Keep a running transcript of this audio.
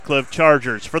Briarcliff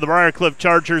Chargers. For the Briarcliff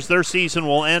Chargers, their season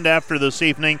will end after this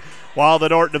evening, while the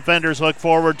Dordt Defenders look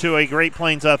forward to a Great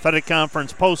Plains Athletic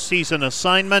Conference postseason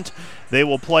assignment. They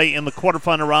will play in the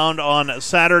quarterfinal round on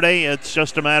Saturday. It's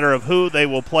just a matter of who they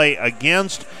will play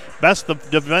against. Best the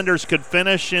Defenders could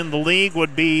finish in the league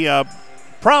would be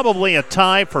probably a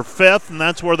tie for fifth, and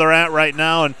that's where they're at right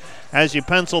now. And as you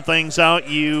pencil things out,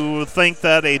 you think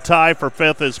that a tie for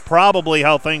fifth is probably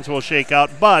how things will shake out,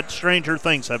 but stranger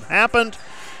things have happened,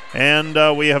 and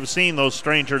we have seen those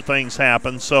stranger things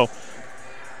happen. So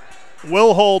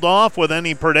we'll hold off with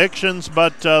any predictions,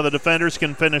 but the Defenders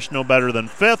can finish no better than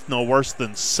fifth, no worse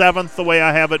than seventh, the way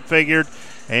I have it figured,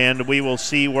 and we will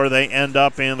see where they end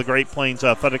up in the Great Plains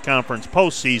Athletic Conference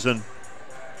postseason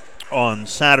on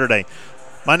Saturday.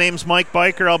 My name's Mike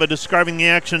Biker. I'll be describing the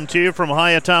action to you from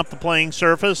high atop the playing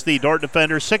surface. The Dordt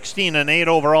Defenders 16-8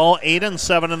 overall,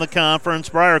 8-7 in the conference.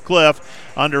 Briarcliff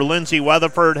under Lindsay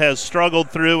Weatherford has struggled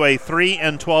through a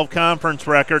 3-12 conference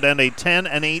record and a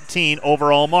 10-18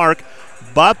 overall mark.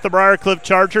 But the Briarcliff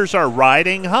Chargers are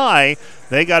riding high.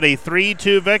 They got a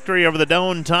 3-2 victory over the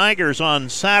Doane Tigers on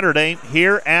Saturday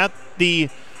here at the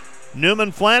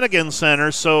Newman Flanagan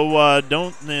Center, so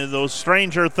those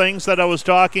stranger things that I was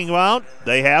talking about,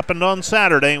 they happened on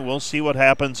Saturday. We'll see what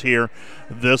happens here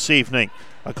this evening.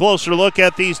 A closer look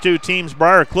at these two teams.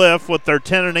 Briarcliff, with their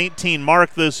 10-18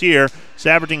 mark this year, is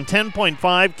averaging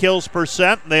 10.5 kills per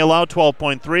set. They allow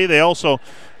 12.3. They also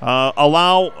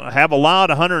have allowed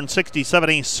 167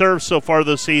 ace serves so far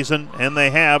this season, and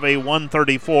they have a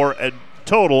 134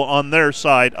 total on their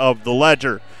side of the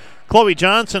ledger. Chloe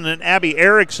Johnson and Abby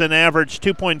Erickson average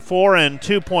 2.4 and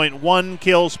 2.1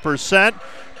 kills per set.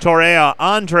 Torea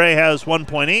Andre has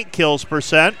 1.8 kills per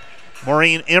set.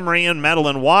 Maureen Emery and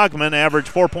Madeline Wagman average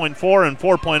 4.4 and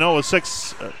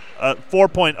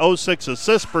 4.06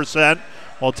 assists per set,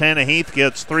 while Tana Heath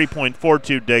gets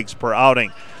 3.42 digs per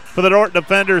outing. For the Dordt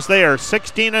Defenders, they are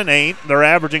 16-8. They're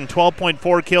averaging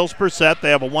 12.4 kills per set.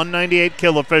 They have a 198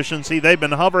 kill efficiency. They've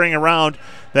been hovering around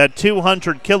that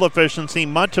 200 kill efficiency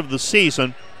much of the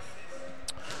season.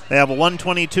 They have a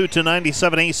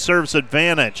 122-97 ace serves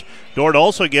advantage. Dordt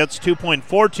also gets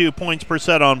 2.42 points per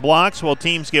set on blocks, while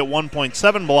teams get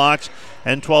 1.7 blocks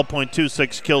and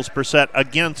 12.26 kills per set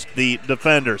against the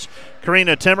Defenders.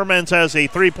 Karina Timmermans has a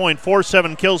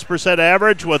 3.47 kills per set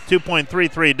average with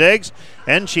 2.33 digs,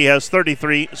 and she has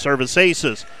 33 service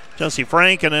aces. Jessie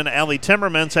Franken and Allie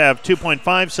Timmermans have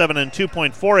 2.57 and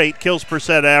 2.48 kills per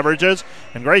set averages,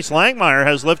 and Grace Langmeyer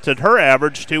has lifted her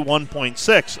average to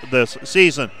 1.6 this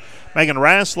season. Megan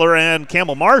Rassler and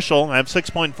Campbell Marshall have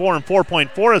 6.4 and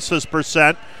 4.4 assists per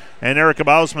set, and Erica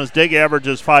Bausman's dig average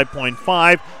is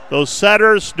 5.5. Those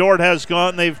setters, Dordt has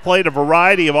gone, they've played a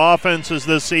variety of offenses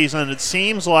this season. It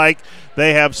seems like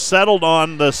they have settled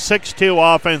on the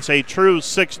 6-2 offense, a true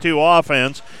 6-2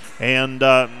 offense, and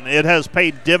it has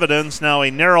paid dividends. Now, a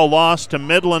narrow loss to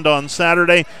Midland on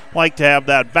Saturday. Like to have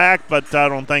that back, but I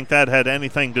don't think that had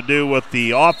anything to do with the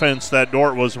offense that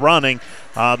Dordt was running.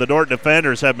 The Dordt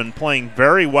Defenders have been playing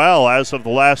very well as of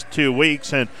the last 2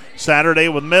 weeks, and Saturday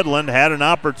with Midland had an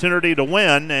opportunity to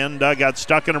win and got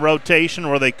stuck in a rotation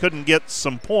where they couldn't get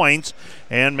some points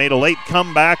and made a late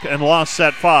comeback and lost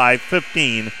set 5,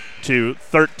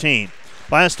 15-13.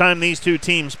 Last time these two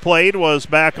teams played was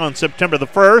back on September the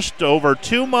 1st, over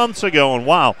 2 months ago, and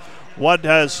wow, what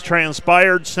has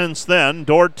transpired since then.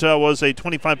 Dordt was a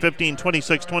 25-15,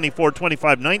 26-24,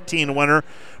 25-19 winner.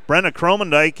 Brenna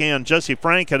Kromendijk and Jessie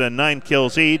Frank had 9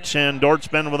 kills each, and Dordt's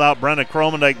been without Brenna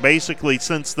Kromendijk basically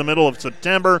since the middle of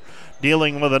September,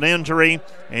 dealing with an injury,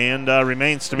 and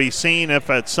remains to be seen if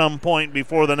at some point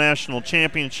before the national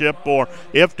championship, or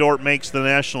if Dordt makes the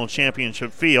national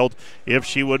championship field, if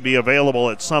she would be available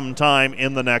at some time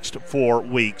in the next 4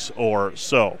 weeks or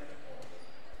so.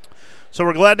 So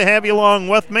we're glad to have you along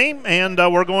with me, and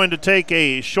we're going to take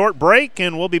a short break,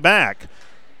 and we'll be back.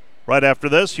 Right after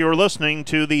this, you're listening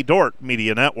to the Dordt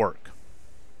Media Network.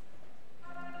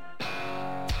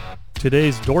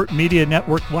 Today's Dordt Media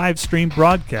Network live stream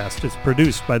broadcast is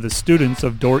produced by the students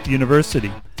of Dordt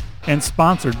University and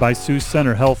sponsored by Sioux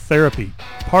Center Health Therapy,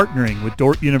 partnering with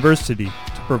Dordt University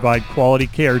to provide quality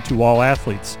care to all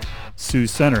athletes. Sioux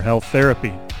Center Health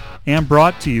Therapy. And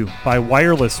brought to you by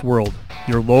Wireless World,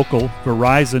 your local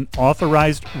Verizon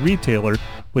authorized retailer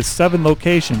with 7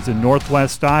 locations in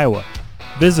Northwest Iowa.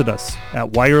 Visit us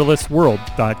at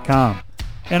wirelessworld.com.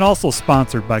 And also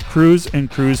sponsored by Cruz &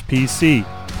 Cruz PC,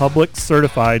 public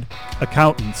certified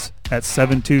accountants at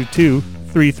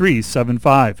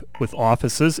 722-3375, with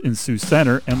offices in Sioux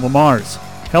Center and Lamars,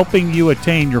 helping you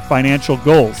attain your financial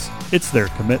goals. It's their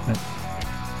commitment.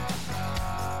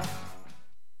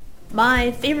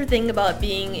 My favorite thing about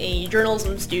being a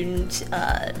journalism student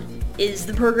is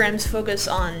the program's focus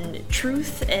on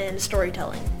truth and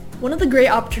storytelling. One of the great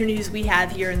opportunities we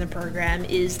have here in the program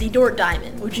is the Dordt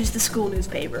Diamond, which is the school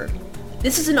newspaper.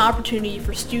 This is an opportunity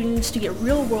for students to get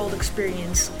real-world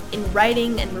experience in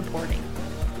writing and reporting.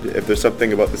 If there's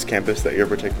something about this campus that you're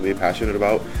particularly passionate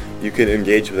about, you can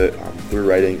engage with it through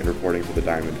writing and reporting for the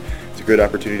Diamond. It's a good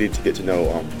opportunity to get to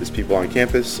know these people on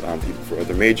campus, people for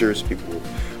other majors, people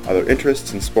with other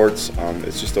interests in sports.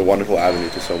 It's just a wonderful avenue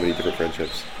to so many different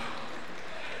friendships.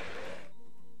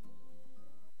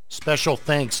 Special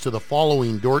thanks to the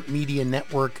following Dordt Media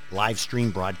Network live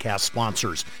stream broadcast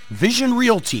sponsors. Vision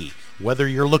Realty. Whether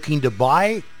you're looking to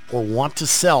buy or want to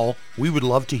sell, we would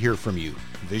love to hear from you.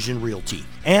 Vision Realty.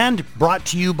 And brought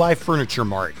to you by Furniture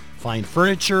Mart. Find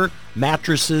furniture,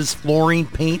 mattresses, flooring,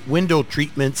 paint, window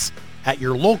treatments at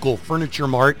your local Furniture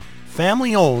Mart,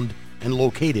 family owned and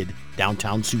located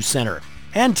downtown Sioux Center.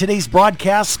 And today's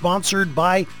broadcast sponsored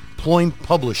by Ployne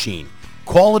Publishing.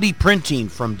 Quality printing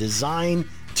from design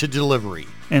to delivery.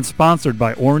 And sponsored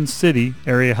by Orange City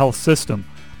Area Health System,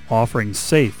 offering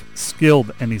safe,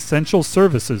 skilled, and essential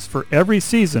services for every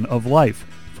season of life,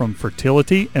 from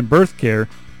fertility and birth care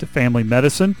to family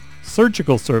medicine,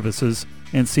 surgical services,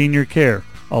 and senior care.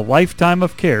 A lifetime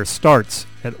of care starts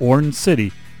at Orange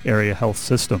City Area Health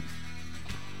System.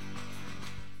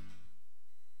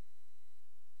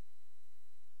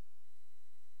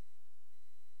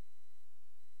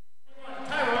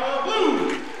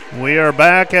 We are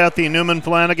back at the Newman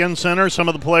Flanagan Center. Some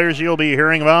of the players you'll be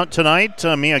hearing about tonight.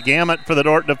 Mia Gamet for the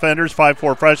Dordt Defenders,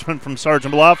 5'4" freshman from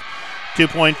Sergeant Bluff,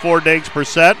 2.4 digs per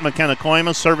set. McKenna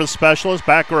Koima, service specialist,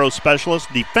 back row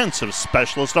specialist, defensive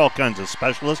specialist, all kinds of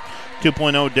specialists,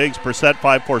 2.0 digs per set,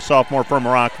 5'4" sophomore from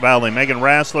Rock Valley. Megan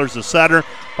Rassler's the setter,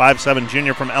 5'7"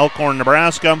 junior from Elkhorn,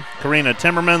 Nebraska. Karina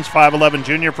Timmermans, 5'11"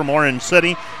 junior from Orange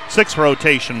City, 6th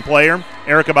rotation player.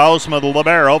 Erica Bausma, the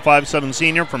libero, 5'7"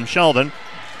 senior from Sheldon.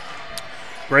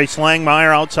 Grace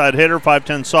Langmeyer, outside hitter,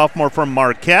 5'10" sophomore from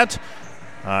Marquette.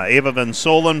 Ava Van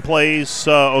Solen plays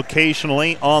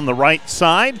occasionally on the right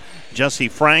side. Jesse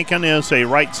Franken is a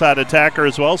right side attacker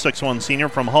as well, 6'1" senior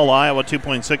from Hull, Iowa,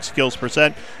 2.6 kills per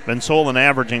set. Van Solen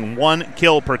averaging 1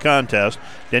 kill per contest.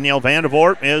 Danielle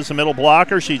Vandevoort is a middle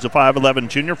blocker. She's a 5'11"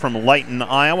 junior from Lighton,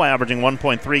 Iowa, averaging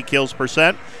 1.3 kills per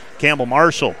set. Campbell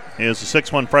Marshall is a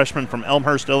 6'1" freshman from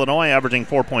Elmhurst, Illinois, averaging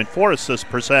 4.4 assists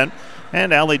per set.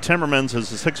 And Allie Timmermans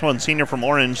is a 6'1" senior from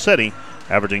Orange City,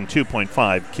 averaging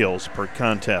 2.5 kills per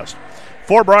contest.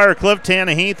 For Briar Cliff,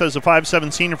 Tana Heath is a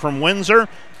 5'7" senior from Windsor,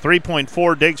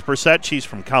 3.4 digs per set. She's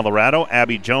from Colorado.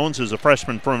 Abby Jones is a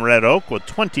freshman from Red Oak with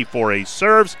 24 ace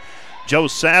serves. Joe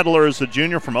Sadler is a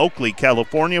junior from Oakley,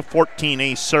 California, 14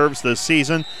 ace serves this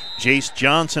season. Jace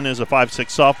Johnson is a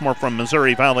 5'6" sophomore from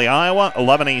Missouri Valley, Iowa,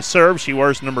 11 ace serves. She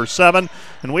wears number 7.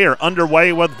 And we are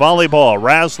underway with volleyball.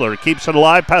 Rassler keeps it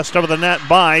alive, passed over the net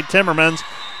by Timmermans,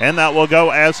 and that will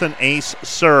go as an ace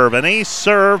serve. An ace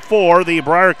serve for the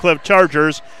Briarcliff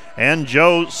Chargers, and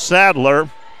Joe Sadler,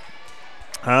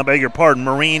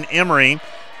 Maureen Emery.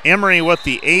 Emery with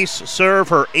the ace serve,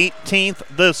 her 18th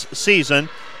this season.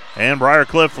 And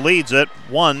Briarcliff leads it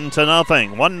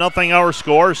 1-0. 1-0 our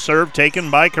score. Serve taken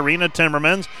by Karina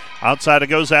Timmermans. Outside it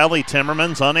goes Allie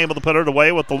Timmermans, unable to put it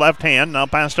away with the left hand. Now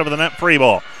passed over the net, free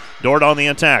ball. Dordt on the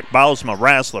attack. Bausma,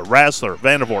 Rassler,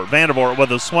 Vandevoort. Vandevoort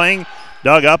with a swing.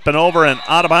 Dug up and over and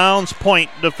out of bounds. Point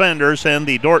Defenders, and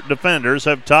the Dordt Defenders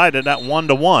have tied it at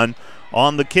 1-1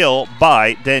 on the kill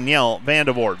by Danielle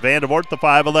Vandevoort. Vandevoort, the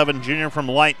 5'11" junior from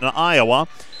Lighton, Iowa,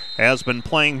 has been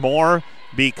playing more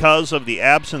because of the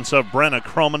absence of Brenna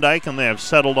Cromendike, and they have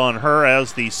settled on her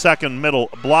as the second middle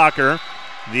blocker.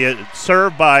 The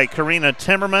serve by Karina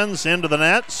Timmermans into the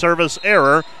net. Service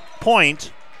error.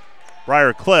 Point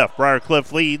Briarcliff.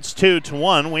 Briarcliff leads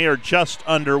 2-1. We are just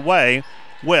underway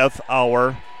with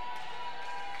our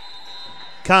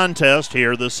contest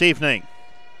here this evening.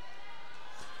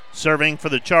 Serving for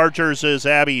the Chargers is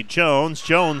Abby Jones.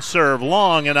 Jones serve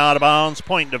long and out of bounds.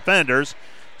 Point Defenders.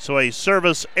 So a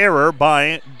service error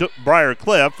by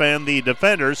Briarcliff, and the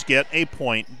Defenders get a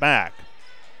point back.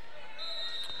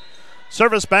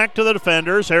 Service back to the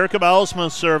Defenders. Erica Bausma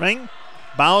serving.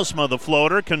 Bausma, the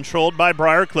floater, controlled by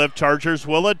Briarcliff. Chargers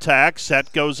will attack.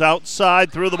 Set goes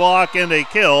outside through the block, and a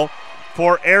kill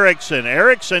for Erickson.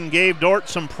 Erickson gave Dordt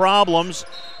some problems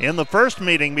in the first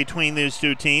meeting between these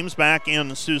two teams back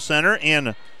in Sioux Center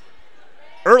in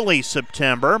early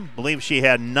September. I believe she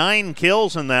had 9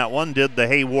 kills in that one, did the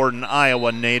Haywarden,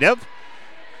 Iowa native.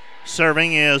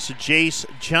 Serving is Jace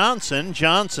Johnson.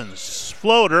 Johnson's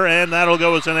floater, and that'll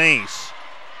go as an ace.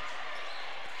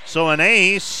 So an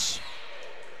ace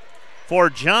for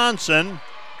Johnson.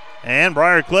 And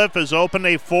Briar Cliff has opened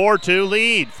a 4-2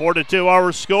 lead. 4-2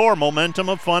 our score. Momentum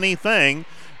a funny thing.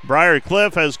 Briar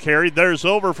Cliff has carried theirs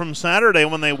over from Saturday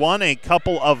when they won a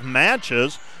couple of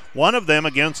matches. One of them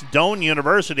against Doane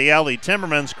University. Allie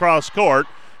Timmermans cross court.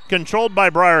 Controlled by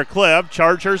Briar Cliff.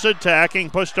 Chargers attacking.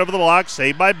 Pushed over the block.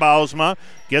 Saved by Bausma.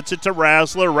 Gets it to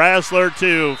Rassler. Rassler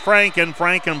to Franken.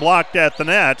 Franken blocked at the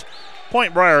net.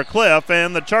 Point Briar Cliff,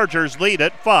 and the Chargers lead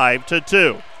it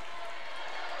 5-2.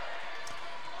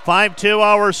 5-2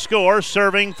 our score.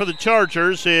 Serving for the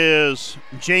Chargers is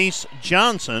Jace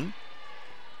Johnson.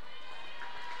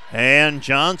 And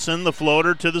Johnson, the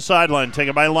floater to the sideline,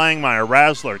 taken by Langmeyer.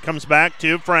 Rassler comes back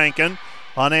to Franken.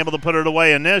 Unable to put it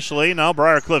away initially. Now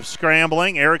Briar Cliff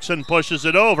scrambling. Erickson pushes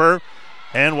it over.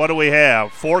 And what do we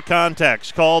have? 4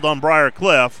 contacts called on Briar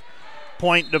Cliff.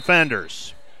 Point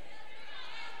defenders.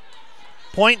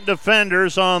 Point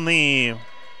defenders on the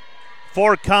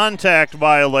 4 contact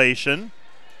violation.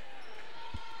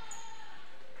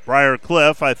 Briar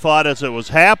Cliff, I thought as it was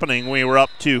happening we were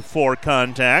up to 4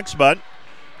 contacts, but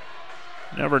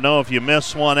never know if you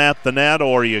miss one at the net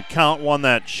or you count one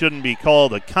that shouldn't be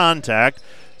called a contact.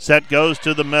 Set goes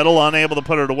to the middle, unable to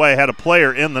put it away. Had a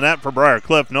player in the net for Briar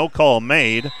Cliff, no call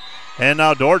made. And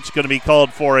now Dort's going to be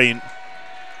called for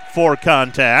 4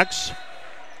 contacts.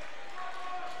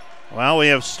 Well, we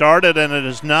have started and it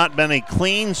has not been a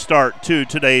clean start to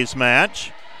today's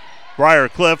match. Briar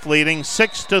Cliff leading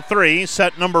 6-3,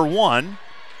 set number 1.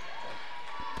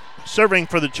 Serving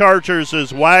for the Chargers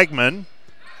is Wagman.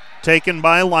 Taken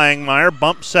by Langmeyer.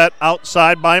 Bump set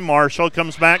outside by Marshall.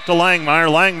 Comes back to Langmeyer.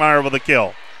 Langmeyer with a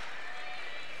kill.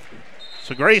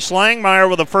 So Grace Langmeyer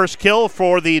with the first kill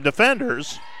for the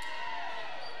defenders.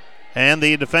 And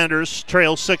the defenders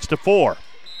trail 6-4.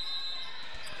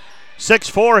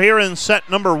 6-4 here in set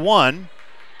number 1.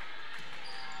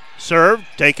 Serve,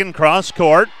 taken cross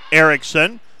court.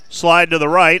 Erickson, slide to the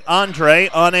right. Andre,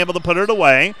 unable to put it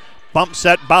away. Bump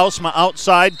set, Bausma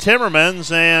outside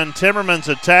Timmermans, and Timmermans'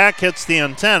 attack hits the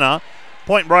antenna.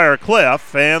 Point Briar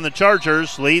Cliff, and the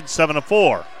Chargers lead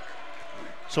 7-4.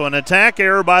 So an attack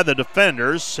error by the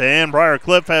defenders, and Briar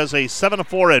Cliff has a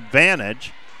 7-4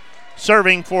 advantage.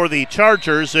 Serving for the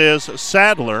Chargers is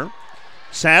Sadler.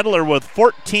 Sadler with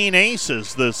 14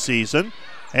 aces this season.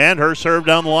 And her serve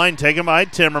down the line taken by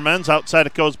Timmermans. Outside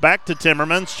it goes back to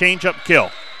Timmermans. Change-up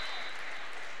kill.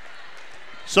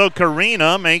 So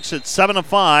Karina makes it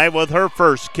 7-5 with her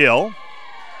first kill.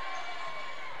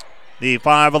 The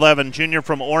 5'11 junior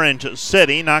from Orange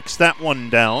City knocks that one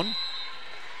down.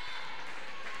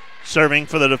 Serving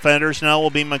for the defenders now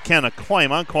will be McKenna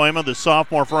Koima. Koima, the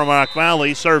sophomore from Rock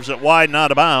Valley, serves it wide and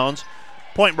out of bounds.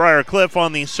 Point Briar Cliff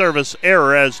on the service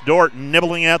error as Dort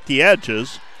nibbling at the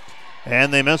edges.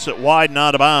 And they miss it wide and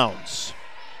out of bounds.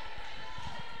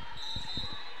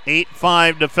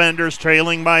 8-5 defenders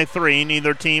trailing by 3.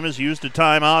 Neither team has used a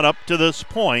timeout up to this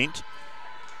point.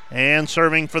 And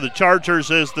serving for the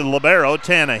Chargers is the libero,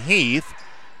 Tana Heath.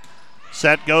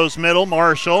 Set goes middle,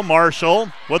 Marshall.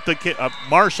 Marshall with the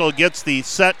Marshall gets the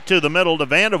set to the middle to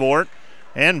Vandevort.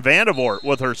 And Vandevort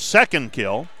with her second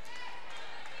kill.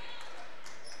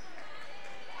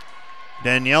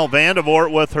 Danielle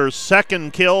Vandevort with her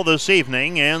second kill this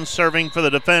evening, and serving for the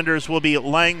defenders will be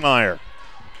Langmeyer.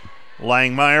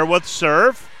 Langmeyer with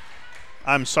serve.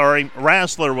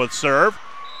 Rassler with serve.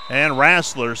 And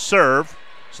Rassler's serve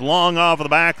is long off of the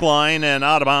back line and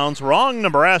out of bounds. Wrong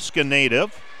Nebraska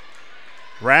native.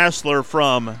 Rassler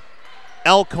from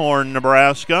Elkhorn,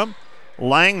 Nebraska.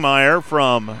 Langmeyer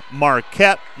from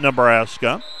Marquette,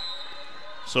 Nebraska.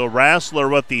 So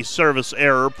Rassler with the service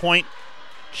error. Point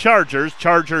Chargers.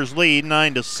 Chargers lead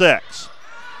 9-6.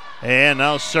 And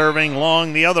now serving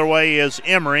long the other way is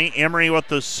Emery. Emery with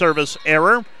the service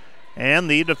error.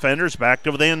 And the defenders back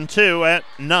to within 2 at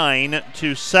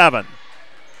 9-7.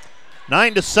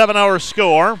 9-7 our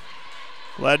score.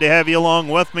 Glad to have you along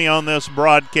with me on this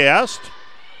broadcast.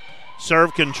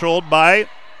 Serve controlled by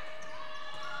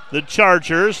the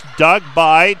Chargers. Dug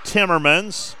by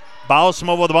Timmermans.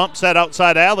 Bausma with a bump set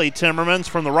outside alley. Timmermans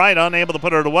from the right, unable to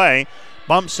put it away.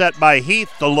 Bump set by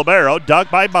Heath, the libero. Dug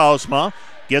by Bausma.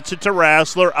 Gets it to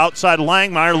Rassler. Outside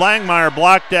Langmeyer. Langmeyer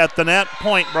blocked at the net.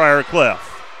 Point Briar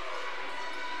Cliff.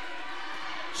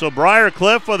 So Briar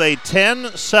Cliff with a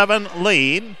 10-7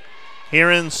 lead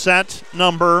here in set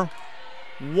number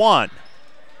 1.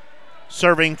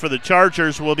 Serving for the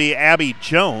Chargers will be Abby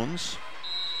Jones.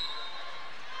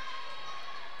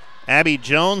 Abby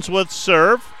Jones with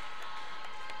serve.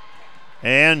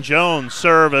 And Jones'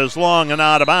 serve is long and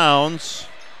out of bounds.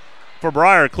 For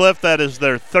Briar Cliff, that is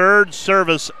their third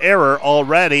service error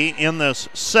already in this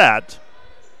set.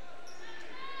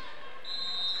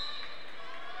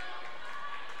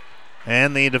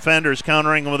 And the defenders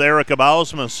countering with Erica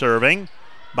Bausma serving.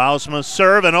 Bausma's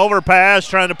serve and overpass,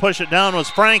 trying to push it down was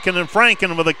Franken, and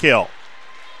Franken with a kill.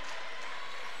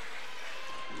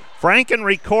 Franken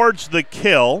records the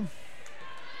kill.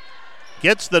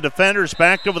 Gets the defenders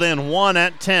back to within 1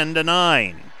 at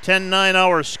 10-9. 10-9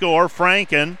 our score.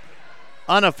 Franken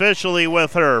unofficially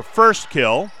with her first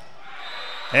kill.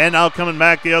 And now coming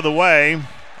back the other way,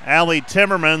 Allie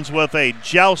Timmermans with a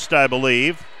joust, I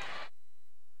believe.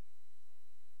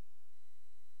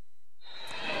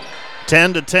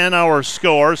 10-10 our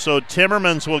score, so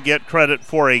Timmermans will get credit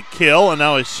for a kill, and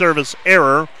now a service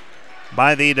error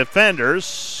by the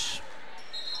defenders.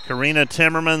 Karina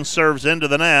Timmermans serves into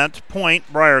the net. Point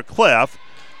Briar Cliff,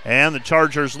 and the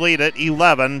Chargers lead it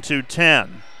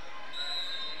 11-10.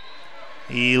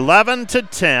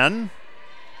 11-10.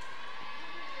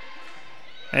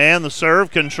 And the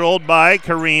serve controlled by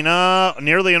Karina.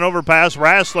 Nearly an overpass.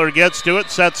 Rassler gets to it,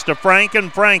 sets to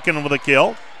Franken. Franken with a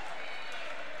kill.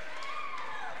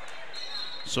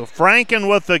 So Franken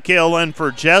with the kill, and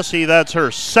for Jessie, that's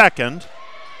her second.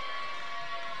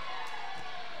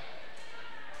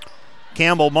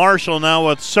 Campbell Marshall now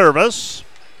with service.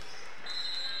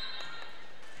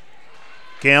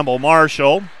 Campbell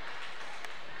Marshall.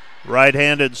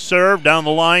 Right-handed serve down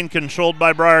the line, controlled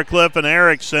by Briarcliff and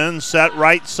Erickson. Set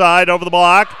right side over the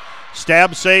block.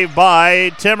 Stab save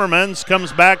by Timmermans.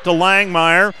 Comes back to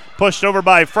Langmeyer. Pushed over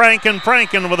by Franken.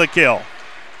 Franken with a kill.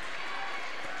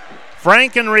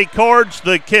 Franken records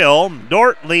the kill.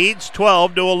 Dordt leads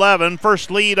 12-11. First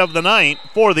lead of the night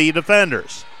for the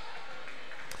defenders.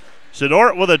 So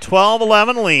Dordt with a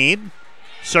 12-11 lead.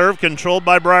 Serve controlled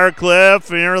by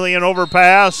Briarcliff. Nearly an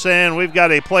overpass, and we've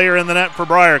got a player in the net for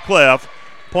Briarcliff.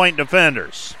 Point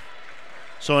defenders.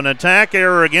 So an attack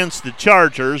error against the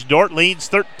Chargers. Dordt leads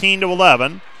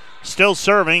 13-11. Still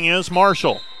serving is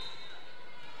Marshall.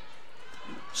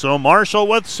 So Marshall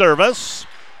with service.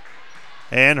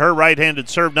 And her right-handed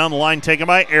serve down the line taken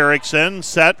by Erickson.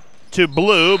 Set to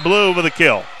Blue. Blue with a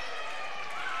kill.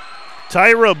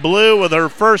 Tyra Blue with her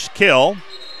first kill.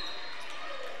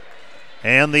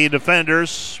 And the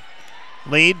defenders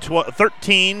lead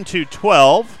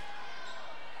 13-12.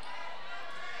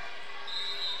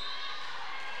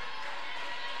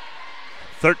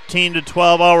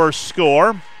 $13-12 our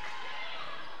score.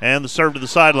 And the serve to the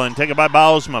sideline, taken by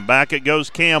Bausma. Back it goes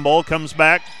Campbell, comes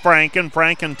back Franken.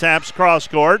 Franken taps cross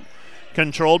court.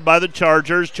 Controlled by the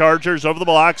Chargers. Chargers over the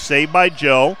block, saved by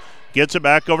Joe. Gets it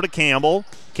back over to Campbell.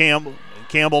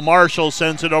 Campbell Marshall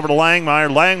sends it over to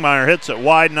Langmeyer. Langmeyer hits it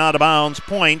wide and out of bounds.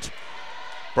 Point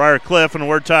Briarcliff, and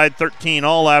we're tied 13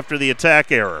 all after the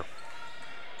attack error.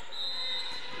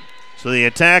 So the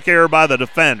attack error by the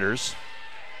defenders.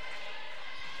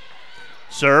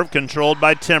 Serve controlled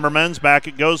by Timmermans. Back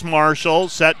it goes Marshall.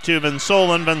 Set to Van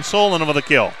Solen. Van Solen with a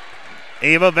kill.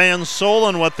 Ava Van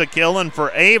Solen with the kill, and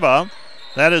for Ava,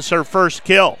 that is her first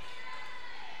kill.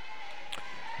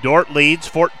 Dordt leads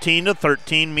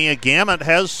 14-13. Mia Gamet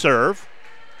has serve.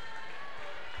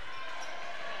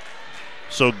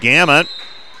 So Gamet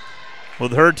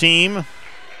with her team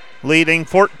leading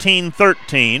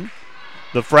 14-13.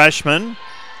 The freshman.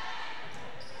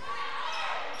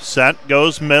 Set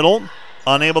goes middle.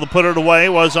 Unable to put it away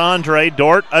was Andre.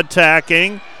 Dordt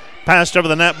attacking. Passed over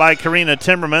the net by Karina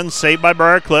Timmermans. Saved by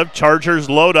Briarcliff. Chargers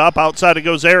load up. Outside it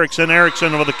goes Erickson.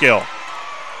 Erickson with a kill.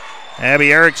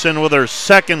 Abby Erickson with her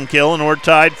second kill, and we're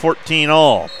tied 14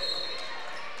 all.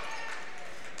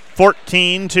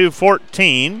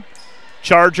 14-14.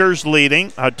 Chargers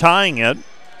leading, tying it.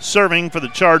 Serving for the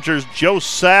Chargers, Joe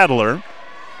Sadler.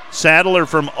 Sadler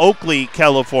from Oakley,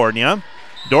 California.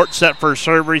 Dordt set for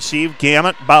serve receive.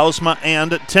 Gamet, Bausma,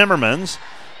 and Timmermans.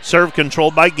 Serve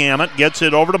controlled by Gamet. Gets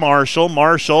it over to Marshall.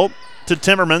 Marshall to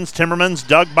Timmermans. Timmermans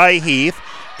dug by Heath.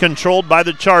 Controlled by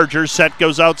the Chargers. Set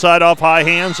goes outside off high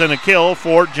hands, and a kill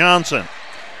for Johnson.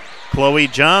 Chloe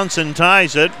Johnson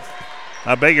ties it.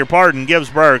 I beg your pardon,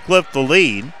 gives Briarcliff the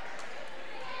lead.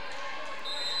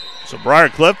 So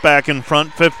Briarcliff back in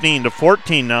front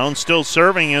 15-14 now, and still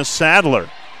serving is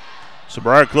Sadler. So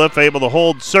Briarcliff able to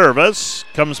hold service.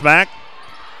 Comes back.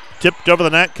 Tipped over the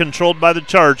net, controlled by the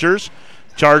Chargers.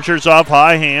 Chargers off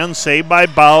high hands, saved by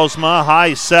Bausma.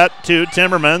 High set to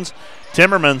Timmermans.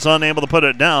 Timmermans unable to put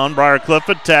it down. Briarcliff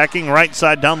attacking right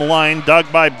side down the line. Dug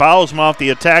by Bausma off the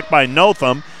attack by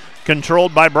Notham.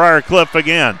 Controlled by Briarcliff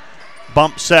again.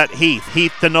 Bump set Heath.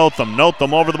 Heath to Notham.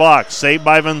 Notham over the box. Saved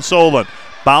by Van Solen.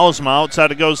 Bausma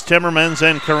outside it goes Timmermans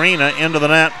and Karina into the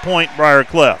net. Point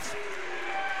Briarcliff.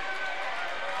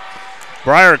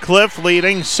 Briarcliff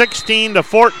leading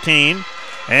 16-14.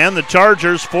 And the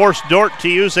Chargers force Dordt to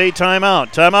use a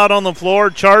timeout. Timeout on the floor,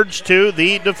 charge to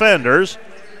the defenders.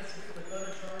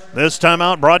 This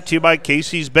timeout brought to you by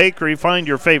Casey's Bakery. Find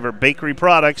your favorite bakery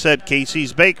products at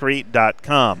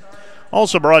caseysbakery.com.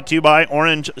 Also brought to you by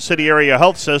Orange City Area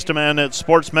Health System and its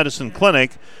Sports Medicine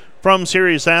Clinic. From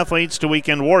serious athletes to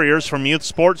weekend warriors, from youth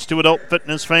sports to adult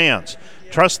fitness fans.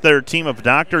 Trust their team of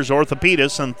doctors,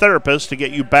 orthopedists, and therapists to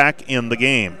get you back in the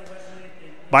game.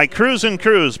 By Cruz &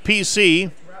 Cruz,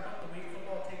 PC,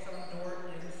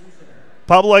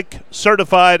 Public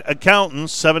Certified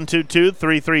Accountants,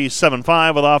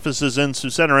 722-3375, with offices in Sioux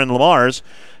Center and Lamar's,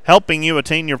 helping you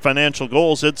attain your financial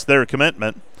goals. It's their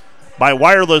commitment. By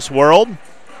Wireless World,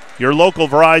 your local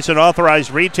Verizon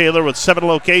authorized retailer with 7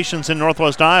 locations in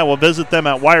Northwest Iowa. Visit them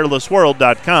at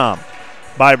wirelessworld.com.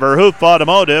 By Verhoof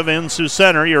Automotive in Sioux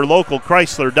Center, your local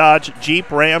Chrysler, Dodge,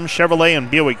 Jeep, Ram, Chevrolet, and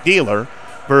Buick dealer.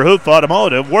 Verhoof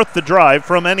Automotive, worth the drive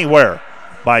from anywhere.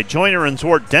 By Joyner &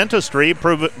 Zwart Dentistry,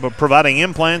 providing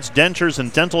implants, dentures,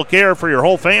 and dental care for your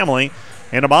whole family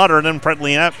in a modern and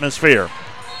friendly atmosphere.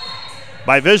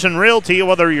 By Vision Realty,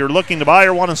 whether you're looking to buy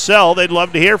or want to sell, they'd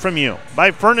love to hear from you. By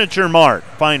Furniture Mart,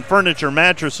 find furniture,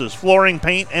 mattresses, flooring,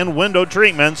 paint, and window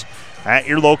treatments at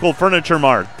your local Furniture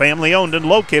Mart, family owned and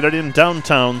located in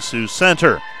downtown Sioux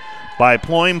Center. By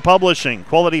Ployne Publishing,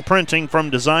 quality printing from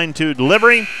design to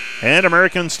delivery, and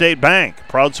American State Bank,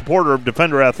 proud supporter of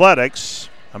Defender Athletics.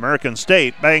 American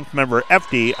State Bank, member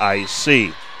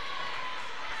FDIC.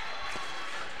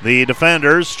 The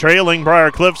Defenders trailing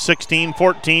Briar Cliff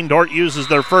 16-14. Dordt uses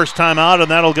their first timeout, and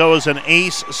that'll go as an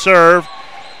ace serve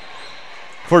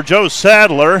for Joe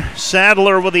Sadler.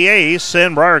 Sadler with the ace,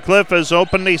 and Briar Cliff has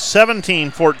opened a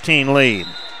 17-14 lead.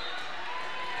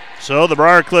 So the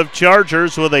Briar Cliff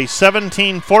Chargers with a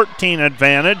 17-14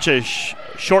 advantage. A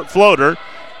short floater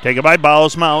taken by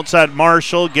Bausma outside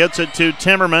Marshall. Gets it to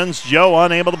Timmermans. Joe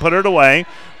unable to put it away.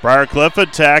 Briar Cliff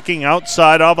attacking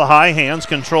outside of the high hands,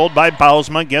 controlled by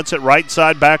Bausma. Gets it right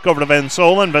side back over to Van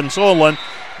Solen. Van Solen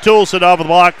tools it off the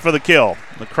block for the kill.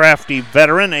 The crafty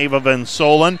veteran, Ava Van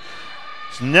Solen,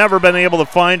 has never been able to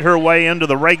find her way into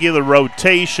the regular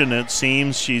rotation, it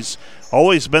seems. She's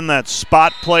always been that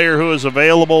spot player who is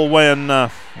available when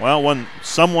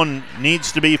someone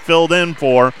needs to be filled in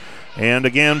for. And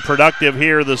again, productive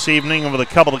here this evening with a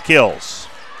couple of kills.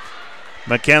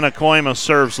 McKenna Koima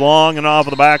serves long and off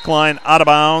of the back line, out of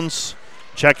bounds.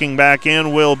 Checking back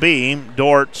in will be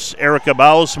Dordt's Erica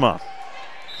Bausma.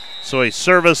 So a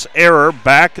service error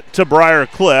back to Briar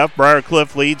Cliff. Briar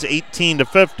Cliff leads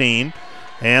 18-15.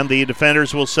 And the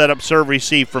Defenders will set up serve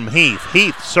receive from Heath.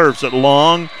 Heath serves it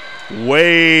long.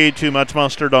 Way too much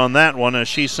mustard on that one as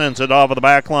she sends it off of the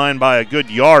back line by a good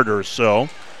yard or so.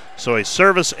 So a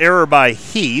service error by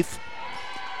Heath.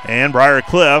 And Briar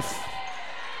Cliff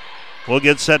will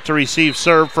get set to receive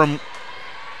serve from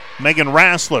Megan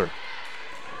Rassler.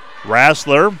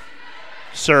 Rassler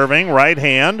serving right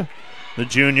hand. The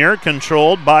junior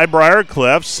controlled by Briar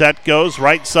Cliff. Set goes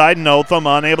right side. Notham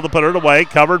unable to put it away.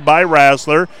 Covered by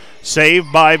Rassler.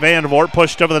 Saved by Vandervoort.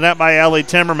 Pushed over the net by Allie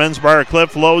Timmermans. Briar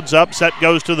Cliff loads up. Set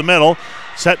goes to the middle.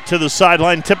 Set to the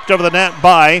sideline. Tipped over the net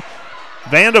by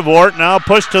Vandervoort. Now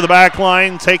pushed to the back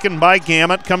line. Taken by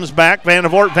Gamet. Comes back.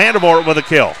 Vandervoort with a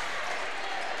kill.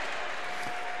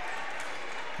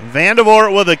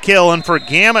 Vandervoort with a kill. And for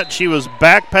Gamet, she was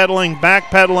backpedaling,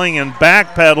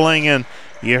 and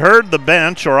you heard the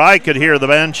bench, or I could hear the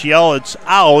bench yell, "It's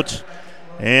out."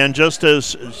 And just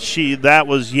as that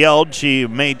was yelled, she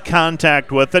made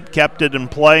contact with it, kept it in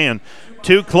play, and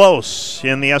too close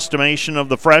in the estimation of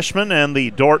the freshman, and the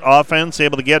Dordt offense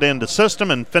able to get into system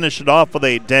and finish it off with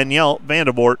a Danielle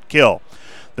Vandervoort kill.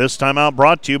 This timeout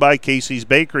brought to you by Casey's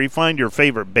Bakery. Find your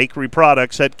favorite bakery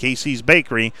products at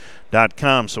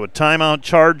caseysbakery.com. So a timeout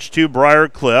charge to Briar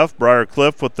Cliff. Briar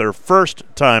Cliff with their first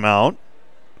timeout.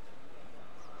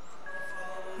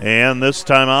 And this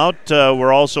timeout,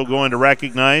 we're also going to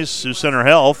recognize Sioux Center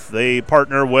Health. They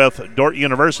partner with Dordt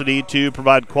University to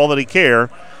provide quality care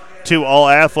to all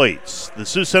athletes. The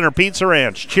Sioux Center Pizza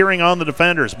Ranch cheering on the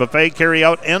Defenders. Buffet,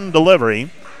 carry-out, and delivery.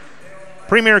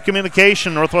 Premier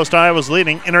Communication, Northwest Iowa's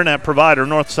leading internet provider.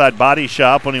 Northside Body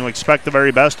Shop. When you expect the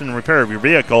very best in repair of your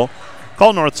vehicle,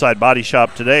 call Northside Body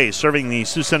Shop today. Serving the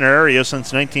Sioux Center area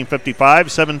since 1955,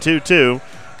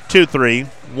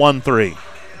 722-2313.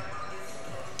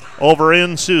 Over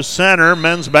in Sioux Center,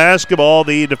 men's basketball,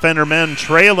 the Defender men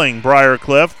trailing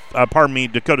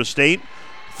Dakota State,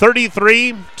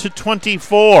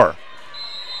 33-24.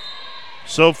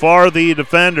 So far, the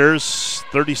Defenders,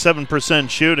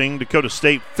 37% shooting. Dakota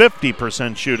State,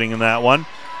 50% shooting in that one.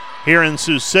 here in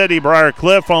Sioux City. Briar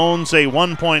Cliff owns a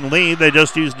 1-point lead. They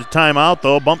just used a timeout,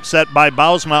 though. Bump set by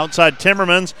Bausma outside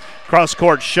Timmermans.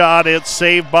 Cross-court shot. It's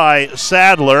saved by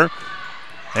Sadler.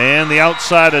 And the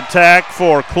outside attack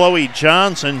for Chloe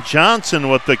Johnson. Johnson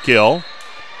with the kill.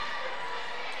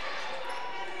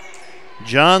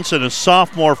 Johnson, a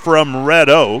sophomore from Red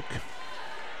Oak.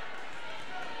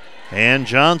 And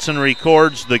Johnson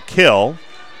records the kill.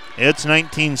 It's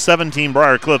 19-17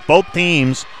 Briar Cliff. Both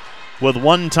teams with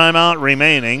one timeout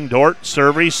remaining. Dordt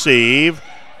serve receive.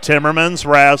 Timmermans,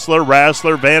 Rassler.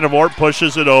 Rassler, Vandervoort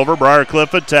pushes it over. Briar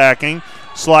Cliff attacking.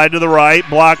 Slide to the right.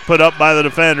 Block put up by the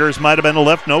defenders. Might have been a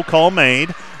lift. No call made.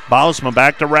 Bausma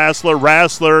back to Rassler.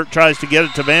 Rassler tries to get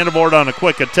it to Vandervoort on a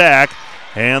quick attack.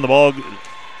 And the ball...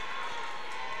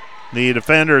 The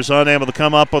defenders unable to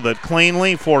come up with it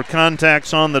cleanly. 4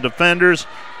 contacts on the defenders.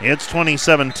 It's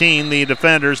 2017. The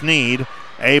defenders need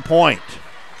a point.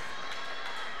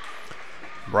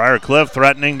 Briar Cliff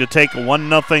threatening to take a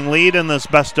 1-0 lead in this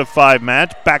best-of-5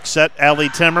 match. Back set, Allie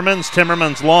Timmermans.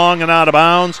 Timmermans long and out of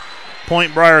bounds.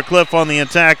 Point Briar Cliff on the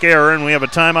attack error, and we have a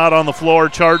timeout on the floor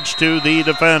charged to the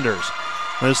defenders.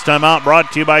 This timeout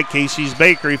brought to you by Casey's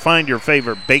Bakery. Find your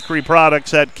favorite bakery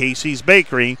products at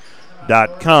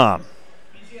caseysbakery.com.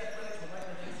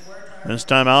 This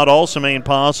timeout also made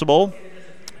possible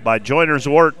by Joiners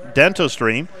Wart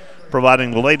Dentistry,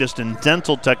 providing the latest in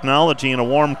dental technology in a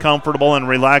warm, comfortable, and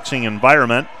relaxing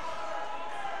environment.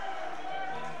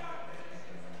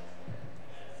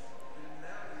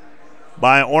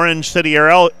 By Orange City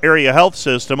Area Health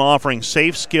System, offering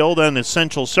safe, skilled, and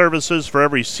essential services for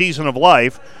every season of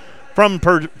life, from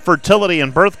fertility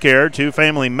and birth care to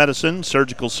family medicine,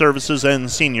 surgical services,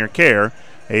 and senior care.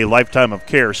 A lifetime of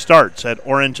care starts at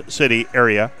Orange City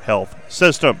Area Health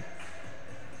System.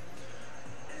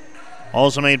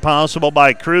 Also made possible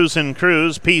by Cruz &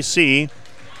 Cruz PC,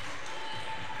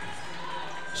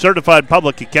 certified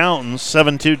public accountants,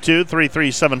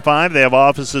 722-3375. They have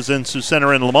offices in Sioux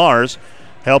Center and Lamars,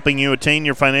 helping you attain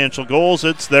your financial goals.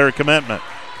 It's their commitment.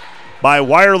 By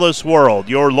Wireless World,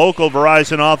 your local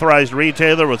Verizon authorized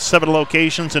retailer with 7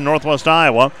 locations in Northwest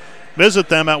Iowa. Visit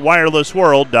them at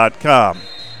wirelessworld.com.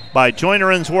 By Joiner &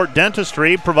 Zwart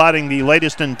Dentistry, providing the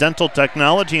latest in dental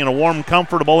technology in a warm,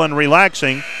 comfortable, and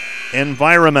relaxing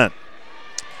environment.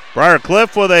 Briar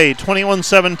Cliff with a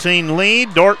 21-17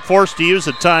 lead. Dordt forced to use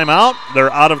a timeout.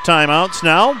 They're out of timeouts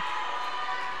now.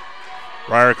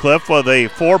 Briar Cliff with a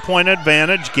 4-point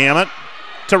advantage. Gamet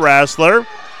to Rassler.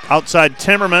 Outside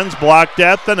Timmermans blocked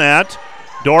at the net.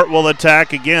 Dordt will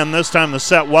attack again. This time the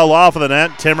set well off of the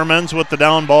net. Timmermans with the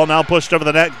down ball, now pushed over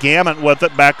the net. Gamet with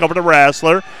it, back over to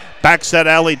Rassler. Back set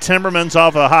alley. Timmermans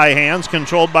off the high hands,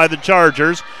 controlled by the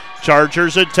Chargers.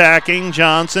 Chargers attacking.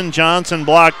 Johnson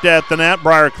blocked at the net.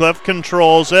 Briar Cliff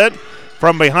controls it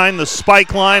from behind the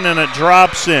spike line, and it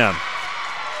drops in.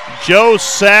 Joe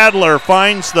Sadler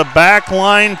finds the back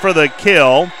line for the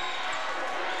kill.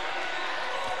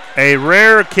 A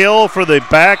rare kill for the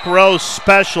back row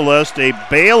specialist. A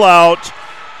bailout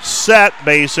set,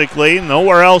 basically.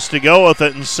 Nowhere else to go with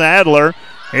it, and Sadler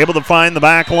able to find the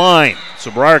back line. So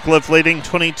Briar Cliff leading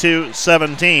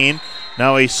 22-17.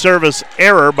 Now a service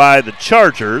error by the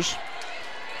Chargers.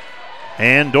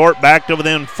 And Dordt back to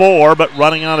within 4, but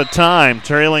running out of time,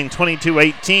 trailing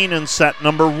 22-18 in set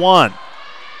number 1.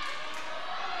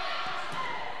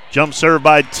 Jump serve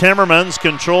by Timmermans,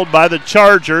 controlled by the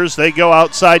Chargers. They go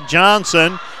outside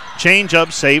Johnson. Change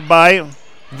up saved by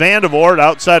Vandervoort.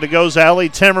 Outside it goes Allie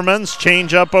Timmermans.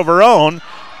 Change up of her own.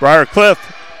 Briar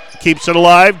Cliff keeps it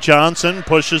alive. Johnson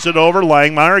pushes it over.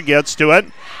 Langmeyer gets to it.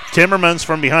 Timmermans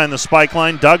from behind the spike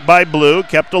line, dug by Blue,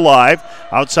 kept alive.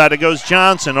 Outside it goes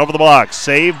Johnson over the block.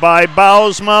 Saved by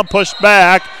Bausma, pushed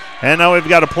back. And now we've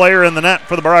got a player in the net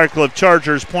for the Briar Cliff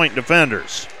Chargers point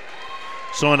defenders.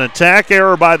 So an attack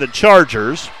error by the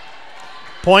Chargers.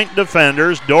 Point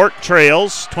defenders. Dordt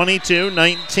trails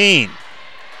 22-19.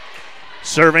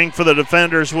 Serving for the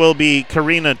defenders will be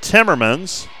Karina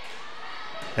Timmermans.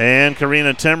 And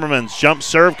Karina Timmermans' jump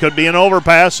serve could be an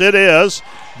overpass. It is.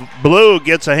 Blue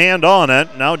gets a hand on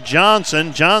it. Now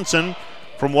Johnson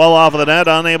from well off of the net,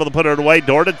 unable to put it away.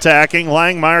 Dordt attacking.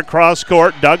 Langmeyer cross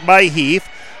court, dug by Heath.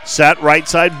 Set right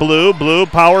side Blue. Blue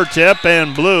power tip,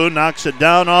 and Blue knocks it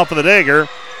down off of the digger.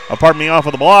 Off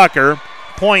of the blocker.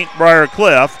 Point Briar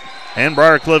Cliff. And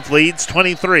Briar Cliff leads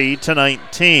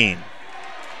 23-19.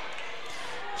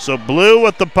 So Blue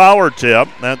with the power tip.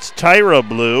 That's Tyra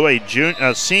Blue,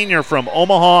 a senior from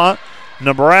Omaha,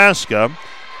 Nebraska.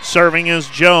 Serving is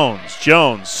Jones.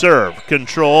 Jones serve.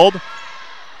 Controlled.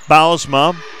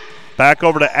 Bausma. Back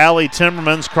over to Allie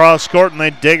Timmermans. Cross court, and they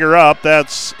dig her up.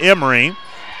 That's Emery.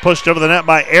 pushed over the net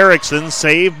by Erickson,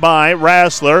 saved by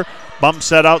Rassler. Bump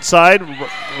set outside,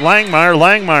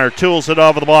 Langmeyer tools it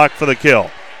over the block for the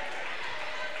kill.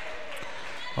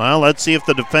 Well, let's see if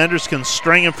the defenders can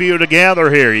string a few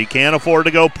together here. You can't afford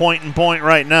to go point and point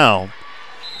right now.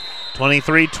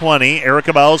 23-20,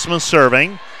 Erica Bausma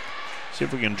serving. See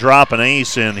if we can drop an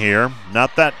ace in here.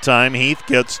 Not that time. Heath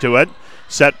gets to it.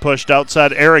 Set pushed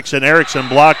outside Erickson. Erickson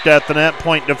blocked at the net.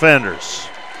 Point defenders.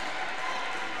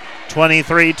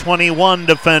 23-21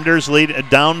 defenders lead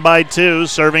down by 2.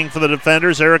 Serving for the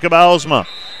defenders, Erica Bausma.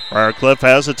 Briarcliff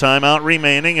has a timeout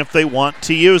remaining if they want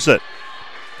to use it.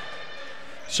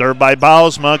 Served by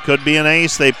Bausma. Could be an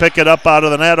ace. They pick it up out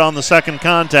of the net on the second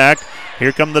contact.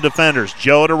 Here come the defenders.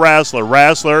 Joe to Rassler.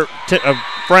 Rassler,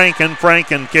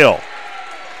 Franken kill.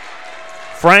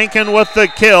 Franken with the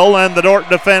kill, and the Dordt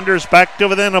defenders back to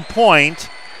within a point.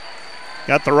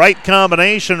 Got the right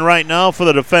combination right now for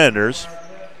the defenders.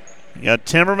 You got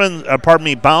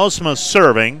Bausma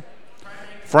serving.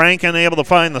 Franken able to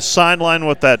find the sideline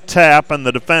with that tap, and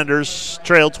the defenders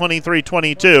trail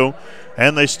 23-22,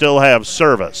 and they still have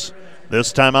service.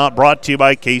 This timeout brought to you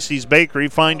by Casey's Bakery.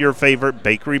 Find your favorite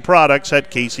bakery products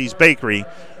at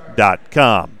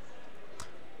caseysbakery.com.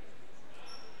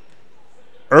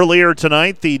 Earlier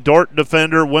tonight, the Dordt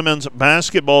Defender women's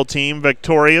basketball team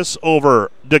victorious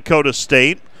over Dakota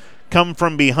State. Come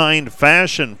from behind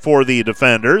fashion for the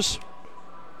defenders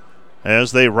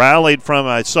as they rallied from,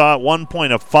 I saw at one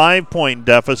point, a 5-point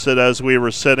deficit as we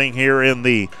were sitting here in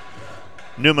the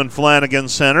Newman Flanagan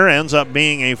Center. Ends up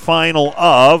being a final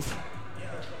of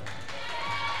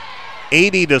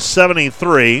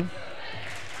 80-73.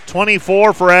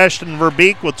 24 for Ashton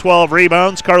Verbeek with 12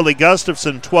 rebounds. Carly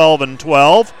Gustafson 12 and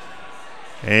 12.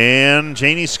 And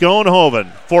Janie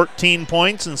Schoenhoven 14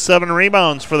 points and 7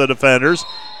 rebounds for the defenders.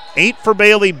 8 for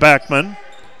Bailey Beckman.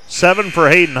 7 for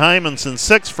Hayden Hymanson.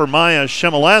 6 for Maya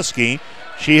Shimoleski.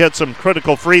 She hit some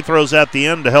critical free throws at the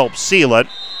end to help seal it.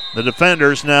 The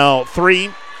defenders now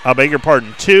 2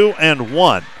 and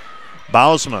 1.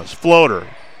 Bausma's floater.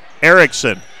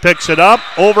 Erickson picks it up.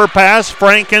 Overpass.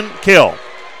 Franken kill.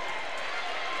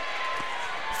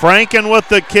 Franken with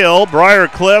the kill.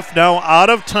 Briarcliff now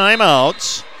out of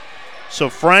timeouts. So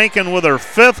Franken with her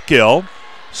 5th kill.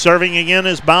 Serving again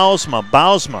is Bausma.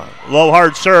 Bausma, low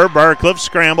hard serve. Briarcliff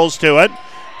scrambles to it.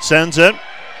 Sends it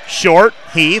short.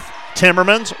 Heath,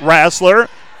 Timmermans, Rassler,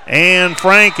 and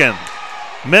Franken.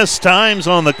 Missed times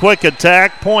on the quick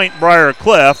attack. Point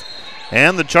Briarcliff.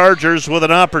 And the Chargers with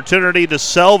an opportunity to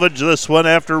salvage this one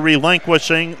after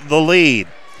relinquishing the lead.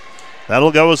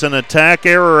 That'll go as an attack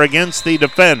error against the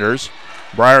defenders.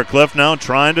 Briarcliff now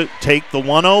trying to take the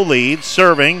 1-0 lead.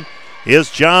 Serving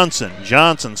is Johnson.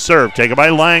 Johnson serve taken by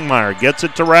Langmeyer. Gets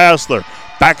it to Rassler.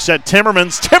 Backs at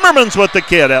Timmermans. Timmermans with the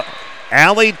kill.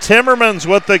 Allie Timmermans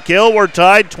with the kill. We're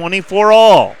tied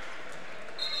 24-all.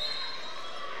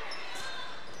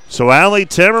 So Allie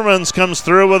Timmermans comes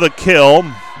through with a kill.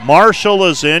 Marshall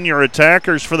is in. Your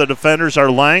attackers for the defenders are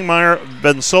Langmeyer,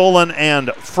 Bensolan, and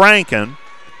Franken.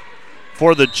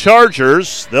 For the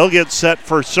Chargers, they'll get set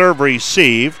for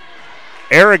serve-receive.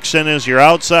 Erickson is your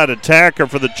outside attacker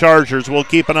for the Chargers. We'll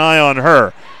keep an eye on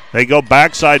her. They go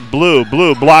backside Blue.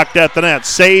 Blue blocked at the net.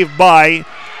 Saved by,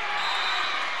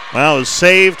 well, it was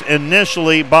saved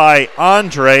initially by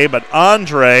Andre, but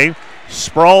Andre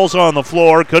sprawls on the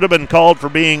floor. Could have been called for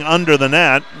being under the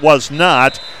net. Was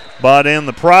not. But in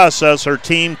the process, her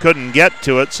team couldn't get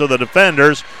to it, so the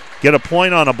defenders get a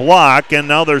point on a block, and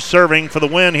now they're serving for the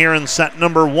win here in set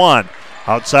number 1.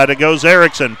 Outside it goes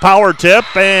Erickson. Power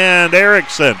tip, and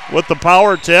Erickson with the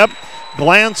power tip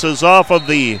glances off of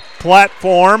the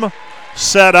platform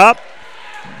set up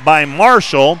by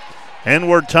Marshall, and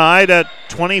we're tied at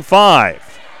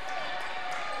 25.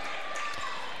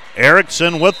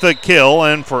 Erickson with the kill,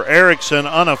 and for Erickson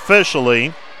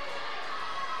unofficially,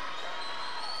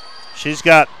 she's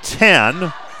got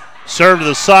 10. Serve to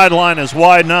the sideline is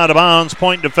wide and out of bounds.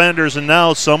 Point defenders, and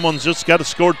now someone's just got to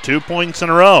score 2 points in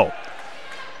a row.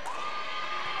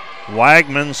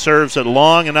 Wagman serves it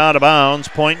long and out of bounds.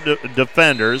 Point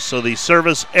defenders, so the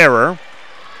service error.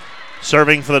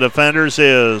 Serving for the defenders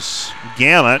is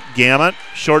Gamet. Gamet,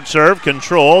 short serve,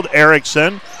 controlled.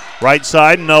 Erickson, right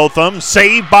side, Notham.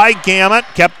 Saved by Gamet,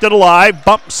 kept it alive.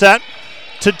 Bump set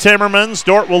to Timmermans.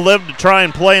 Dordt will live to try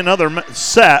and play another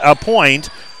point.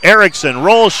 Erickson,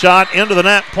 roll shot into the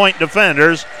net, point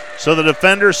defenders. So the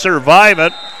defenders survive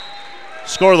it.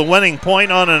 Score the winning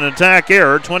point on an attack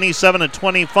error,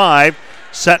 27-25.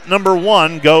 Set number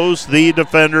 1 goes the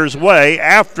defenders' way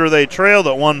after they trailed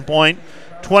at one point,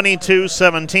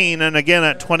 22-17, and again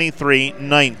at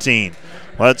 23-19.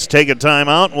 Let's take a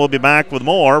timeout, and we'll be back with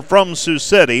more from Sioux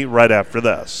City right after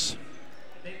this.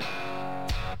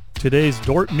 Today's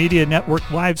Dordt Media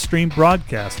Network live stream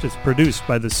broadcast is produced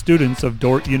by the students of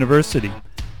Dordt University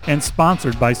and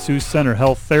sponsored by Sioux Center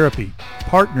Health Therapy,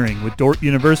 partnering with Dordt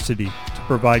University to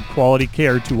provide quality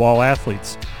care to all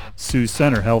athletes. Sioux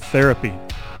Center Health Therapy.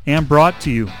 And brought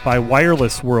to you by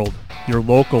Wireless World, your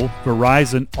local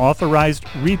Verizon authorized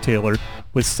retailer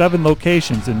with 7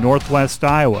 locations in Northwest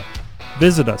Iowa.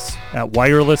 Visit us at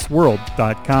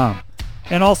wirelessworld.com.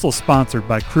 And also sponsored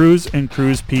by Cruz and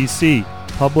Cruz PC,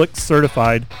 public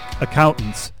certified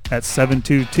accountants at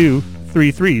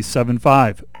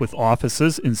 722-3375 with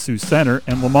offices in Sioux Center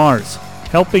and Lamars,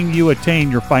 helping you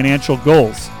attain your financial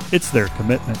goals. It's their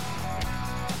commitment.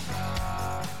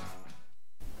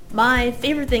 My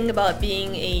favorite thing about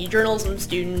being a journalism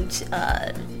student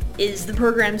is the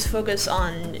program's focus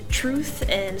on truth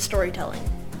and storytelling.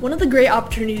 One of the great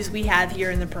opportunities we have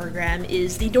here in the program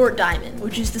is the Dordt Diamond,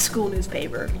 which is the school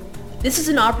newspaper. This is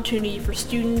an opportunity for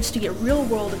students to get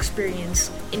real-world experience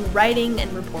in writing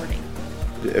and reporting.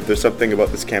 If there's something about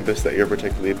this campus that you're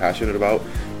particularly passionate about,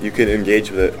 you can engage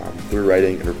with it through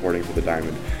writing and reporting for the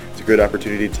Diamond. It's a good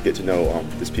opportunity to get to know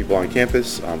these people on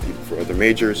campus, people for other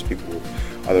majors, people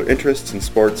with other interests in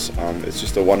sports. It's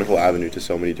just a wonderful avenue to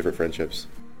so many different friendships.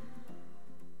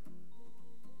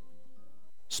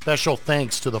 Special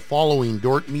thanks to the following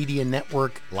Dordt Media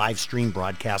Network live stream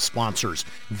broadcast sponsors.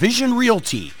 Vision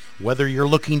Realty. Whether you're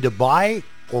looking to buy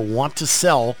or want to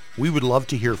sell, we would love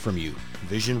to hear from you.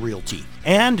 Vision Realty.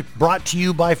 And brought to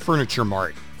you by Furniture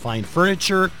Mart. Find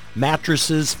furniture,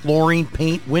 mattresses, flooring,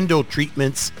 paint, window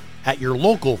treatments at your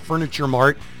local Furniture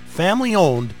Mart, family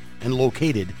owned and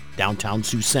located downtown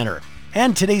Sioux Center.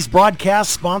 And today's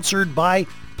broadcast sponsored by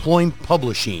Ployne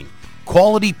Publishing.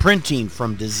 Quality printing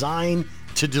from design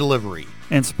to delivery.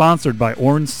 And sponsored by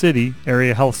Orange City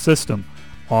Area Health System,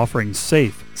 offering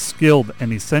safe, skilled,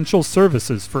 and essential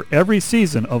services for every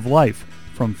season of life,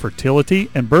 from fertility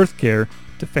and birth care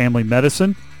to family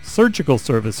medicine, surgical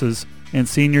services, and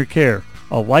senior care.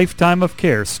 A lifetime of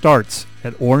care starts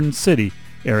at Orange City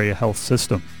Area Health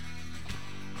System.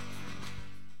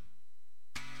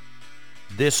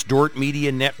 This Dordt Media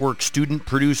Network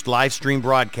student-produced live stream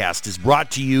broadcast is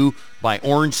brought to you by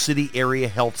Orange City Area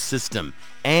Health System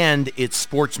and its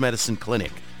sports medicine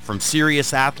clinic. From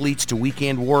serious athletes to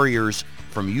weekend warriors,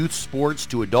 from youth sports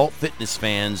to adult fitness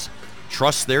fans,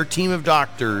 trust their team of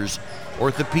doctors,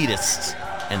 orthopedists,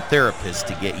 and therapists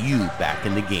to get you back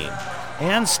in the game.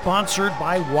 And sponsored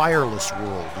by Wireless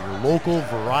World, your local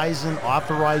Verizon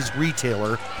authorized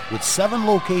retailer with 7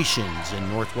 locations in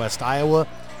Northwest Iowa.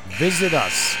 Visit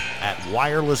us at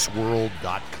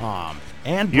wirelessworld.com.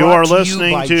 And you are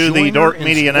listening to the Dordt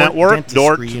Media Network.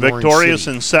 Dordt victorious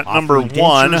in set number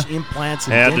 1.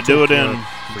 Had to do it in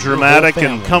dramatic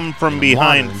and come from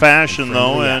behind fashion,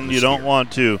 though, and you don't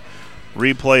want to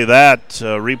replay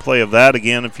of that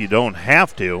again if you don't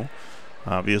have to.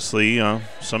 Obviously,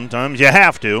 sometimes you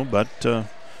have to, but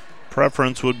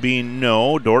preference would be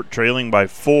no. Dordt trailing by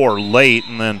 4 late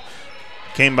and then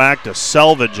came back to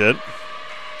salvage it.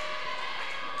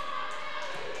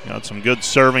 Got some good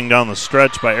serving down the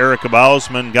stretch by Erica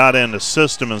Bausman. Got into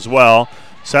system as well.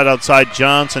 Set outside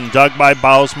Johnson. Dug by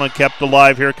Bausma. Kept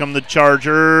alive. Here come the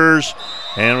Chargers.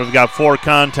 And we've got 4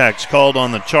 contacts called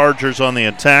on the Chargers on the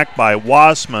attack by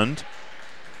Wassman.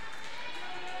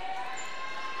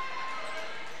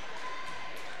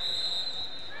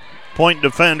 Point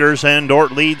defenders, and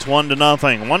Dordt leads 1-0.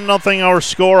 1-0 our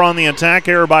score on the attack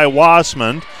here by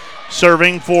Wassman.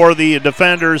 Serving for the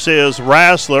defenders is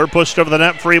Rassler. Pushed over the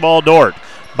net, free ball Dordt.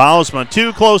 Bausma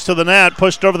too close to the net,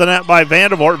 pushed over the net by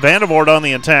Vandevort. Vandevort on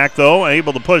the attack, though,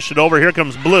 able to push it over. Here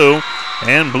comes Blue,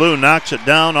 and Blue knocks it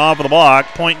down off of the block.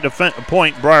 Point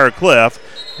Briar Cliff,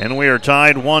 and we are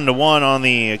tied 1-1 on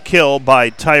the kill by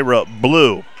Tyra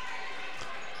Blue.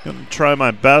 Going to try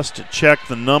my best to check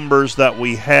the numbers that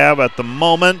we have at the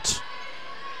moment.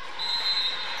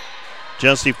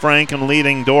 Jesse Franken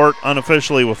leading Dordt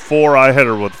unofficially with 4. I had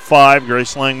her with 5.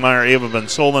 Grace Langmeyer, Ava Van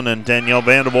Solen, and Danielle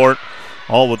Vandevort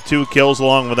all with 2 kills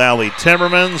along with Allie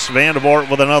Timmermans. Vandevort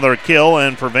with another kill,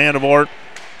 and for Vandevort,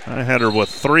 I had her with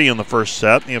 3 in the first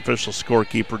set. The official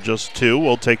scorekeeper just 2.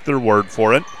 We'll take their word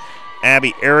for it.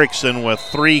 Abby Erickson with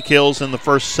 3 kills in the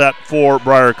first set for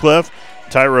Briar Cliff.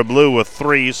 Tyra Blue with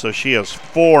 3, so she has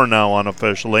 4 now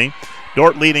unofficially.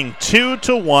 Dordt leading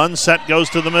 2-1. Set goes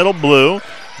to the middle. Blue.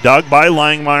 Dug by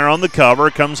Langmeyer on the cover.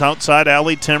 Comes outside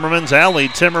Allie Timmermans. Allie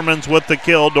Timmermans with the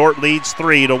kill. Dordt leads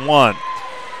 3-1.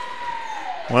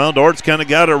 Well, Dort's kind of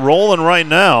got it rolling right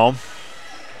now.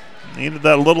 Needed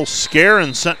that little scare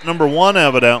in set number 1,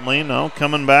 evidently. No,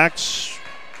 coming back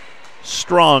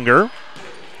stronger.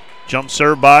 Jump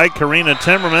serve by Karina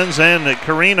Timmermans, and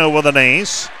Karina with an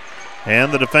ace.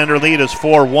 And the defender lead is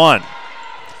 4-1.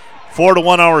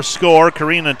 4-1 our score.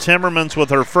 Karina Timmermans with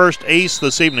her first ace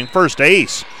this evening. First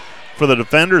ace for the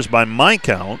defenders by my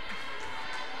count.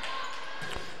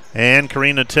 And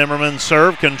Karina Timmermans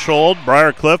serve controlled.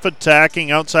 Briarcliff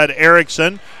attacking outside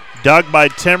Erickson. Dug by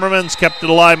Timmermans, kept it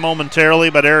alive momentarily,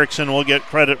 but Erickson will get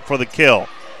credit for the kill.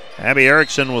 Abby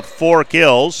Erickson with 4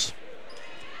 kills.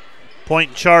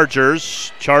 Point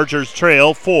Chargers. Chargers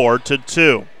trail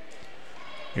 4-2.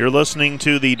 You're listening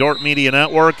to the Dordt Media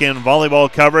Network in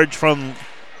volleyball coverage from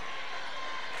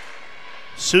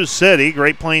Sioux City,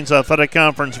 Great Plains Athletic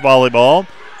Conference volleyball.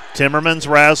 Timmermans,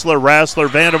 Rassler,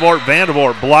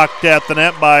 Vandevort blocked at the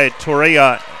net by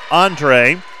Torea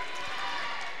Andre.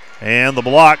 And the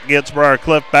block gets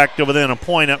Briarcliff back to within a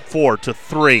point at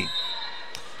 4-3.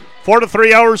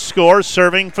 4-3 our score.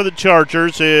 Serving for the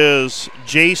Chargers is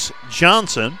Jace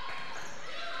Johnson.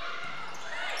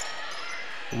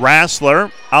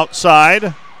 Rassler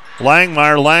outside.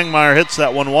 Langmeyer hits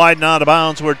that one wide and out of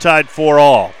bounds. We're tied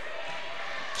 4-all.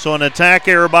 So an attack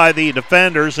error by the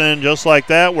defenders, and just like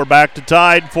that, we're back to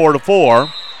tied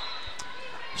 4-4.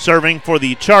 Serving for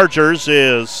the Chargers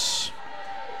is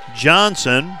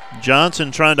Johnson.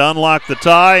 Johnson trying to unlock the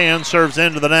tie and serves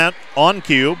into the net on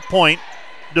cue. Point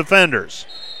defenders.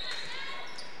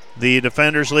 The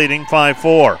defenders leading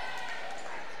 5-4.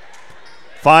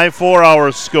 5-4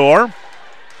 our score.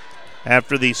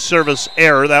 After the service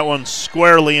error, that one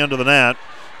squarely into the net.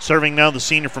 Serving now the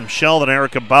senior from Sheldon,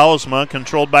 Erica Bausma,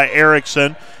 controlled by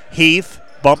Erickson. Heath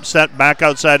bump set back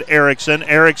outside Erickson.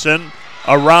 Erickson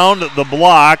around the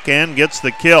block and gets the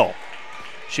kill.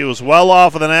 She was well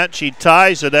off of the net. She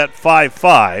ties it at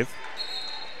 5-5.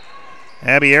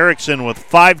 Abby Erickson with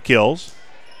 5 kills.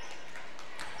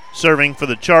 Serving for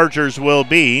the Chargers will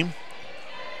be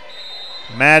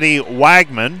Maddie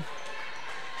Wagman.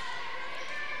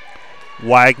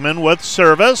 Wagman with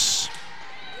service.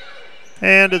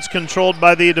 And it's controlled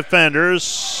by the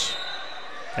defenders.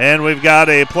 And we've got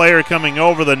a player coming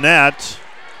over the net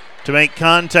to make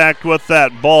contact with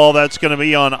that ball. That's going to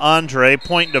be on Andre.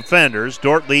 Point defenders.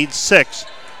 Dordt leads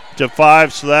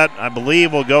 6-5. So that, I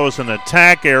believe, will go as an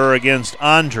attack error against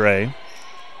Andre.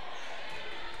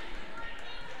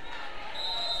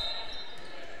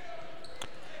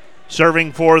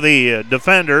 Serving for the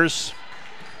defenders,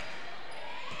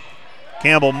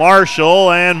 Campbell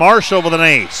Marshall, and Marshall with an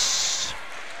ace.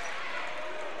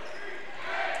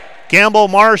 Campbell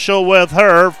Marshall with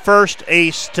her first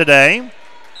ace today.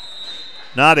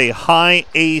 Not a high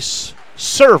ace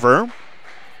server.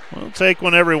 We'll take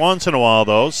one every once in a while,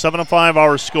 though. 7-5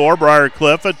 our score.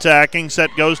 Briarcliff attacking. Set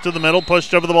goes to the middle,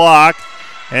 pushed over the block.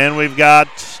 And we've got,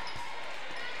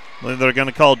 they're going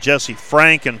to call Jesse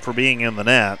Franken for being in the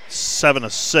net.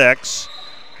 7-6.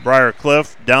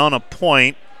 Briarcliff down a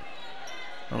point.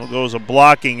 That'll go as a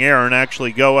blocking error and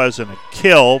actually go as a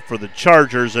kill for the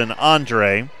Chargers and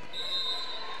Andre.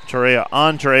 Torea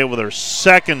Andre with her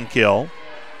second kill.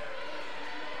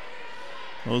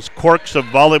 Those quirks of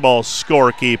volleyball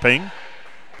scorekeeping.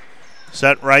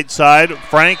 Set right side,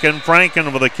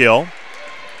 Franken with a kill.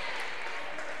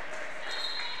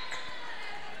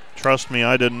 Trust me,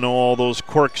 I didn't know all those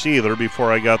quirks either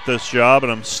before I got this job,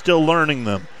 and I'm still learning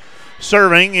them.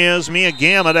 Serving is Mia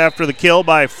Gamet after the kill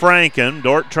by Franken.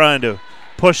 Dordt trying to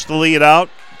push the lead out.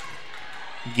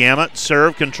 Gamet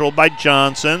serve controlled by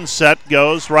Johnson. Set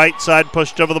goes right side,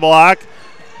 pushed over the block.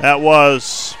 That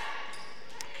was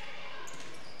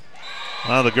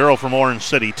the girl from Orange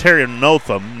City, Terry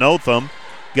Notham. Notham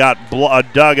got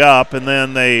dug up, and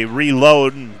then they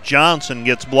reload, and Johnson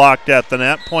gets blocked at the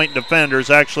net. Point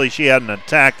defenders, actually she had an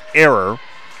attack error.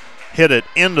 Hit it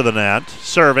into the net.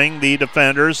 Serving the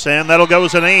defenders, and that'll go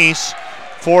as an ace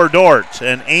for Dordt.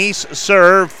 An ace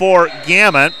serve for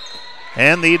Gamet.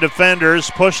 And the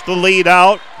defenders push the lead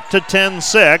out to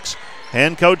 10-6.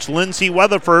 And Coach Lindsay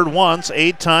Weatherford wants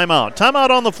a timeout. Timeout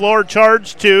on the floor,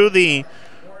 charged to the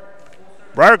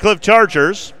Briarcliff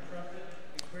Chargers.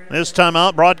 This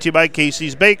timeout brought to you by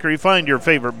Casey's Bakery. Find your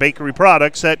favorite bakery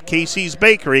products at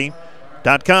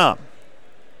caseysbakery.com.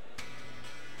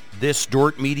 This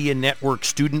Dordt Media Network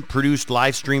student-produced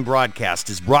live stream broadcast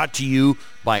is brought to you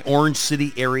by Orange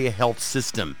City Area Health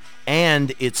System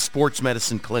and its sports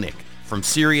medicine clinic. From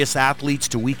serious athletes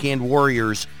to weekend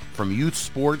warriors, from youth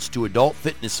sports to adult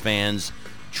fitness fans,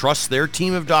 trust their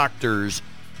team of doctors,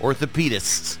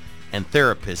 orthopedists, and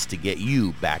therapists to get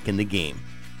you back in the game.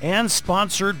 And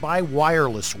sponsored by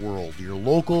Wireless World, your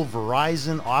local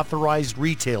Verizon authorized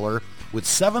retailer with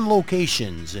 7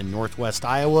 locations in Northwest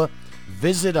Iowa.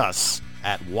 Visit us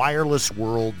at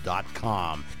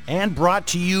wirelessworld.com. And brought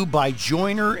to you by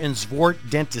Joyner and Zwart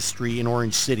Dentistry in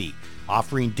Orange City,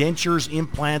 offering dentures,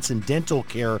 implants, and dental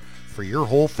care for your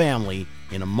whole family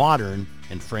in a modern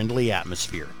and friendly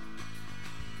atmosphere.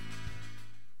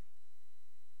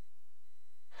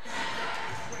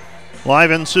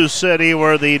 Live in Sioux City,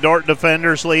 where the Dordt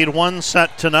defenders lead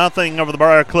 1-0 over the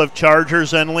Briarcliff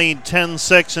Chargers and lead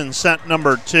 10-6 in set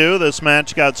number 2. This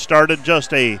match got started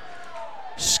just a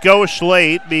skosh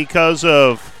late because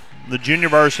of the junior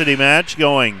varsity match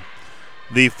going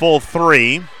the full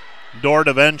 3. Dordt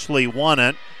eventually won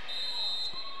it,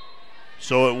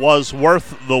 so it was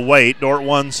worth the wait. Dordt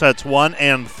won sets 1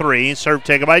 and 3. Serve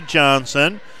taken by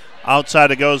Johnson.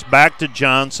 Outside it goes back to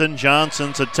Johnson.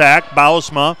 Johnson's attack.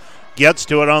 Bausma gets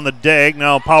to it on the dig.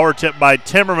 Now power tip by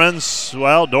Timmermans.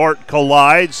 Well, Dordt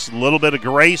collides. A little bit of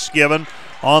grace given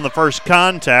on the first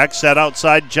contact. Set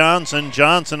outside Johnson.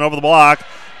 Johnson over the block.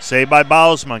 Saved by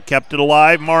Bausma. Kept it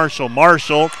alive. Marshall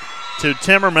to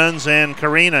Timmermans, and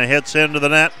Karina hits into the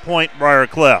net. Point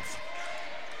Briarcliff.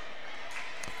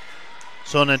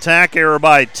 So an attack error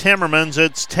by Timmermans.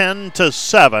 It's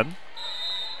 10-7.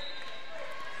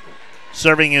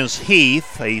 Serving is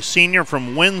Heath, a senior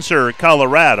from Windsor,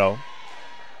 Colorado.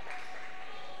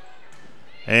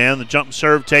 And the jump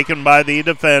serve taken by the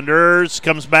defenders.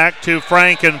 Comes back to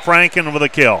Franken. Franken with a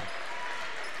kill.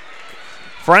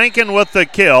 Franken with the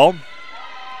kill.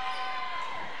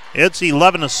 It's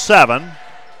 11-7.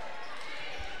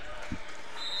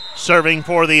 Serving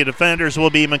for the defenders will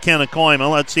be McKenna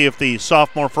Koima. Let's see if the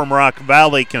sophomore from Rock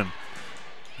Valley can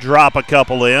drop a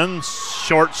couple in.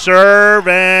 Short serve,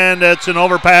 and it's an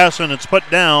overpass, and it's put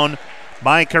down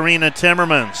by Karina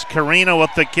Timmermans. Karina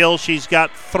with the kill. She's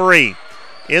got 3.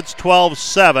 It's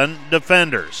 12-7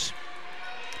 defenders.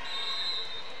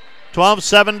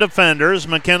 12-7 defenders.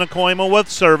 McKenna Koima with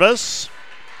service.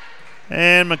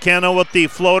 And McKenna with the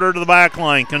floater to the back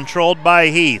line, controlled by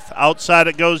Heath. Outside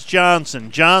it goes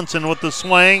Johnson. Johnson with the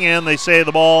swing, and they say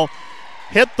the ball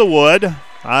hit the wood.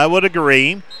 I would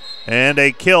agree. And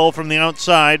a kill from the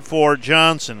outside for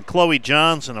Johnson. Chloe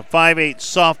Johnson, a 5'8"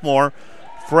 sophomore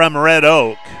from Red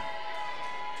Oak.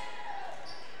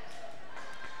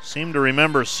 Seem to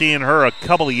remember seeing her a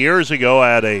couple of years ago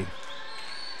at a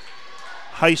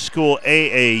high school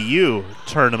AAU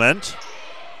tournament.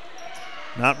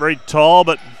 Not very tall,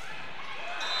 but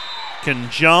can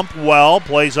jump well.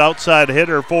 Plays outside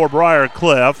hitter for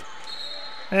Briarcliff.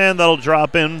 And that'll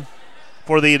drop in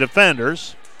for the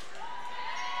defenders.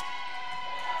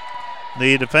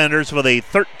 The defenders with a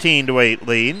 13-8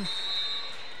 lead.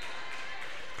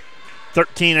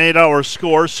 13-8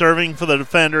 score. Serving for the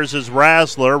defenders is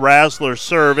Rassler. Rassler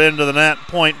serve into the net.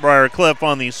 Point Briarcliff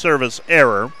on the service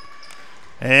error.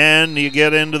 And you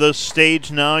get into this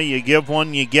stage now. You give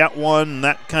one, you get one, and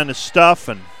that kind of stuff.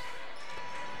 And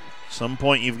at some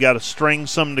point you've got to string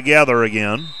some together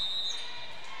again.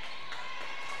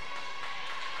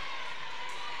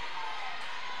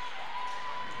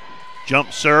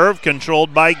 Jump serve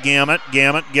controlled by Gamet.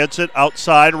 Gamet gets it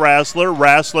outside Rassler.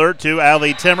 Rassler to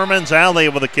Allie Timmermans. Allie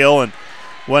with a kill. And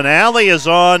when Allie is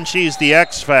on, she's the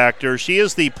X factor. She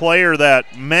is the player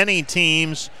that many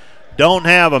teams don't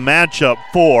have a matchup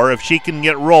for if she can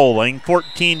get rolling.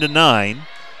 14-9.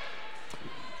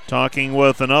 Talking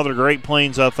with another Great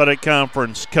Plains Athletic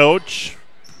Conference coach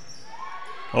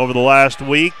over the last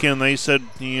week, and they said,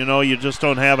 you know, you just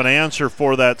don't have an answer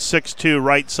for that 6'2"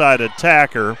 right side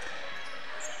attacker.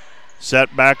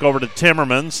 Set back over to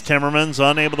Timmermans. Timmermans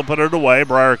unable to put it away.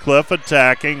 Briarcliff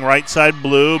attacking. Right side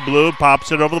Blue. Blue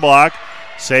pops it over the block.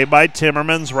 Saved by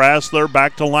Timmermans. Rassler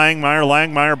back to Langmeyer.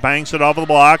 Langmeyer banks it off of the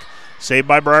block. Saved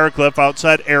by Briarcliff.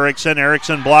 Outside Erickson.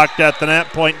 Erickson blocked at the net.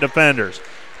 Point defenders.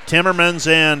 Timmermans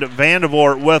and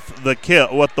Vandevoort with the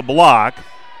kill, with the block.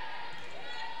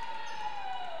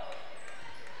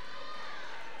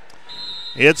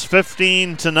 It's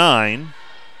 15-9.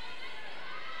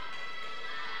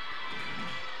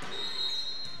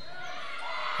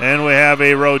 And we have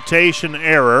a rotation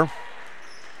error.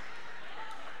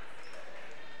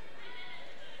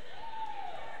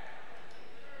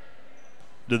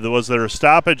 Was there a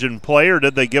stoppage in play, or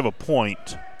did they give a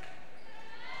point?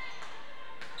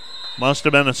 Must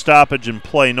have been a stoppage in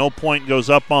play. No point goes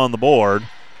up on the board.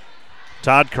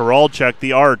 Todd Korolchek, the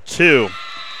R2,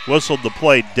 whistled the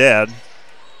play dead.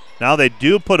 Now they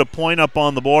do put a point up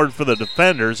on the board for the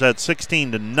defenders at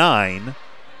 16-9.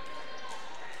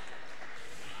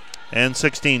 And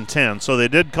 16-10. So they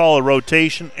did call a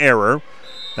rotation error.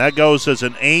 That goes as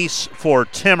an ace for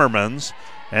Timmermans.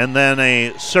 And then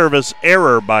a service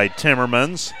error by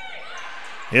Timmermans.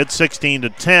 It's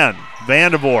 16-10.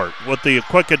 Vandervoort with the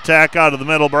quick attack out of the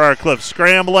middle. Briarcliff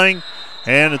scrambling,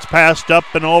 and it's passed up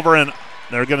and over, and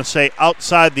they're going to say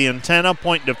outside the antenna.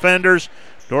 Point defenders.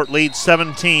 Dordt leads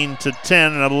 17-10,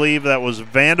 and I believe that was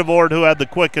Vandervoort who had the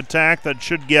quick attack that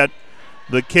should get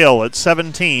the kill at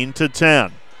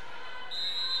 17-10.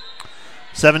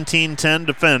 17-10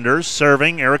 defenders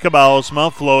serving. Erica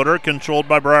Bausma, floater controlled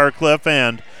by Briarcliff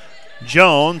and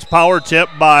Jones. Power tip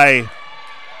by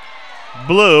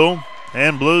Blue,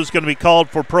 and Blue's going to be called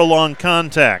for prolonged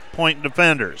contact. Point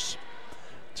defenders.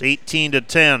 It's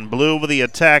 18-10. Blue with the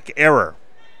attack error.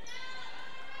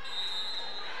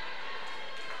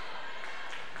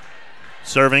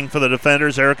 Serving for the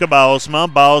defenders, Erica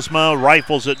Bausma. Bausma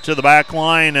rifles it to the back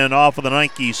line and off of the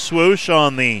Nike swoosh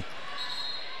on the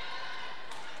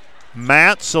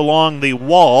mats along the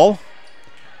wall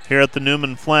here at the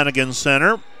Newman Flanagan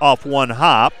Center. Off one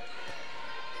hop.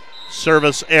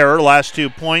 Service error. Last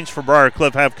 2 points for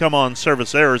Briarcliff have come on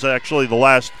service errors. Actually, the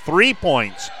last 3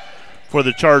 points for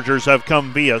the Chargers have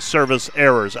come via service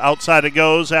errors. Outside it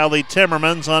goes. Allie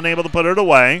Timmerman's unable to put it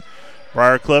away.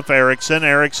 Briarcliff, Erickson.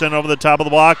 Erickson over the top of the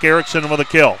block. Erickson with a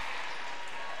kill.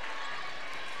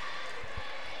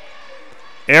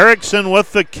 Erickson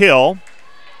with the kill.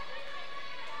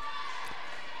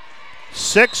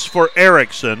 6 for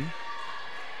Erickson.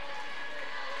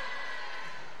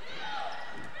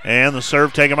 And the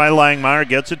serve taken by Langmeyer.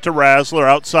 Gets it to Rassler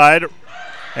outside.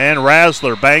 And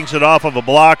Rassler bangs it off of a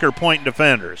blocker. Point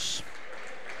defenders.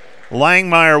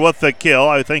 Langmeyer with the kill.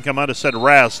 I think I might have said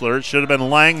Rassler. It should have been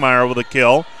Langmeyer with a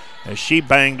kill as she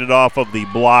banged it off of the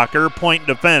blocker. Point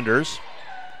defenders.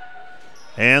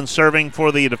 And serving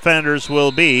for the defenders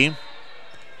will be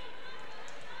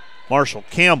Marshall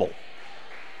Campbell.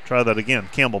 Try that again.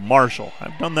 Campbell Marshall.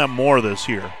 I've done that more this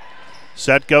year.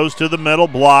 Set goes to the middle.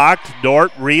 Blocked.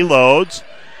 Dordt reloads.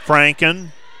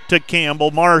 Franken to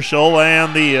Campbell Marshall.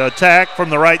 And the attack from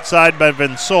the right side by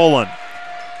Vinsolen.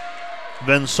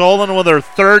 Vinsolen with her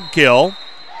third kill,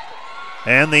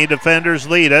 and the defenders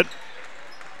lead it.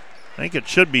 I think it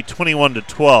should be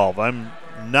 21-12. I'm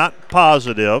not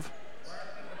positive.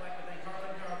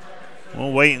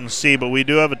 We'll wait and see, but we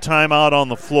do have a timeout on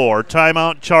the floor.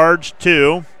 Timeout charged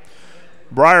to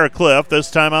Briarcliff. This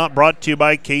timeout brought to you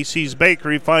by Casey's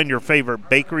Bakery. Find your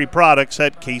favorite bakery products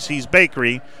at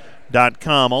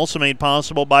caseysbakery.com. Also made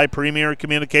possible by Premier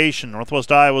Communication,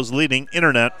 Northwest Iowa's leading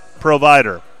internet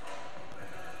provider.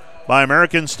 By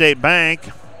American State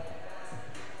Bank,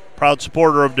 proud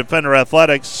supporter of Defender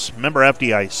Athletics, member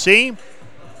FDIC.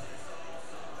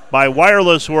 By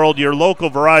Wireless World, your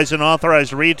local Verizon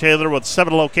authorized retailer with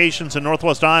 7 locations in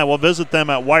Northwest Iowa. Visit them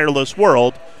at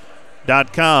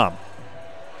wirelessworld.com.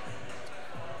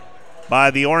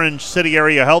 By the Orange City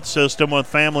Area Health System with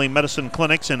family medicine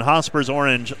clinics in Hospers,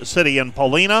 Orange City, and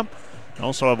Paulina. They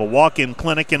also have a walk-in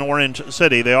clinic in Orange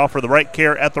City. They offer the right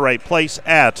care at the right place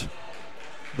at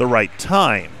the right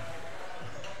time.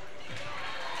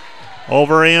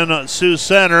 Over in Sioux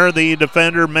Center, the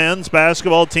Defender men's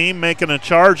basketball team making a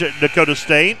charge at Dakota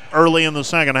State early in the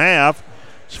second half.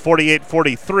 It's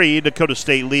 48-43, Dakota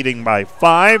State leading by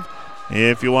 5.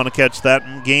 If you want to catch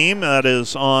that game, that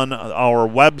is on our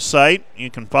website.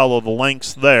 You can follow the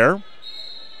links there.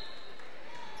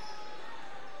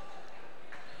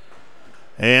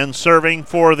 And serving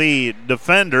for the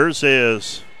Defenders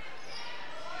is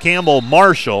Campbell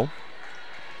Marshall.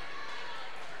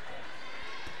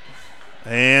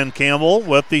 And Campbell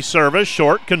with the service,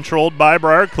 short, controlled by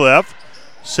Briarcliff.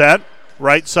 Set,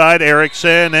 right side,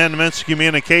 Erickson, and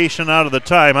miscommunication out of the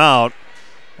timeout.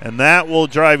 And that will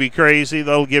drive you crazy.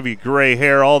 That'll give you gray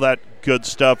hair, all that good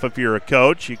stuff if you're a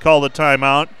coach. You call the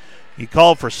timeout, you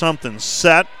call for something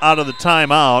set out of the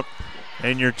timeout,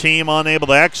 and your team unable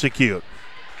to execute.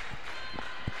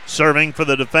 Serving for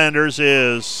the Defenders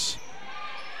is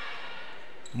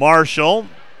Marshall.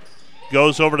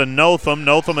 Goes over to Notham.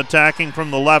 Notham attacking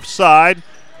from the left side.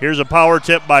 Here's a power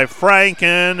tip by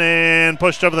Franken and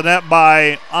pushed over the net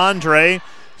by Andre.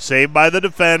 Saved by the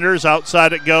Defenders.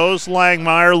 Outside it goes.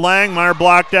 Langmeyer. Langmeyer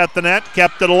blocked at the net.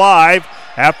 Kept it alive.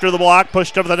 After the block,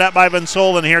 pushed over the net by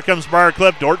Vinsolen. Here comes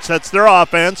Briarcliff. Dordt sets their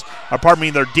offense.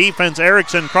 Their defense.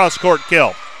 Erickson cross-court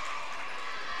kill.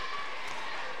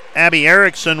 Abby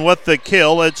Erickson with the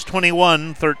kill. It's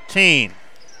 21-13.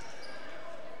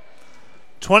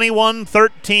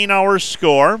 21-13 our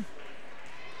score.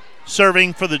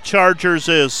 Serving for the Chargers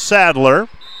is Sadler.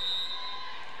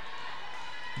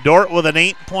 Dordt with an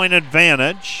 8-point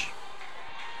advantage.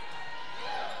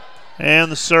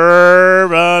 And the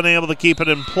serve, unable to keep it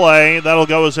in play. That'll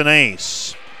go as an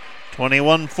ace.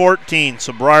 21-14.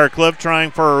 So Briarcliff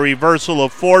trying for a reversal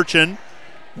of fortune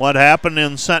what happened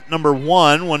in set number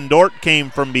 1 when Dordt came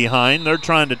from behind. They're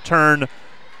trying to turn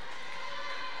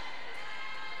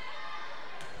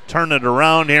it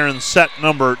around here in set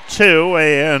number 2,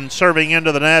 and serving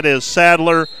into the net is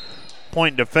Sadler.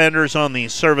 Point defenders on the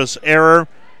service error,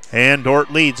 and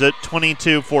Dordt leads it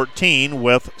 22-14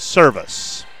 with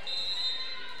service.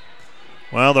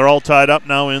 Well, they're all tied up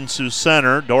now in Sioux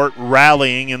Center. Dordt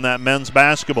rallying in that men's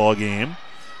basketball game.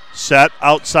 Set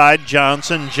outside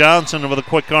Johnson. Johnson with a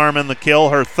quick arm in the kill,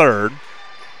 her third.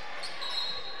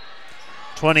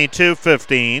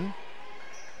 22-15.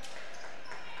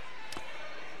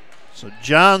 So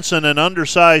Johnson, an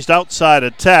undersized outside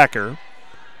attacker.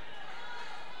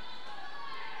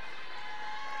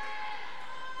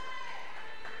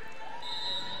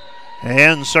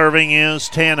 And serving is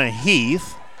Tana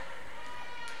Heath.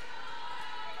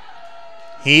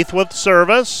 Heath with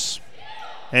service.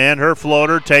 And her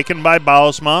floater taken by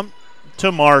Bausma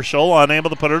to Marshall, unable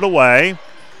to put it away.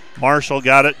 Marshall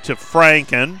got it to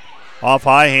Franken. Off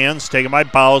high hands, taken by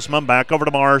Bausma. Back over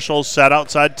to Marshall. Set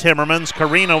outside Timmermans.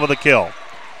 Carino with a kill.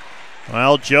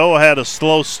 Well, Joe had a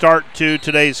slow start to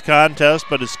today's contest,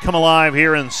 but has come alive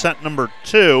here in set number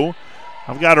 2.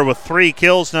 I've got her with 3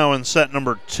 kills now in set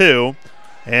number 2.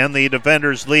 And the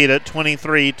defenders lead it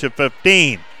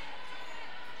 23-15.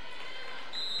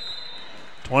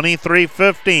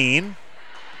 23-15.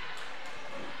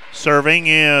 Serving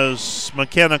is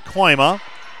McKenna Koima.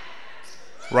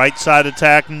 Right side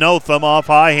attack, Notham off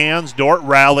high hands. Dordt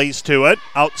rallies to it.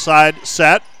 Outside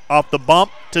set, off the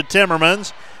bump to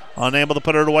Timmermans. Unable to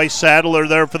put it away. Sadler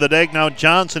there for the dig. Now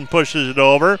Johnson pushes it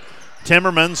over.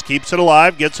 Timmermans keeps it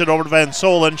alive, gets it over to Van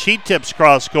Solen. She tips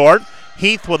cross court.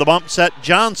 Heath with a bump set.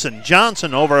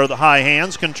 Johnson over the high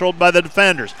hands, controlled by the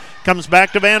defenders. Comes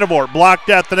back to Vandervoort, blocked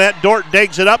at the net. Dordt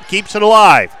digs it up, keeps it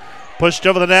alive. Pushed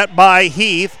over the net by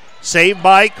Heath, saved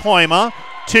by Koima.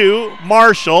 To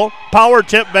Marshall, power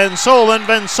tip Van Solen.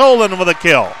 Van Solen with a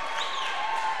kill.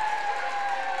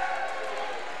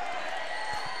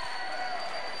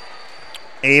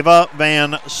 Ava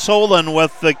Van Solen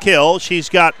with the kill. She's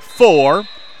got 4.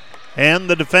 And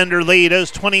the defender lead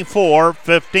is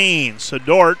 24-15. So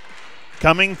Dordt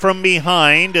coming from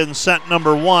behind in set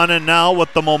number 1, and now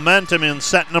with the momentum in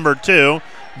set number 2,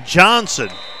 Johnson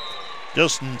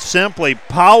just simply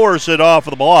powers it off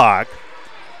of the block.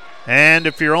 And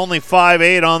if you're only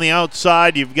 5'8" on the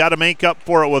outside, you've got to make up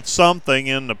for it with something.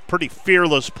 And a pretty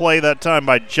fearless play that time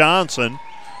by Johnson,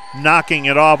 knocking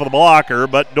it off of the blocker.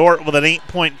 But Dordt with an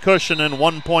 8-point cushion and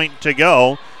 1 point to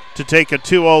go to take a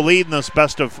 2-0 lead in this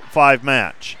best-of-5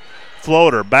 match.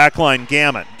 Floater, backline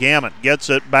Gamet. Gamet gets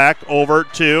it back over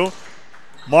to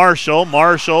Marshall.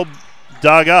 Marshall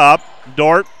dug up.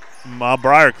 Dordt,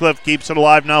 Briarcliff keeps it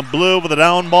alive now. Blue with a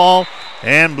down ball.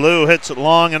 And Blue hits it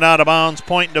long and out of bounds.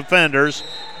 Point defenders.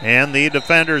 And the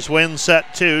defenders win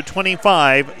set 2,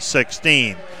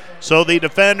 25-16. So the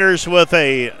defenders with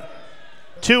a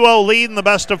 2-0 lead in the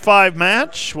best-of-5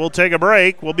 match. We'll take a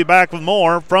break. We'll be back with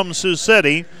more from Sioux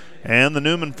City and the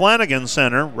Newman Flanagan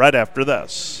Center right after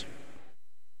this.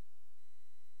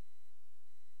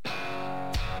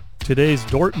 Today's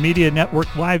Dordt Media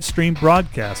Network live stream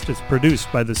broadcast is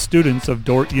produced by the students of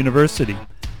Dordt University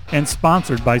and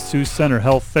sponsored by Sioux Center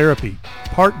Health Therapy,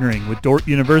 partnering with Dordt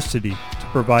University to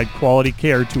provide quality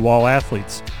care to all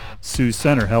athletes. Sioux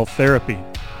Center Health Therapy.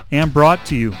 And brought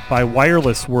to you by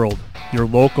Wireless World, your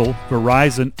local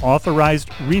Verizon authorized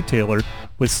retailer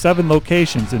with 7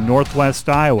 locations in Northwest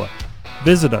Iowa.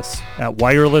 Visit us at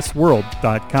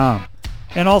wirelessworld.com.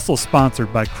 And also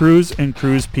sponsored by Cruz and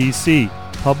Cruz PC,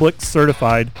 public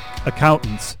certified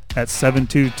accountants at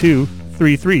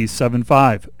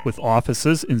 722-3375 with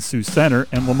offices in Sioux Center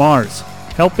and Lamar's,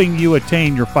 helping you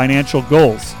attain your financial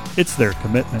goals. It's their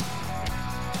commitment.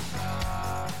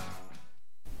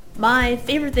 My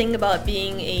favorite thing about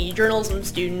being a journalism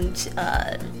student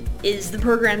is the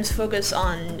program's focus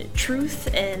on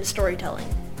truth and storytelling.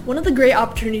 One of the great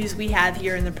opportunities we have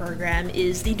here in the program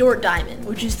is the Dordt Diamond,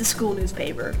 which is the school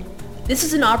newspaper. This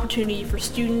is an opportunity for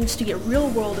students to get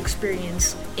real-world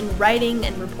experience in writing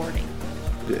and reporting.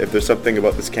 If there's something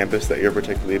about this campus that you're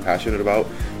particularly passionate about,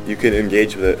 you can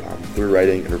engage with it through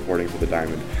writing and reporting for the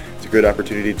Diamond. It's a good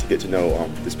opportunity to get to know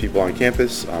these people on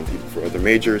campus, people for other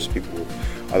majors, people with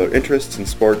other interests in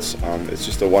sports. It's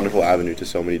just a wonderful avenue to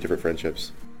so many different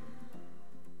friendships.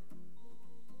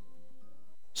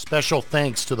 Special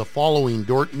thanks to the following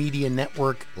Dordt Media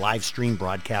Network live stream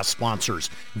broadcast sponsors.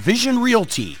 Vision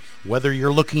Realty. Whether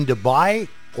you're looking to buy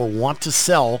or want to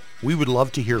sell, we would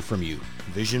love to hear from you.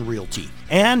 Vision Realty.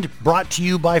 And brought to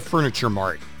you by Furniture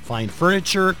Mart. Find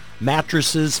furniture,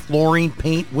 mattresses, flooring,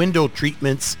 paint, window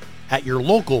treatments at your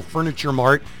local Furniture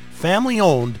Mart,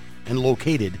 family-owned and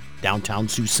located downtown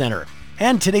Sioux Center.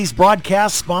 And today's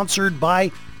broadcast sponsored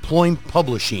by Ployne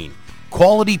Publishing.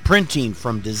 Quality printing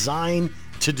from design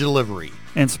to delivery.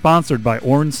 And sponsored by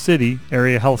Orange City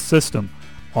Area Health System,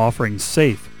 offering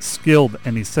safe, skilled,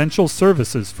 and essential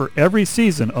services for every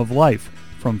season of life,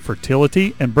 from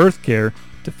fertility and birth care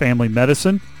to family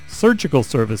medicine, surgical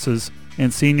services,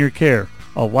 and senior care.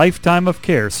 A lifetime of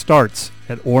care starts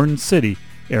at Orange City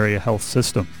Area Health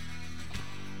System.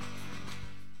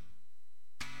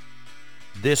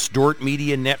 This Dort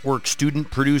Media Network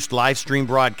student-produced live stream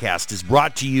broadcast is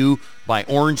brought to you by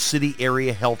Orange City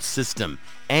Area Health System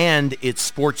and its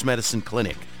sports medicine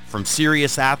clinic. From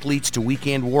serious athletes to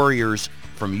weekend warriors,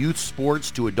 from youth sports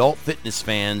to adult fitness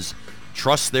fans,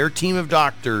 trust their team of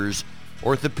doctors,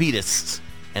 orthopedists,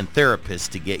 and therapists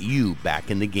to get you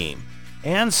back in the game.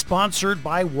 And sponsored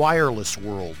by Wireless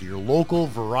World, your local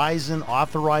Verizon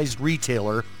authorized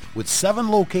retailer with 7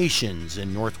 locations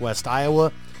in Northwest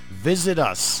Iowa. Visit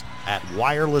us at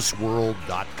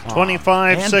wirelessworld.com.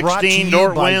 25-16,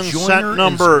 Dort wins set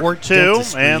number 2,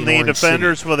 and the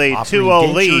Defenders with a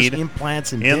 2-0 lead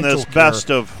in this best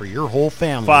of for your whole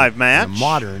family 5 match.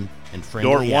 Modern and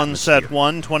friendly Dort won atmosphere. set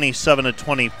 1,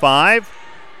 27-25,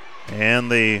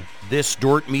 and This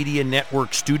Dort Media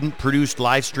Network student-produced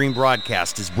live stream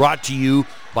broadcast is brought to you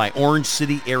by Orange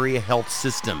City Area Health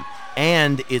System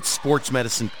and its sports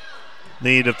medicine.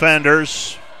 The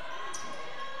Defenders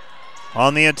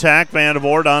on the attack.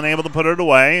 Vandervoort unable to put it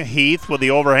away. Heath with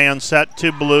the overhand set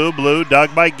to Blue. Blue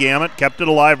dug by Gamet, kept it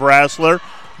alive. Rassler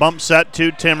bump set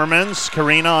to Timmermans.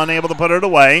 Karina unable to put it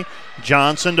away.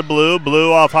 Johnson to Blue.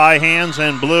 Blue off high hands,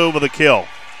 and Blue with a kill.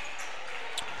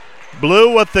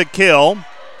 Blue with the kill.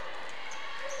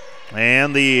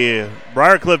 And the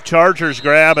Briarcliff Chargers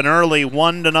grab an early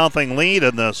 1-0 lead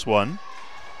in this one.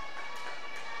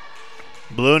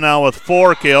 Blue now with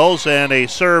 4 kills and a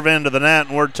serve into the net,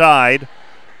 and we're tied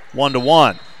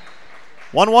 1-1.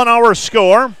 1-1 our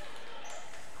score.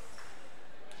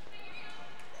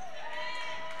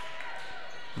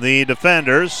 The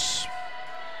Defenders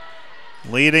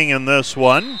leading in this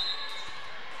one.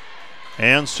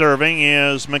 And serving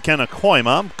is McKenna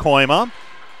Koima. Koima.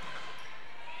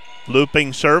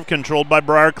 Looping serve controlled by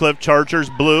Briarcliff Chargers.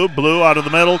 Blue. Blue out of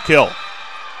the middle. Kill.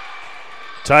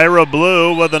 Tyra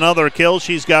Blue with another kill.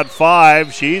 She's got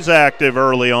 5. She's active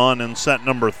early on in set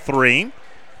number 3.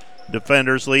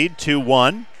 Defenders lead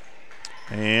 2-1.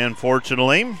 And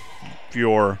fortunately, if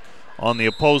you're on the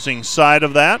opposing side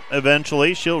of that,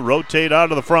 eventually she'll rotate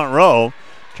out of the front row.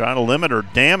 Trying to limit her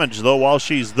damage, though, while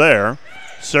she's there.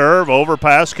 Serve,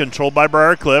 overpass, controlled by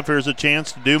Briarcliff. Here's a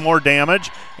chance to do more damage.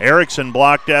 Erickson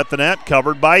blocked at the net,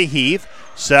 covered by Heath.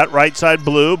 Set right side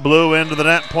Blue. Blue into the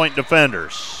net, point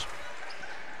Defenders.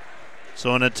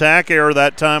 So an attack error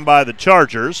that time by the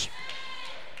Chargers.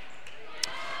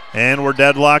 And we're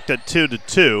deadlocked at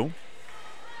 2-2.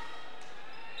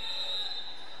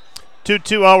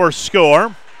 2-2 our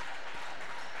score.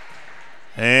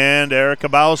 And Erica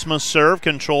Bausma's serve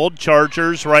controlled.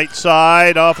 Chargers right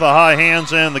side off the high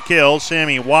hands and the kill.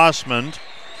 Sammy Wassman.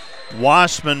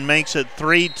 Wassman makes it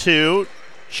 3-2.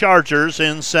 Chargers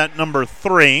in set number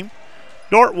 3.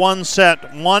 Dort won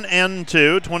set 1 and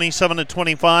 2,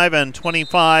 27-25 and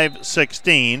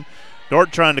 25-16.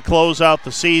 Dort trying to close out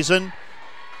the season.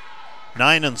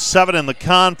 9-7 in the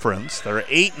conference. They're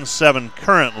 8-7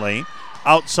 currently.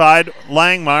 Outside,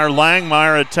 Langmeyer.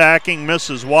 Langmeyer attacking,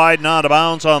 misses wide, not out of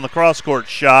bounds on the cross-court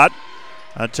shot.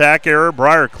 Attack error,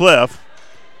 Briarcliff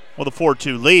with a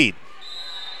 4-2 lead.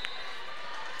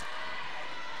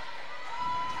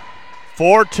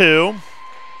 4-2.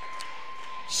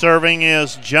 Serving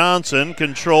is Johnson,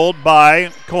 controlled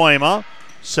by Koima.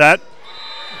 Set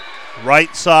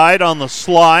right side on the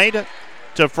slide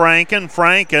to Franken.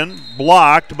 Franken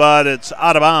blocked, but it's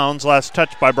out of bounds. Last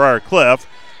touch by Briarcliff.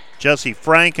 Jesse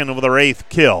Franken with her 8th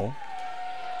kill.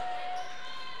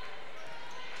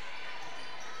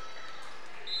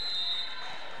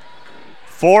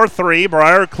 (4-3)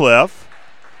 Briarcliff.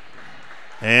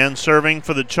 And serving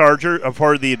for the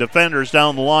for the Defenders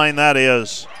down the line, that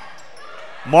is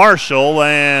Marshall,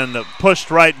 and pushed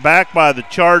right back by the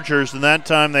Chargers, and that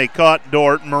time they caught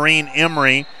Dort. Maureen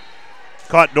Emery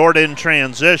caught Dort in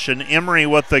transition. Emery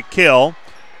with the kill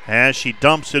as she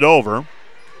dumps it over.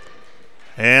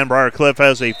 And Briarcliff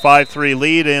has a 5-3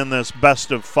 lead in this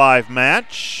best of 5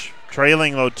 match.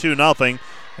 Trailing, though, 2-0.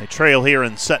 They trail here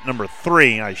in set number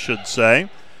 3, I should say.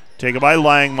 Taken by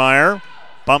Langmeyer.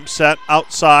 Bump set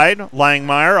outside.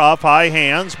 Langmeyer off high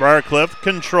hands. Briarcliff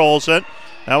controls it.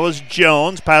 That was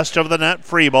Jones. Passed over the net.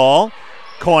 Free ball.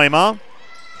 Koima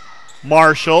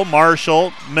Marshall,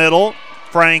 middle,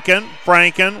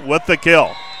 Franken with the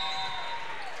kill.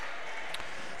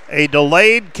 A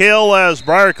delayed kill as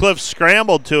Briarcliff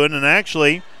scrambled to it and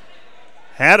actually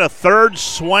had a third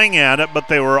swing at it, but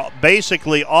they were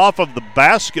basically off of the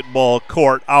basketball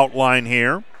court outline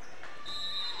here.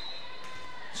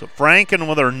 So Franken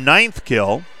with her 9th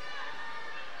kill.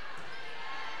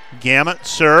 Gamet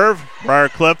serve.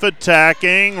 Briarcliff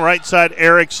attacking. Right side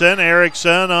Erickson.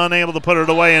 Erickson unable to put it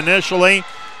away initially.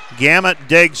 Gamet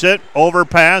digs it.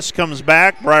 Overpass comes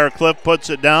back. Briarcliff puts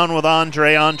it down with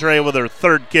Andre. Andre with her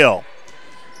 3rd kill.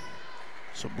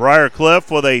 So Briarcliff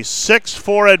with a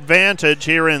 6-4 advantage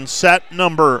here in set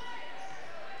number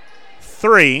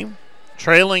 3.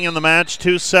 Trailing in the match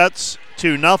 2 sets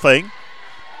to nothing.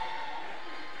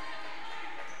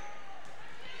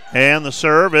 And the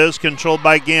serve is controlled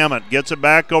by Gamet. Gets it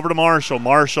back over to Marshall.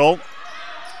 Marshall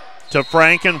to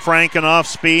Franken. Franken off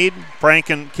speed.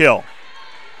 Franken kill.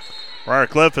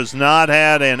 Briarcliff has not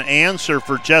had an answer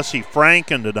for Jesse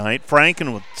Franken tonight.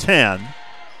 Franken with 10.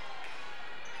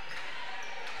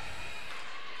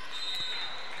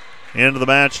 Into the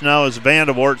match now is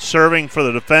Vandevort serving for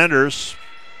the defenders.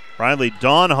 Riley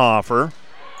Donhofer.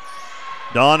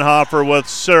 Donhofer with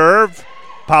serve.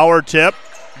 Power tip.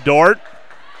 Dort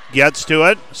gets to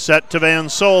it. Set to Van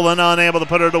Solen. Unable to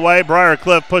put it away.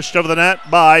 Briarcliff pushed over the net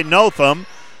by Notham.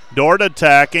 Dort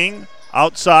attacking.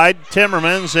 Outside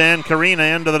Timmermans and Karina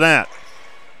into the net.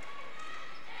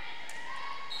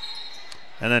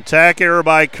 An attack error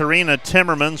by Karina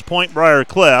Timmermans. Point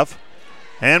Briarcliff.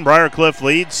 And Briarcliff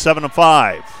leads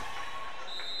 7-5.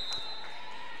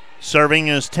 Serving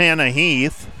is Tana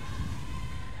Heath.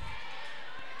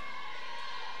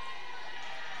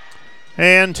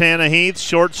 And Tana Heath,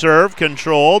 short serve,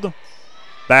 controlled.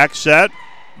 Back set,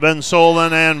 Van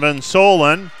Solen and Van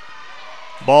Solen.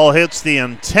 Ball hits the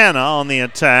antenna on the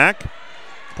attack.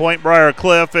 Point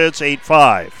Briarcliff, it's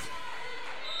 8-5.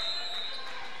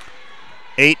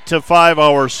 8-5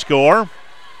 our score.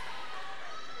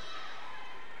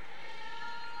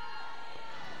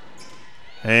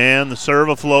 And the serve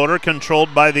a floater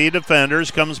controlled by the defenders.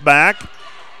 Comes back.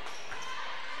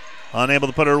 Unable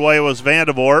to put it away was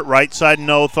Vandevort. Right side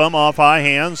Notham off high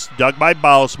hands. Dug by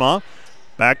Bausma.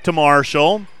 Back to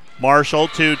Marshall. Marshall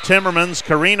to Timmermans.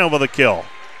 Karina with a kill.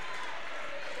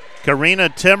 Karina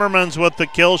Timmermans with the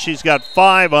kill. She's got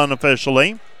 5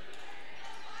 unofficially.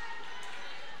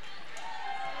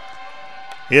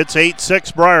 It's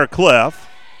 8-6 Briarcliff.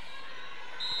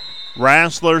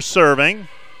 Rassler serving.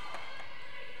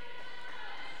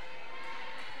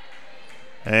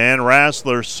 And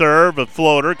Rassler serve, a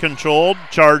floater controlled.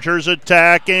 Chargers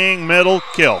attacking, middle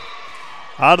kill.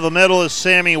 Out of the middle is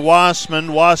Sammy Wassman.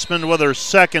 Wassman with her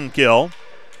 2nd kill.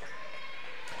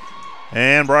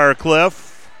 And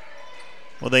Briarcliff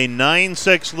with a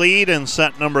 9-6 lead in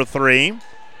set number 3.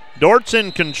 Dort's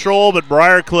in control, but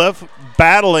Briarcliff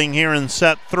battling here in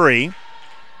set 3.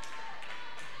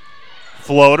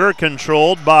 Floater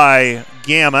controlled by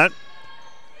Gamet.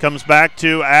 Comes back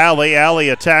to Alley. Alley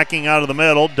attacking out of the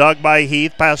middle. Dug by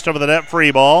Heath. Passed over the net.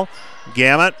 Free ball.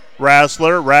 Gamet.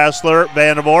 Rassler.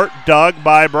 Vandevort. Dug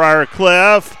by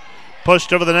Briarcliff.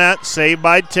 Pushed over the net. Saved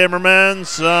by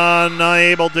Timmermans.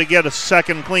 Unable to get a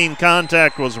second clean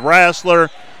contact was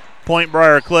Rassler. Point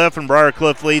Briarcliff, and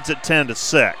Briarcliff leads at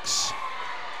 10-6.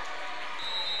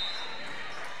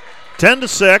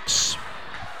 10-6.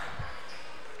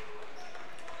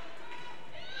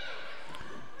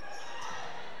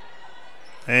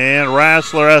 And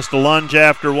Rassler has to lunge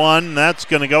after one. That's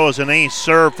going to go as an ace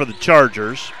serve for the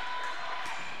Chargers.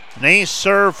 An ace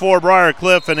serve for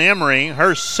Briarcliff and Emery,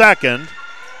 her 2nd.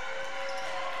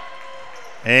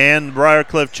 And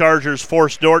Briarcliff Chargers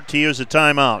force Dort to use a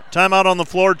timeout. Timeout on the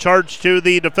floor, charge to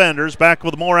the defenders. Back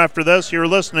with more after this. You're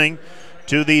listening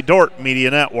to the Dort Media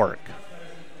Network.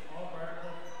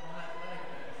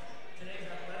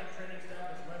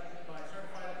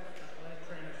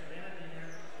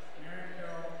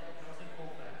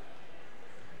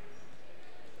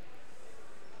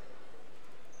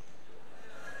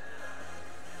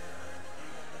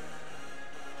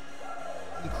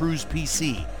 Cruz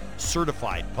PC,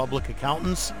 certified public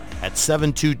accountants at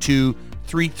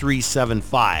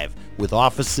 722-3375 with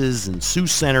offices in Sioux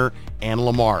Center and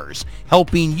Lamar's,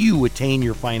 helping you attain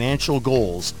your financial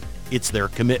goals. It's their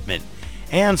commitment.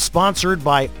 And sponsored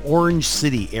by Orange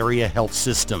City Area Health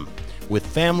System with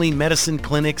family medicine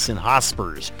clinics in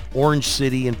Hospers, Orange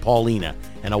City, and Paulina,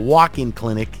 and a walk-in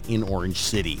clinic in Orange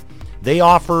City. They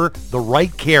offer the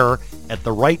right care at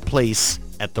the right place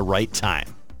at the right time.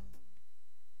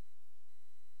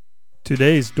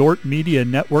 Today's Dort Media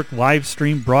Network live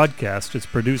stream broadcast is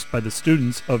produced by the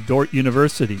students of Dort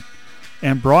University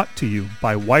and brought to you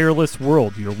by Wireless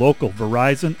World, your local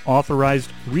Verizon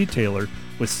authorized retailer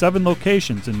with 7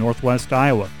 locations in Northwest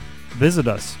Iowa. Visit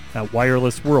us at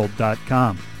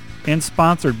wirelessworld.com. And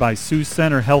sponsored by Sioux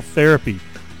Center Health Therapy,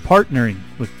 partnering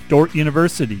with Dort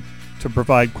University to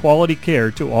provide quality care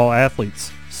to all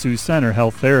athletes. Sioux Center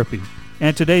Health Therapy.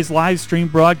 And today's live stream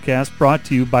broadcast brought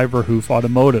to you by Verhoof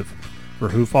Automotive.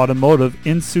 Verhoof Automotive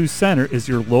in Sioux Center is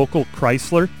your local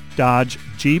Chrysler, Dodge,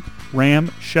 Jeep, Ram,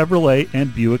 Chevrolet,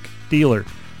 and Buick dealer.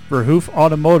 Verhoof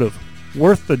Automotive,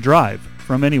 worth the drive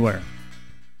from anywhere.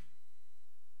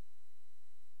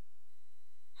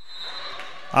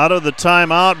 Out of the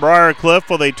timeout, Briarcliff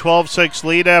with a 12-6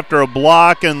 lead after a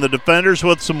block, and the defenders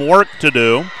with some work to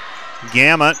do.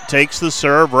 Gamet takes the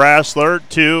serve. Rassler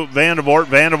to Vandervoort.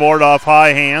 Vandervoort off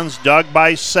high hands, dug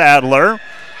by Sadler.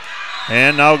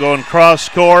 And now going cross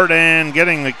court and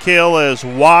getting the kill is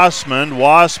Wassman.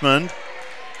 Wassman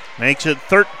makes it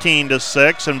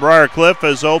 13-6, and Briarcliff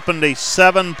has opened a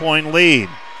 7-point lead.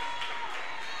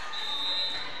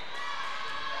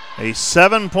 A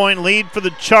 7-point lead for the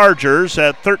Chargers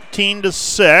at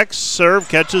 13-6. Serve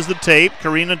catches the tape.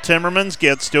 Karina Timmermans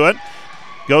gets to it.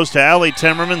 Goes to Allie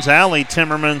Timmermans. Allie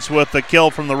Timmermans with the kill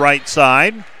from the right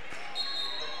side.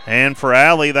 And for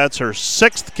Allie, that's her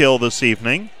 6th kill this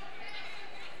evening.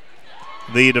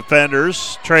 The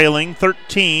defenders trailing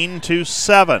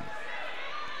 13-7.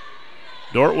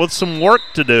 Dort with some work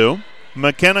to do.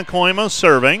 McKenna Koima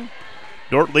serving.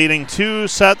 Dort leading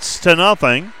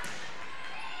 2-0.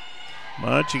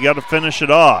 But you got to finish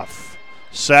it off.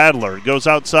 Sadler goes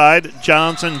outside.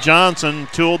 Johnson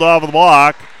tooled off the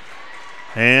block.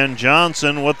 And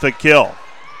Johnson with the kill.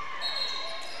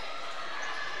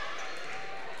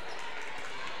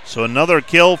 So another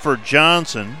kill for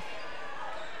Johnson.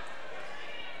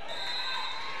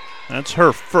 That's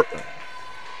her first.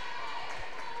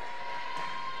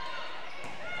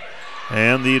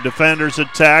 And the defenders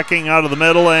attacking out of the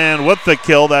middle, and with the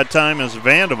kill that time is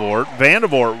Vandervoort.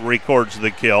 Vandervoort records the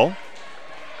kill.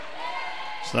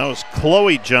 So that was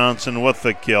Chloe Johnson with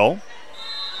the kill.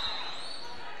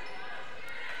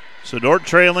 So Dort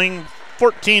trailing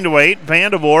 14-8.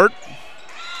 Vandervoort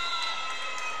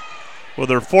with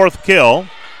her 4th kill.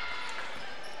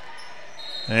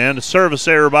 And a service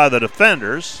error by the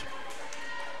defenders.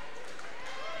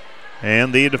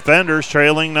 And the defenders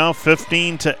trailing now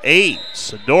 15-8.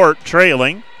 So Dort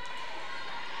trailing.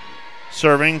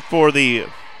 Serving for the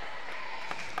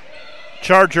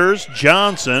Chargers,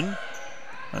 Johnson.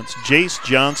 That's Jace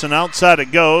Johnson. Outside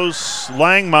it goes.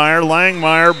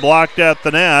 Langmeyer blocked at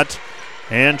the net.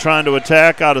 And trying to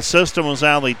attack out of system was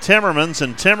Allie Timmermans.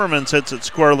 And Timmermans hits it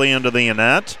squarely into the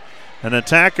net. An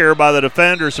attack error by the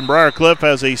defenders, and Briarcliff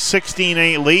has a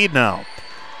 16-8 lead now.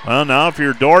 Well, now if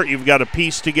you're Dort, you've got to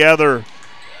piece together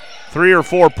 3 or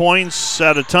 4 points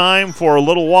at a time for a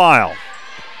little while.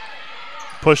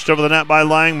 Pushed over the net by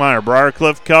Langmeyer.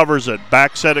 Briarcliff covers it.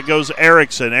 Back set it goes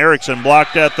Erickson. Erickson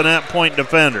blocked at the net, point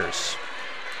defenders.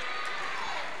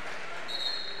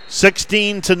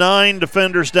 16-9,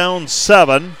 defenders down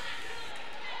 7.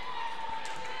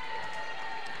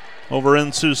 Over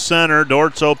in Sioux Center,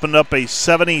 Dort's opened up a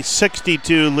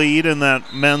 70-62 lead in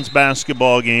that men's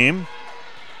basketball game.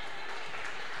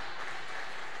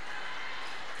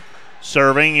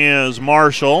 Serving is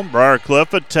Marshall.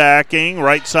 Briarcliff attacking.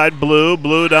 Right side Blue.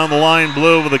 Blue down the line.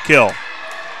 Blue with a kill.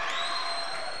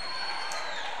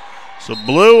 So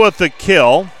Blue with the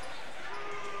kill.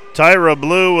 Tyra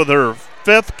Blue with her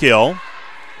 5th kill.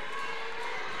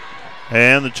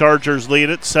 And the Chargers lead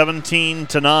it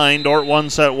 17-9. Dort won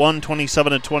set 1,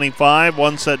 27-25.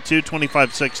 Won set 2,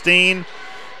 25-16.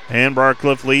 And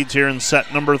Briarcliff leads here in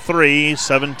set number 3,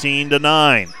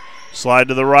 17-9. Slide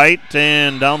to the right,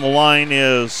 and down the line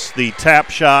is the tap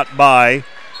shot by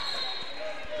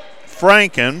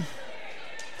Franken.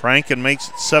 Franken makes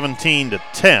it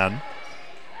 17-10.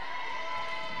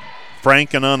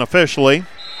 Franken unofficially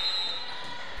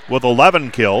with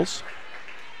 11 kills.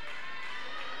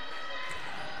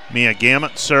 Mia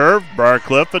Gamet serve.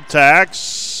 Briarcliff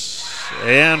attacks.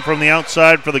 And from the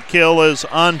outside for the kill is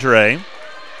Andre.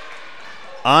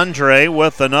 Andre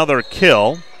with another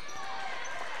kill.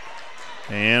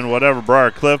 And whatever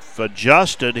Briarcliff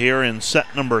adjusted here in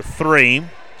set number 3.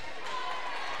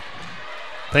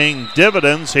 Paying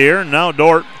dividends here. Now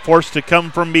Dort forced to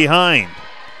come from behind.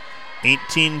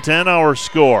 18-10 our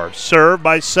score. Served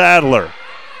by Sadler.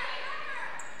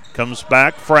 Comes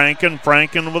back Franken.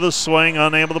 Franken with a swing,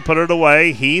 unable to put it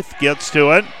away. Heath gets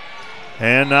to it.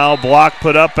 And now block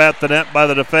put up at the net by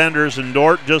the defenders, and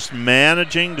Dordt just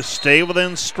managing to stay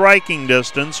within striking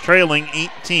distance, trailing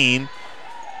 18-11.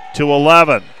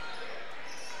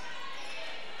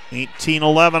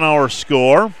 18-11 our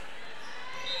score.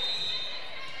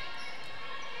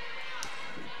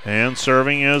 And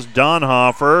serving is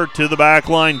Donhofer to the back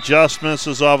line, just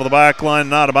misses off of the back line,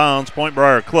 not a bounce, point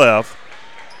Briar Cliff.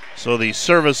 So the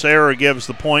service error gives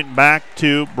the point back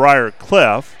to Briar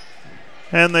Cliff,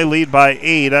 and they lead by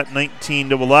 8 at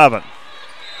 19-11.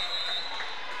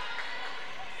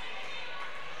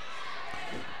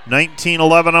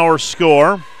 19-11 our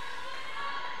score.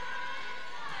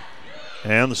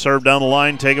 And the serve down the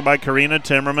line taken by Karina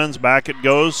Timmermans. Back it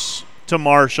goes to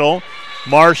Marshall.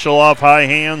 Marshall off high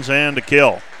hands and a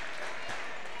kill.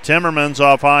 Timmermans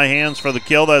off high hands for the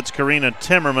kill. That's Karina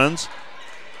Timmermans.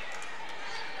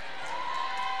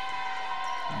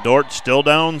 Dordt still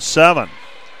down 7.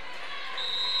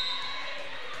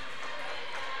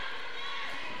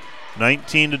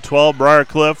 19-12,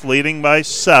 Briarcliff leading by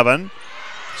 7.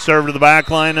 Serve to the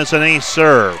back line is an ace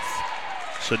serve.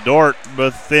 So Dordt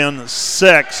within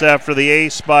 6 after the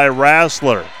ace by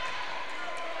Rassler.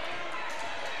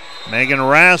 Megan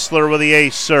Rassler with the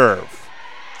ace serve.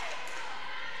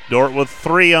 Dordt with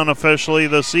 3 unofficially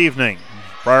this evening.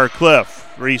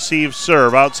 Briarcliff receives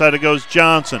serve. Outside it goes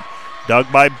Johnson.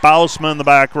 Dug by Bausman in the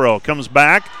back row. Comes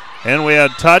back, and we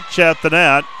had touch at the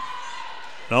net.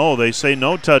 No, they say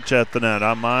no touch at the net.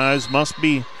 My eyes must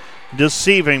be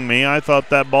deceiving me. I thought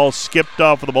that ball skipped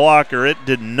off of the blocker. It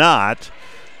did not.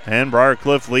 And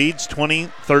Briarcliff leads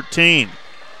 20-13.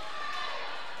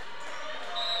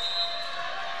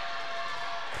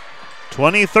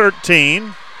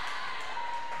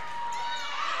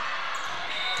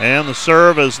 And the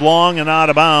serve is long and out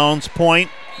of bounds.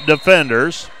 Point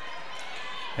defenders.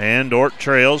 And Dordt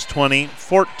trails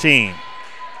 20-14.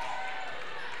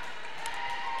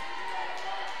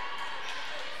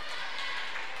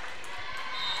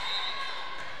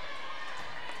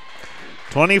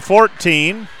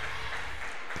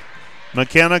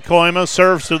 McKenna Koima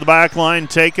serves to the back line,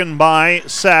 taken by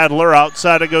Sadler.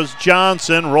 Outside it goes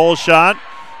Johnson. Roll shot.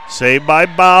 Saved by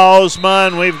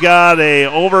Bausman. We've got a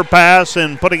overpass,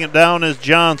 and putting it down is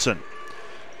Johnson.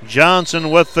 Johnson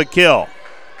with the kill.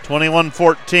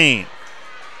 21-14.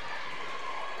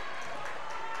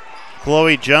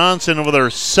 Chloe Johnson with her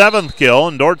 7th kill,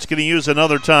 and Dort's going to use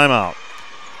another timeout.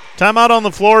 Timeout on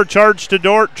the floor, charged to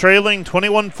Dordt, trailing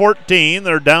 21-14.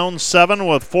 They're down 7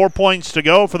 with 4 points to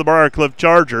go for the Briarcliff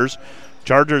Chargers.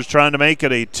 Chargers trying to make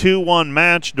it a 2-1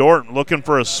 match. Dordt looking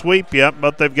for a sweep yet,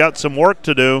 but they've got some work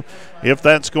to do if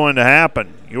that's going to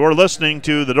happen. You're listening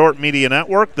to the Dordt Media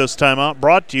Network. This timeout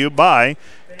brought to you by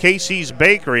Casey's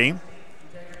Bakery.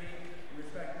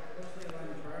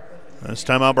 This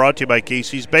timeout brought to you by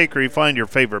Casey's Bakery. Find your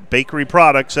favorite bakery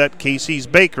products at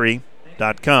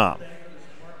caseysbakery.com.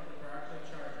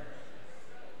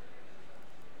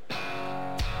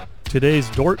 Today's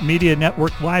Dordt Media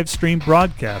Network live stream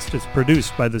broadcast is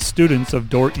produced by the students of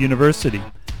Dordt University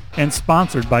and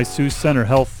sponsored by Sioux Center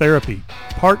Health Therapy,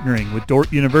 partnering with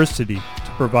Dordt University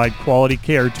to provide quality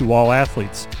care to all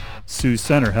athletes. Sioux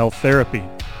Center Health Therapy.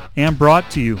 And brought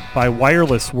to you by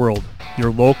Wireless World,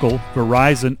 your local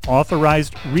Verizon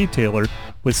authorized retailer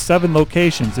with 7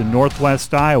 locations in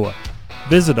Northwest Iowa.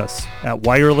 Visit us at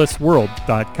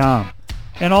wirelessworld.com.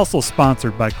 And also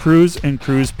sponsored by Cruz &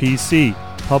 Cruz PC,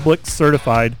 public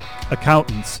certified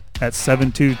accountants at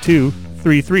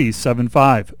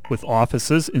 722-3375 with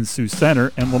offices in Sioux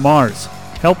Center and Lamars,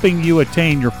 helping you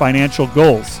attain your financial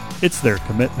goals. It's their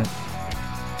commitment.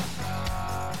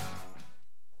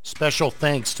 Special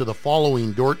thanks to the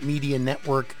following Dordt Media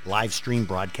Network live stream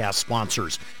broadcast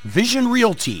sponsors. Vision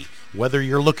Realty. Whether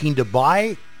you're looking to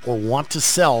buy or want to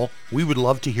sell, we would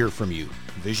love to hear from you.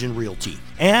 Vision Realty.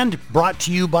 And brought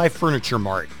to you by Furniture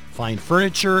Mart. Find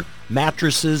furniture,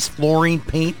 mattresses, flooring,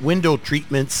 paint, window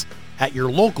treatments at your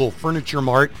local Furniture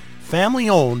Mart, family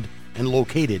owned and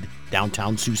located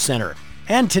downtown Sioux Center.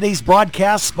 And today's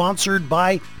broadcast sponsored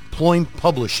by Ployne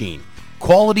Publishing.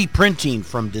 Quality printing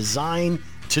from design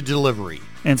to delivery.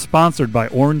 And sponsored by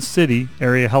Orange City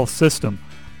Area Health System,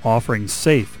 offering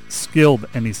safe, skilled,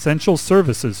 and essential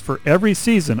services for every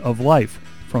season of life,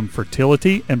 from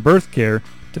fertility and birth care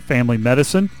to family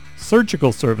medicine,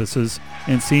 surgical services,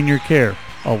 and senior care.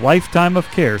 A lifetime of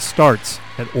care starts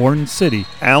at Orange City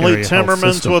Allie Area Health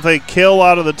Timmermans System. with a kill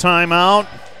out of the timeout.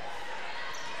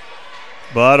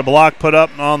 But a block put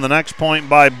up on the next point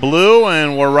by Blue,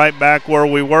 and we're right back where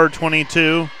we were,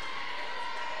 22-15.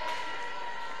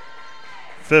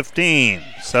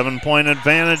 7-point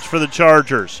advantage for the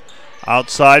Chargers.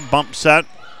 Outside bump set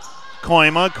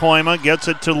Koima. Koima gets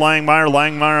it to Langmeyer.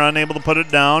 Langmeyer unable to put it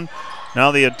down.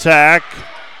 Now the attack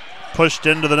pushed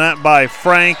into the net by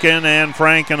Franken, and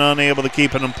Franken unable to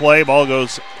keep it in play. Ball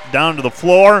goes down to the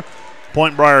floor.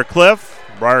 Point Briar Cliff.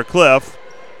 Briar Cliff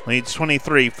leads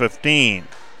 23-15.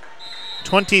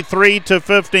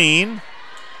 23-15.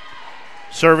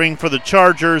 Serving for the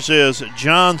Chargers is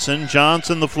Johnson.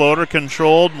 Johnson, the floater,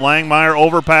 controlled. Langmeyer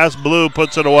overpass. Blue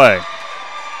puts it away.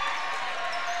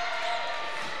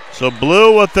 So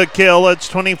Blue with the kill. It's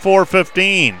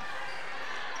 24-15.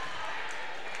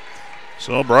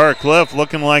 So Briar Cliff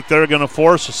looking like they're going to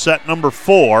force a set number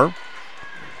 4.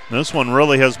 This one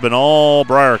really has been all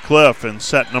Briar Cliff in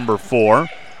set number 4.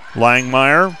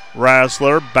 Langmeyer,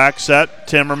 Rassler, back set,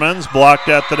 Timmermans, blocked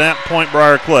at the net, point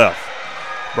Briar Cliff.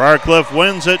 Briar Cliff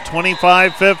wins it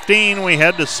 25-15. We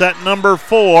head to set number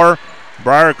 4.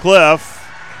 Briar Cliff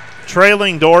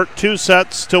trailing Dordt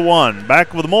 2-1.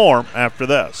 Back with more after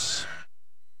this.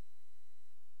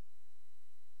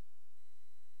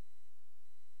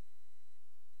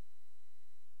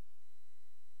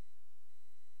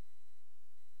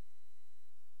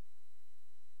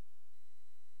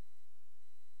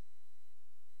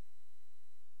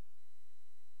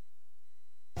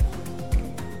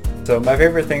 So my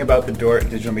favorite thing about the Dordt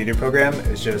Digital Media Program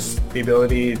is just the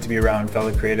ability to be around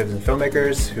fellow creatives and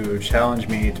filmmakers who challenge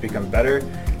me to become better,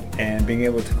 and being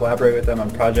able to collaborate with them on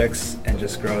projects and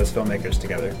just grow as filmmakers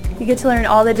together. You get to learn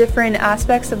all the different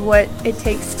aspects of what it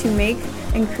takes to make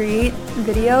and create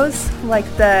videos, like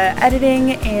the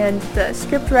editing and the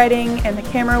script writing and the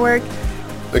camera work.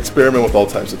 Experiment with all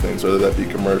types of things, whether that be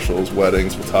commercials,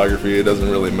 weddings, photography, it doesn't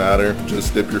really matter.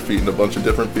 Just dip your feet in a bunch of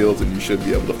different fields and you should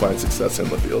be able to find success in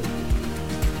the field.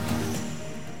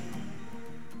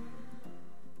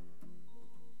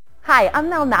 Hi, I'm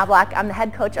Mel Knobloch. I'm the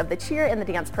head coach of the cheer and the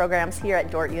dance programs here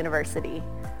at Dordt University.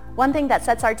 One thing that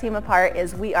sets our team apart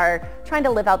is we are trying to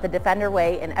live out the Defender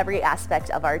way in every aspect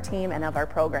of our team and of our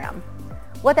program.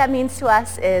 What that means to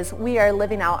us is we are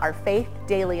living out our faith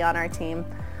daily on our team,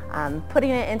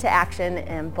 putting it into action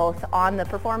in both on the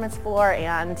performance floor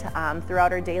and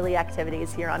throughout our daily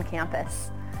activities here on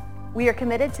campus. We are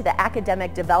committed to the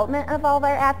academic development of all of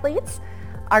our athletes.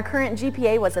 Our current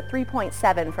GPA was a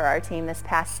 3.7 for our team this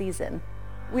past season.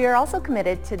 We are also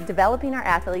committed to developing our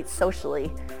athletes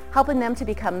socially, helping them to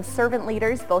become servant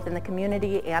leaders both in the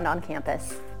community and on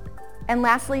campus. And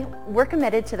lastly, we're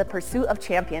committed to the pursuit of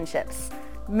championships,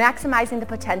 maximizing the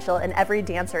potential in every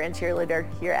dancer and cheerleader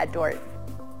here at Dordt.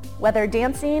 Whether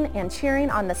dancing and cheering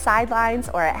on the sidelines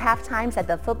or at half times at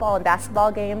the football and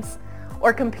basketball games,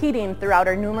 or competing throughout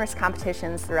our numerous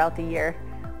competitions throughout the year,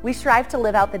 we strive to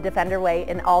live out the Defender way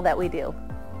in all that we do.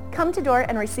 Come to Dordt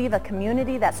and receive a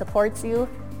community that supports you,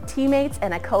 teammates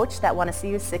and a coach that want to see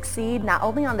you succeed not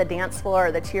only on the dance floor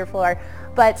or the cheer floor,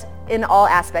 but in all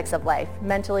aspects of life,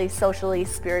 mentally, socially,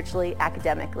 spiritually,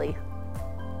 academically.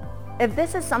 If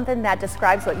this is something that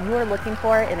describes what you are looking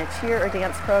for in a cheer or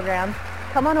dance program,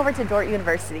 come on over to Dordt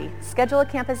University, schedule a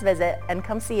campus visit, and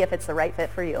come see if it's the right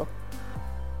fit for you.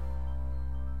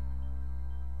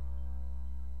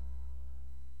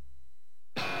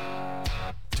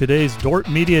 Today's Dordt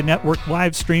Media Network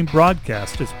live stream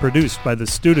broadcast is produced by the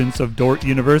students of Dordt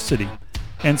University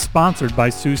and sponsored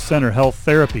by Sioux Center Health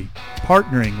Therapy,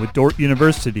 partnering with Dordt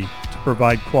University to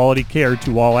provide quality care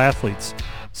to all athletes.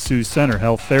 Sioux Center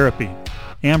Health Therapy.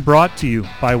 And brought to you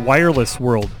by Wireless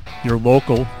World, your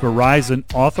local Verizon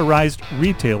authorized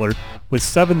retailer with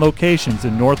 7 locations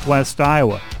in Northwest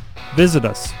Iowa. Visit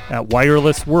us at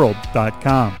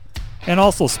wirelessworld.com. And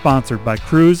also sponsored by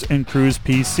Cruz and Cruz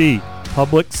PC,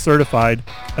 public certified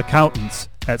accountants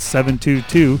at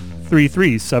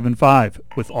 722-3375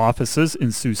 with offices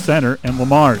in Sioux Center and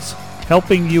Lamars,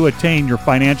 helping you attain your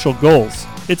financial goals.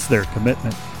 It's their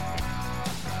commitment.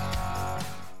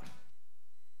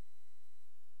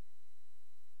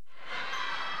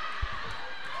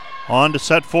 On to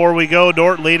set 4 we go.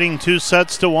 Dordt leading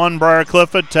 2-1. Briar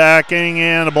Cliff attacking,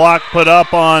 and a block put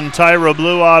up on Tyra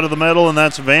Blue out of the middle, and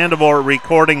that's Vandevoort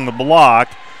recording the block.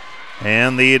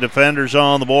 And the Defenders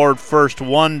on the board first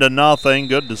 1-0.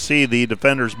 Good to see the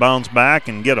Defenders bounce back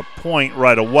and get a point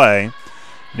right away.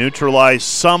 Neutralize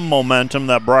some momentum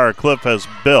that Briar Cliff has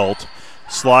built.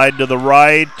 Slide to the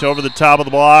right, over the top of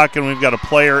the block, and we've got a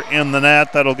player in the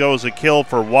net. That'll go as a kill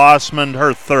for Wassman,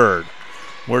 her third.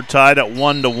 We're tied at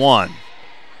 1-1.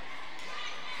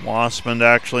 Wassman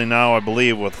actually now, I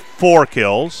believe, with 4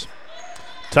 kills.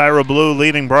 Tyra Blue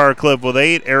leading Briar Cliff with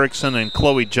 8. Erickson and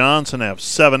Chloe Johnson have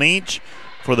 7 each.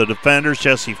 For the Defenders,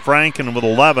 Jesse Franken with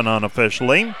 11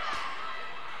 unofficially.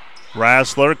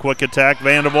 Rassler, quick attack,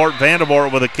 Vandevort.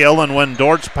 Vandevort with a kill, and when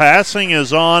Dort's passing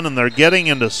is on and they're getting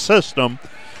into system,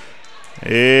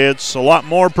 it's a lot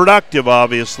more productive,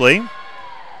 obviously.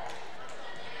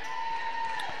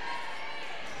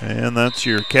 And that's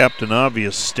your Captain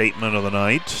Obvious statement of the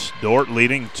night. Dort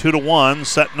leading 2-1,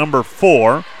 set number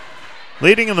 4.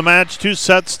 Leading in the match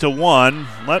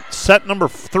 2-1. Let set number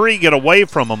 3 get away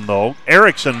from them, though.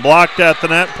 Erickson blocked at the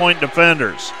net, point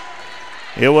defenders.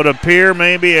 It would appear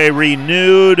maybe a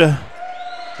renewed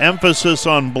emphasis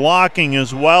on blocking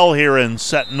as well here in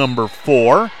set number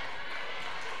 4.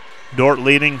 Dort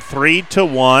leading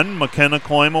 3-1. McKenna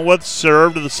Koima with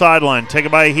serve to the sideline, taken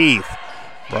by Heath.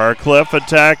 Briarcliff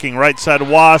attacking right side,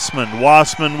 Wassman.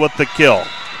 Wassman with the kill.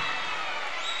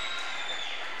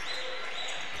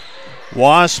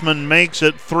 Wassman makes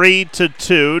it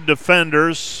 3-2.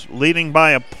 Defenders leading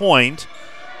by a point.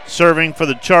 Serving for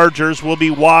the Chargers will be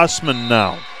Wassman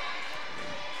now.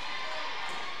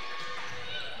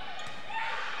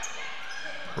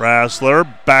 Rassler,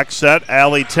 back set,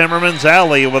 Allie Timmermans.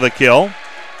 Allie with a kill.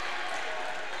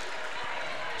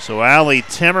 So Allie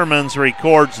Timmermans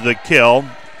records the kill.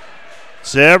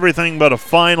 It's everything but a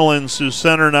final in Sioux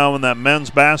Center now in that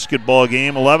men's basketball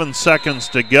game. 11 seconds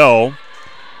to go.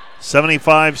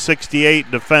 75-68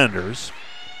 defenders.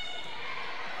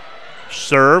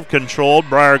 Serve controlled,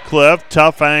 Briarcliff,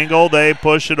 tough angle. They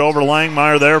push it over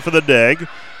Langmeyer there for the dig.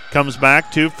 Comes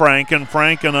back to Franken.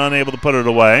 Franken unable to put it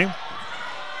away.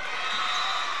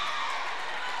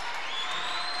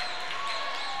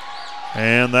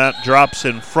 And that drops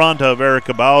in front of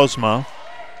Erica Bausma.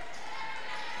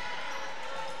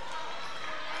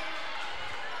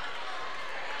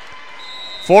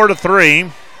 Four to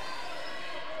 3.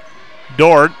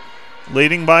 Dort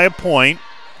leading by a point.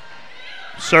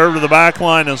 Serve to the back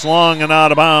line is long and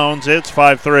out of bounds. It's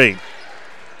 5-3.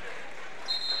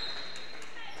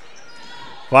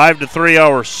 5-3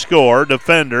 our score.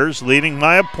 Defenders leading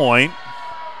by a point.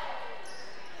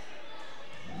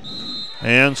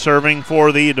 And serving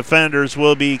for the defenders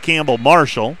will be Campbell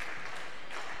Marshall.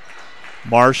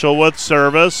 Marshall with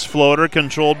service. Floater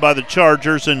controlled by the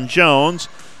Chargers and Jones.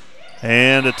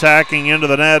 And attacking into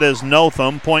the net is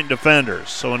Notham, point defenders.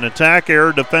 So an attack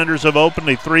error, defenders have opened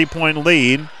a 3-point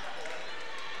lead.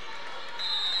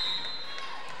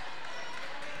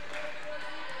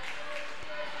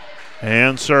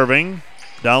 And serving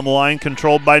down the line,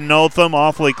 controlled by Notham,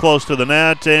 awfully close to the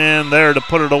net, and there to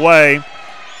put it away.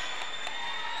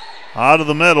 Out of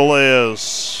the middle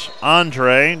is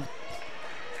Torea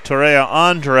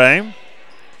Andre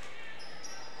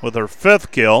with her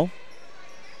 5th kill.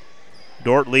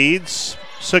 Dort leads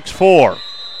 6-4.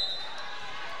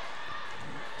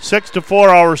 6-4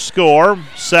 our score.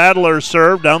 Sadler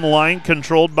serve down the line,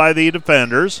 controlled by the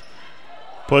defenders.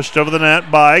 Pushed over the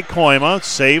net by Koima.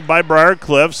 Saved by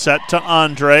Briarcliff. Set to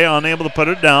Andre. Unable to put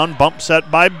it down. Bump set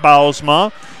by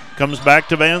Bausma. Comes back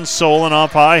to Van Solen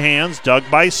off high hands. Dug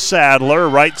by Sadler.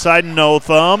 Right side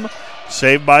Notham.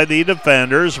 Saved by the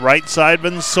defenders. Right side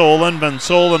Van Solen. Van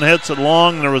Solen hits it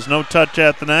long. There was no touch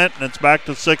at the net, and it's back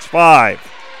to 6-5.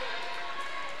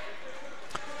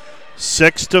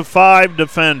 6-5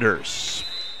 defenders.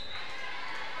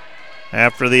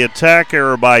 After the attack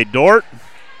error by Dort.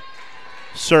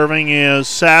 Serving is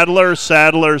Sadler.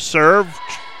 Sadler serve.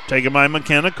 Taken by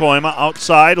McKenna Koima.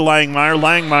 Outside Langmeyer.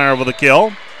 Langmeyer with a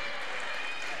kill.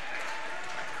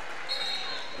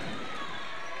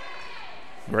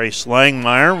 Grace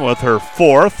Langmeyer with her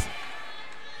 4th.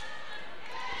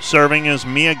 Serving is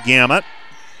Mia Gamet.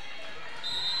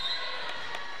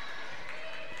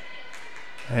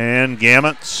 And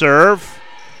Gamet's serve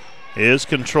is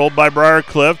controlled by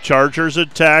Briarcliff. Chargers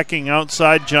attacking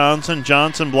outside Johnson.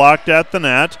 Johnson blocked at the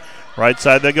net. Right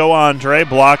side they go Andre.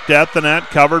 Blocked at the net.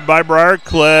 Covered by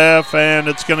Briarcliff. And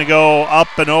it's going to go up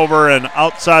and over and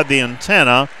outside the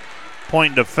antenna.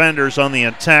 Point defenders on the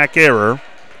attack error.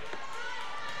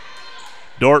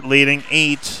 Dort leading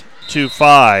 8-5.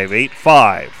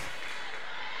 8-5.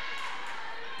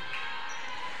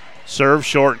 Serve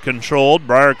short controlled.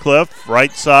 Briarcliff,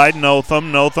 right side,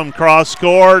 Notham. Notham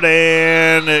cross-scored,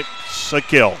 and it's a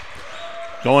kill.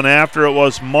 Going after it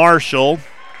was Marshall.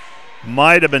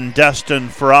 Might have been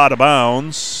destined for out of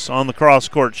bounds on the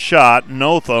cross-court shot.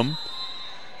 Notham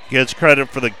gets credit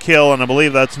for the kill, and I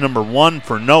believe that's number 1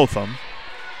 for Notham.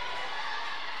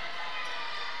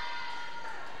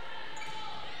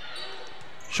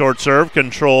 Short serve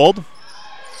controlled.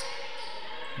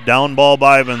 Down ball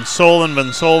by Van Solen. Van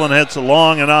Solen hits it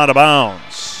long and out of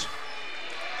bounds.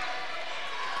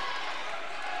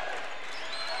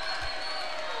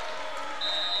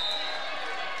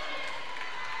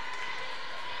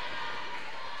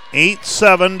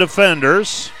 8-7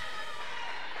 defenders.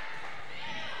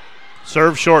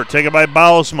 Serve short, taken by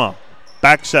Bausma.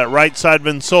 Back set, right side,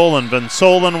 Vinsolen.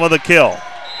 Vinsolen with a kill.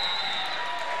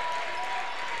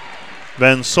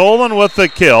 Vinsolen with the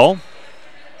kill.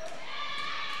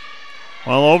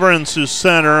 Well, over in Sioux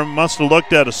Center, must have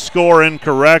looked at a score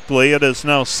incorrectly. It is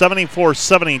now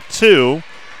 74-72.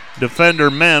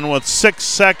 Defender men with 6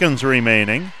 seconds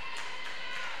remaining.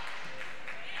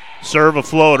 Serve a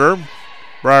floater.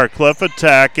 Briarcliff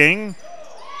attacking.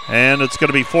 And it's going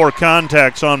to be 4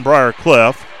 contacts on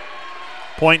Briarcliff.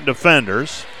 Point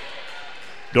defenders.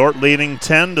 Dordt leading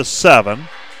 10-7.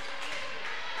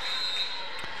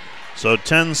 So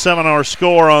 10-7 our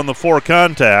score on the 4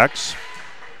 contacts.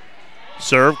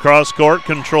 Serve cross court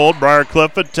controlled.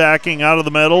 Briarcliff attacking out of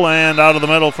the middle, and out of the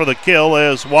middle for the kill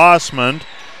is Wassman.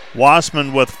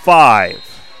 Wassman with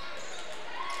 5.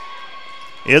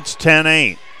 It's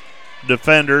 10-8.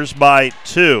 Defenders by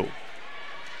 2.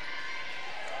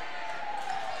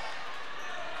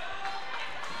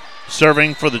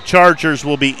 Serving for the Chargers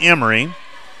will be Emery.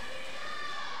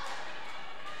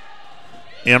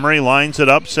 Emery lines it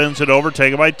up, sends it over,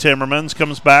 taken by Timmermans,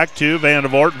 comes back to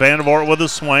Vandervoort. Vandervoort with a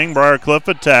swing, Briarcliff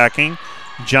attacking.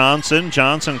 Johnson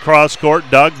cross court,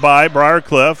 dug by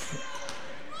Briarcliff.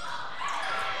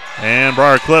 And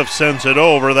Briarcliff sends it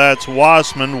over, that's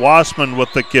Wassman. Wassman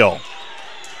with the kill.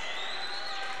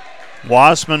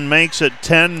 Wassman makes it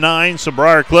 10-9, so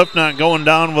Briarcliff not going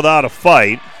down without a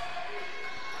fight.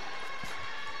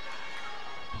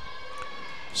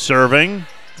 Serving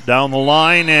down the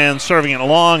line and serving it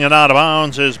long and out of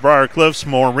bounds is Briarcliff's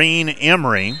Maureen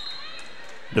Emery.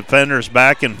 Defenders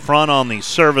back in front on the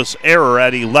service error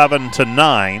at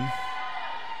 11-9.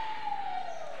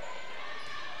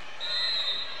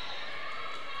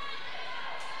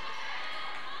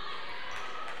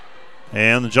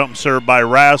 And the jump serve by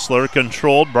Rassler,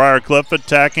 controlled. Briarcliff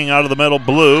attacking out of the middle.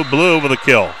 Blue with a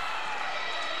kill.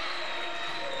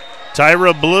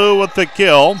 Tyra Blue with the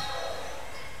kill.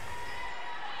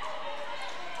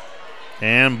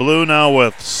 And Blue now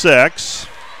with 6.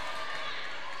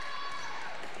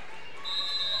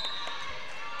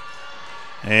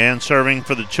 And serving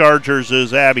for the Chargers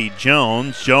is Abby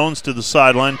Jones. Jones to the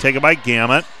sideline, taken by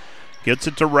Gamet. Gets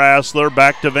it to Rassler,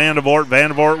 back to Vandervoort.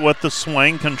 Vandervoort with the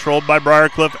swing, controlled by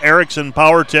Briarcliff. Erickson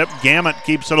power tip. Gamet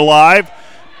keeps it alive.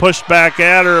 Pushed back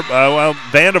at her.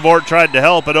 Vandervoort tried to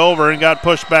help it over and got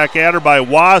pushed back at her by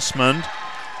Wassman.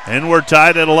 And we're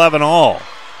tied at 11-all.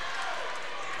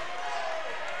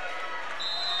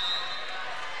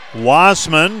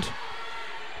 Wassman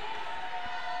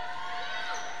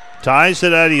ties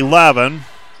it at 11.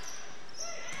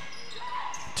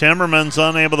 Timmerman's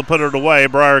unable to put it away.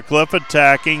 Briarcliff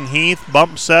attacking. Heath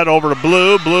bump set over to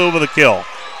Blue. Blue with a kill.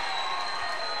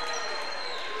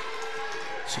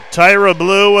 So Tyra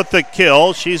Blue with the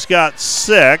kill. She's got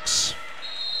 6.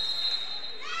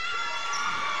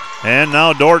 And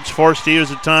now Dort's forced to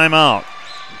use a timeout.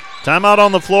 Timeout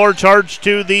on the floor, charge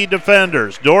to the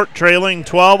defenders. Dordt trailing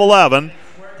 12-11.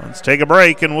 Let's take a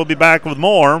break, and we'll be back with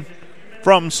more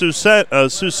from Sioux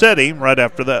City right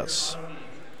after this.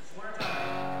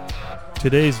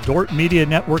 Today's Dordt Media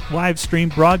Network live stream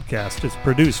broadcast is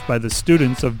produced by the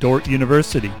students of Dordt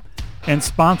University and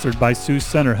sponsored by Sioux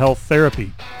Center Health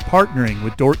Therapy, partnering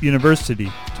with Dordt University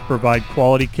to provide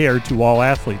quality care to all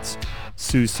athletes.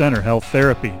 Sioux Center Health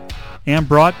Therapy. And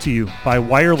brought to you by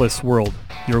Wireless World,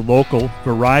 your local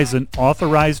Verizon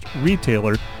authorized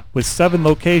retailer with 7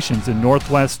 locations in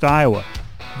Northwest Iowa.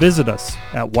 Visit us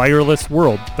at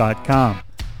wirelessworld.com.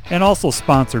 And also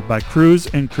sponsored by Cruz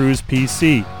 & Cruz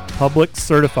PC, public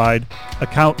certified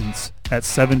accountants at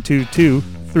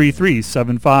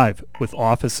 722-3375 with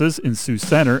offices in Sioux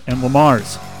Center and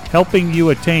Lamars, helping you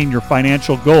attain your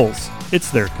financial goals. It's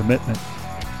their commitment.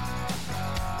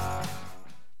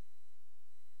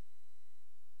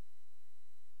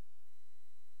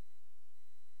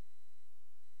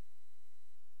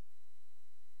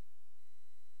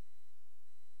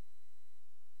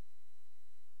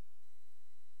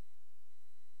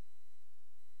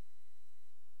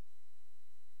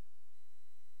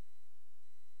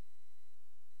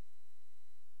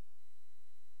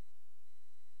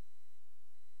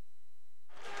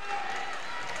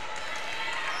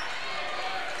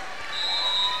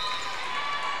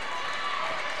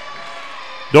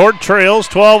 Dordt trails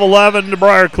 12-11 to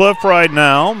Briarcliff right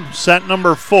now. Set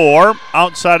number 4.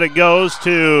 Outside it goes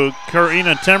to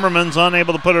Karina Timmermans,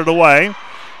 unable to put it away.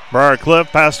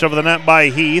 Briarcliff passed over the net by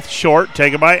Heath. Short,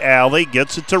 taken by Alley.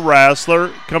 Gets it to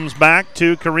Rassler. Comes back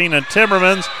to Karina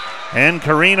Timmermans. And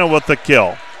Karina with the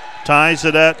kill. Ties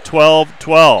it at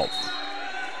 12-12.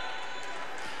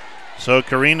 So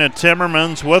Karina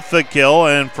Timmermans with the kill,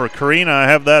 and for Karina, I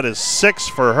have that as 6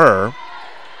 for her.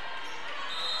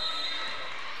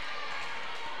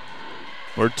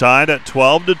 We're tied at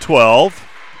 12-12.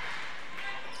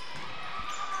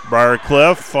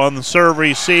 Briarcliff on the serve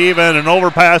receive, and an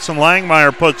overpass, and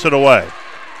Langmeyer puts it away.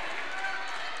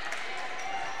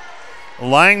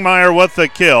 Langmeyer with the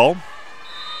kill.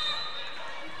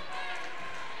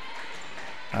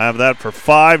 I have that for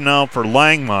 5 now for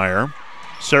Langmeyer.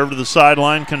 Serve to the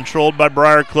sideline, controlled by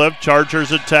Briarcliff.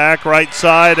 Chargers attack right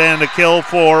side, and a kill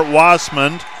for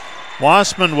Wassman.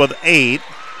 Wassman with 8.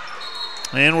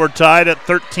 And we're tied at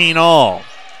 13 all.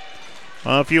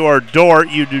 If you are Dordt,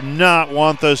 you do not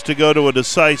want this to go to a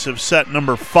decisive set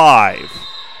number 5.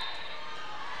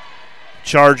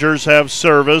 Chargers have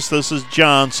service. This is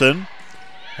Johnson.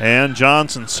 And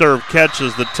Johnson serve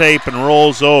catches the tape and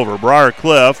rolls over.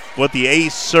 Briarcliff with the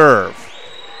ace serve.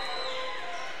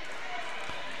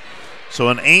 So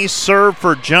an ace serve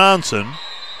for Johnson.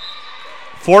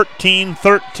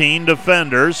 14-13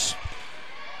 defenders,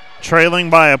 trailing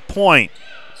by a point.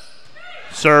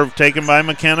 Serve taken by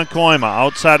McKenna Koima.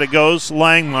 Outside it goes.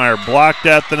 Langmeyer blocked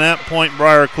at the net. Point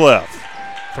Briarcliff.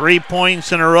 3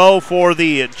 points in a row for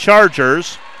the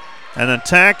Chargers. An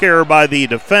attack error by the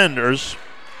defenders.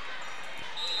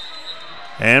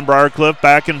 And Briarcliff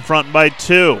back in front by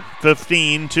 2.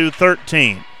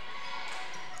 15-13.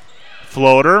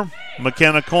 Floater.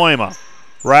 McKenna Koima.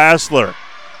 Rassler.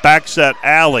 Back set.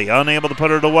 Alley unable to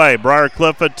put it away.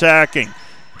 Briarcliff attacking.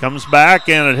 Comes back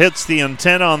and it hits the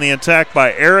antenna on the attack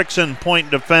by Erickson.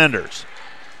 Point defenders.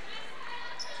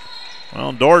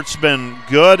 Well, Dordt's been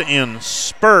good in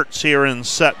spurts here in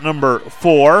set number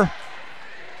 4.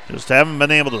 Just haven't been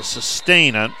able to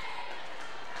sustain it.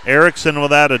 Erickson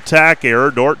with that attack error.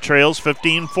 Dordt trails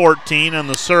 15-14, and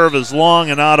the serve is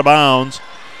long and out of bounds.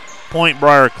 Point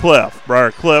Briarcliff.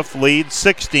 Briarcliff leads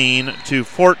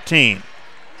 16-14.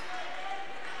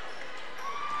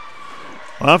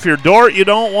 Well, if you're Dordt, you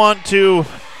don't want to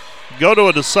go to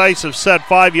a decisive set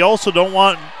 5. You also don't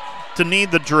want to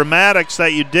need the dramatics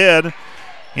that you did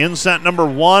in set number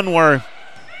 1, where you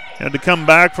had to come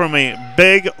back from a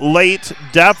big late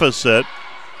deficit.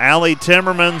 Allie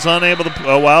Timmermans unable to,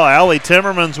 Allie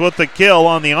Timmermans with the kill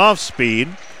on the off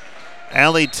speed.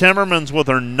 Allie Timmermans with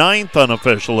her 9th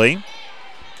unofficially.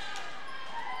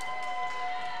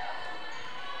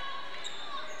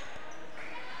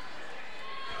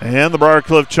 And the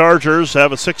Briarcliff Chargers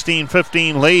have a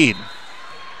 16-15 lead.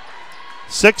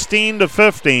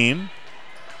 16-15.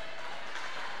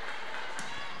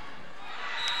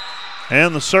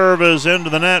 And the serve is into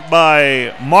the net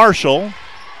by Marshall.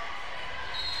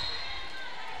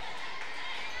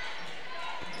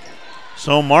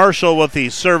 So Marshall with the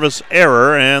service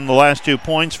error, and the last 2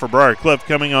 points for Briarcliff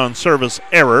coming on service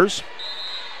errors.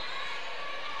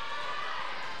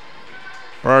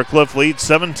 Briarcliff leads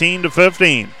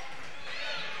 17-15.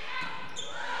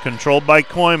 Controlled by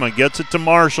Koima, gets it to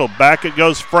Marshall. Back it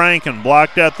goes Franken,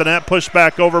 blocked at the net, pushed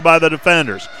back over by the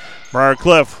defenders.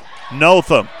 Briarcliff,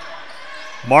 Notham.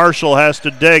 Marshall has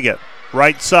to dig it.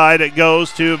 Right side it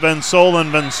goes to Van Solen.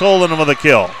 Van Solen with a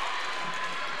kill.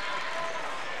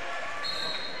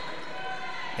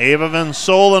 Ava Van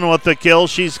Solen with the kill.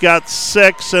 She's got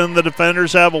 6, and the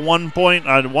defenders have a 1 point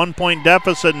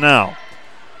deficit now.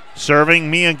 Serving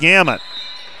Mia Gamet.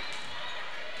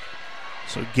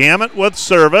 So Gamet with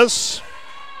service.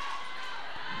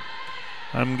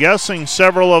 I'm guessing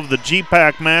several of the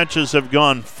GPAC matches have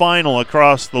gone final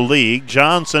across the league.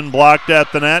 Johnson blocked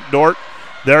at the net. Dordt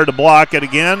there to block it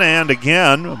again and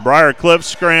again. Briarcliff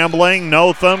scrambling.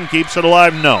 Notham keeps it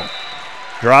alive. No.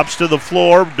 Drops to the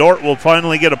floor. Dordt will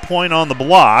finally get a point on the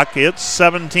block. It's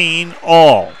 17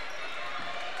 all.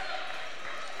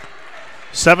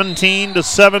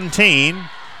 17-17.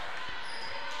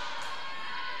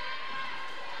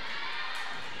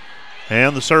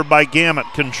 And the serve by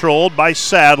Gamet, controlled by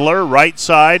Sadler. Right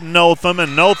side, Notham,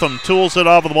 and Notham tools it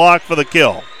off the block for the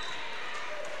kill.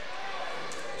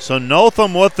 So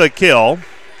Notham with the kill.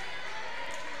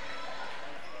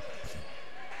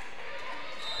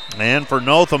 And for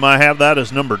Notham, I have that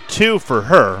as number 2 for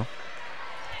her.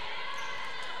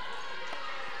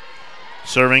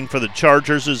 Serving for the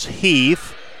Chargers is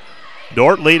Heath.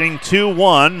 Dordt leading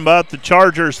 2-1, but the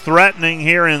Chargers threatening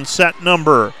here in set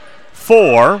number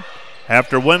 4.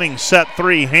 After winning set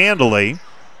 3 handily.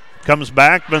 Comes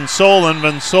back Van Solen.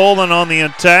 Van Solen on the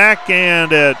attack,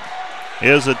 and it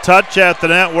is a touch at the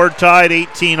net. We're tied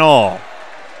 18 all.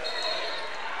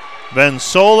 Van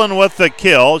Solen with the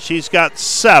kill. She's got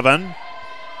 7.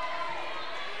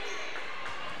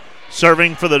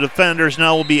 Serving for the defenders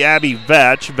now will be Abby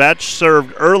Vetch. Vetch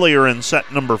served earlier in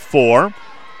set number 4,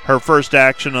 her first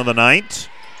action of the night.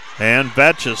 And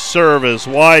Vetch's serve is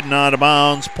wide and out of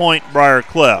bounds, point Briar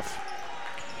Cliff.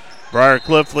 Briar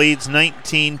Cliff leads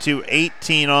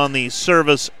 19-18 on the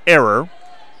service error.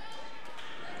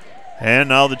 And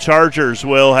now the Chargers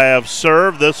will have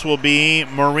serve. This will be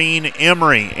Maureen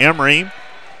Emery. Emery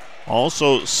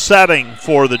also setting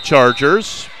for the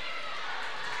Chargers.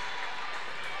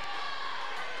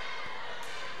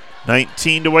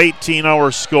 19-18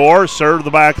 our score. Serve to the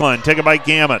back line. Taken by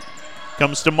Gamet.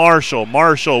 Comes to Marshall.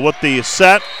 Marshall with the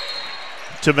set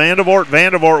to Vandevort.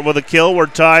 Vandevort with a kill. We're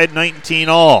tied 19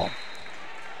 all.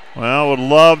 Well, would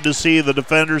love to see the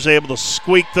defenders able to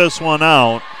squeak this one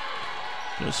out.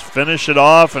 Just finish it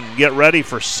off and get ready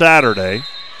for Saturday.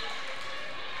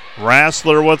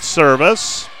 Rassler with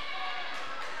service.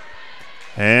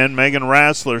 And Megan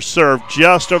Rassler served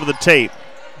just over the tape.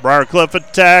 Briarcliff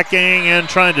attacking and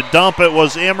trying to dump it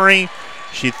was Emery.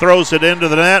 She throws it into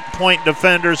the net. Point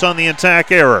defenders on the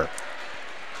attack error.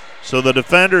 So the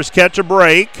defenders catch a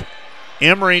break.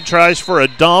 Emery tries for a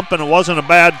dump, and it wasn't a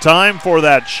bad time for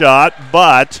that shot,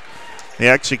 but the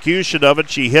execution of it,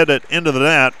 she hit it into the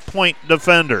net. Point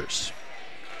defenders.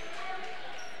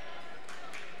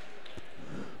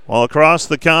 Well, across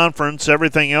the conference,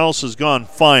 everything else has gone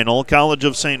final. College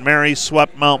of St. Mary's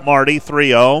swept Mount Marty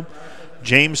 3-0.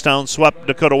 Jamestown swept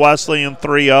Dakota Wesleyan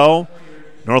 3-0.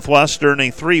 Northwestern a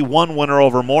 3-1 winner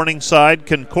over Morningside.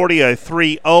 Concordia a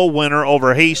 3-0 winner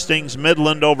over Hastings.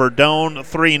 Midland over Doane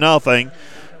 3-0.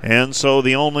 And so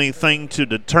the only thing to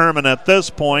determine at this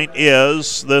point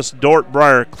is this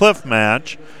Dordt-Briar Cliff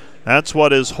match. That's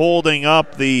what is holding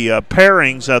up the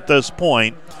pairings at this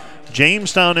point.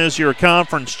 Jamestown is your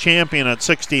conference champion at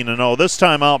 16-0. This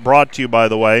time out brought to you, by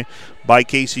the way, by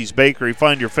Casey's Bakery.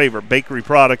 Find your favorite bakery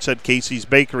products at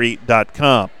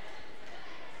caseysbakery.com.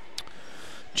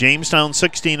 Jamestown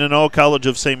 16-0, College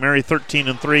of St. Mary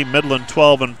 13-3, Midland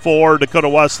 12-4, Dakota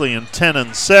Wesleyan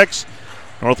 10-6,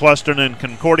 Northwestern and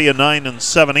Concordia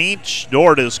 9-7 each.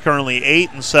 Dordt is currently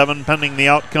 8-7 pending the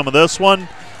outcome of this one.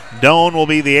 Doane will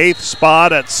be the 8th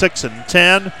spot at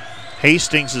 6-10.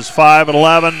 Hastings is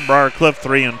 5-11, Briarcliff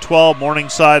 3-12,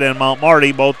 Morningside and Mount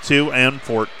Marty both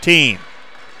 2-14.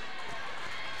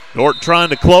 Dordt trying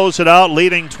to close it out,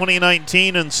 leading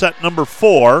 2019 in set number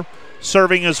 4.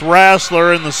 Serving is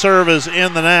Rassler, and the serve is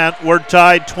in the net. We're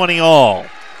tied 20 all.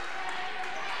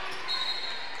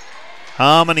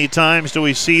 How many times do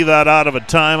we see that out of a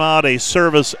timeout? A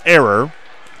service error.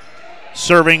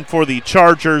 Serving for the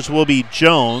Chargers will be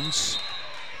Jones.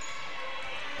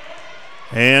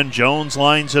 And Jones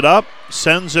lines it up,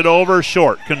 sends it over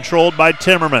short, controlled by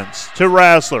Timmermans to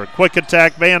Rassler. Quick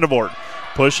attack, Vandevort.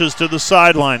 Pushes to the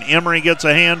sideline. Emery gets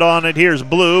a hand on it. Here's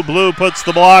Blue. Blue puts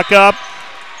the block up.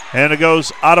 And it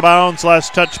goes out of bounds,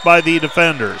 last touch by the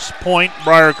defenders. Point,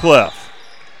 Briarcliff.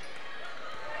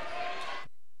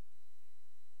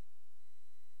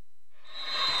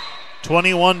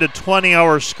 (21-20)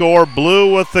 our score.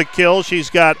 Blue with the kill. She's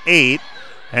got 8.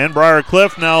 And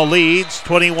Briarcliff now leads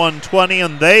 21-20,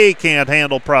 and they can't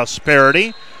handle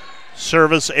Prosperity.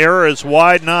 Service error is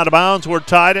wide and out of bounds. We're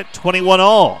tied at 21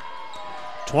 all.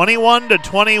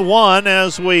 21-21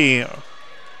 as we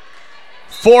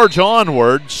forge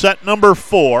onward. Set number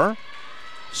 4.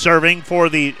 Serving for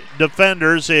the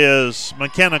defenders is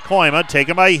McKenna Koima,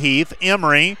 taken by Heath.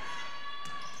 Emery.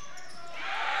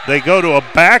 They go to a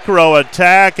back row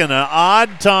attack, and an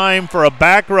odd time for a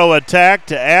back row attack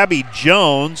to Abby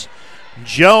Jones.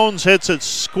 Jones hits it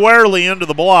squarely into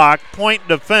the block. Point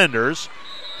defenders.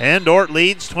 And Dordt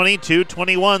leads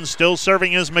 22-21. Still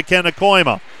serving is McKenna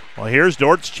Koima. Well, here's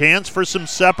Dort's chance for some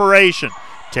separation.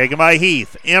 Taken by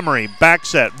Heath. Emery, back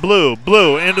set. Blue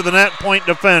into the net. Point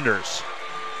defenders.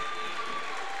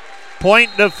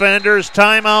 Point defenders,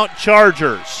 timeout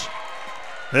Chargers.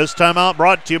 This timeout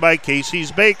brought to you by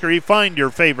Casey's Bakery. Find your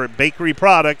favorite bakery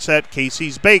products at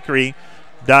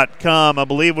caseysbakery.com. I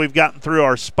believe we've gotten through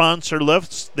our sponsor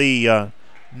lists the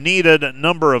needed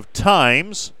number of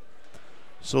times.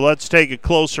 So let's take a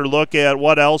closer look at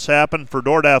what else happened for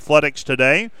Dordt Athletics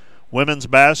today. Women's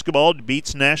basketball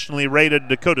beats nationally rated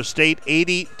Dakota State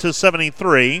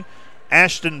 80-73.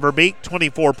 Ashton Verbeek,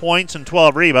 24 points and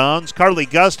 12 rebounds. Carly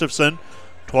Gustafson,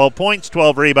 12 points,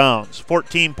 12 rebounds.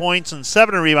 14 points and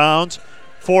 7 rebounds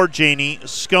for Janie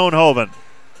Schoenhoven.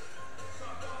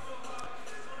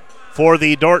 For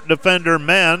the Dordt Defender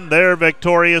men, they're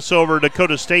victorious over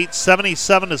Dakota State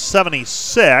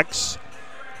 77-76.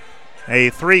 A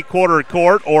three-quarter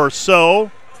court or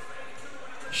so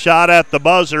shot at the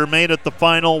buzzer made it the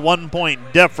final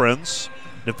 1-point difference.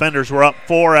 Defenders were up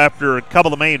 4 after a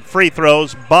couple of made free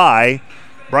throws by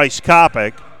Bryce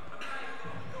Kopic.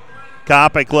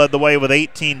 Kopic led the way with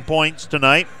 18 points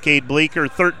tonight. Cade Bleeker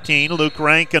 13, Luke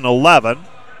Rankin 11.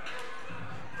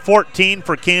 14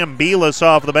 for Cam Belis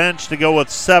off the bench to go with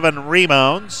 7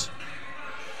 rebounds.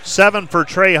 7 for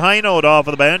Trey Hynode off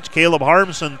of the bench. Caleb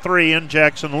Harmson 3, and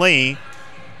Jackson Lee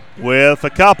with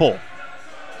a couple.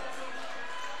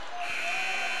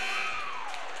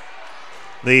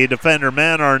 The Defender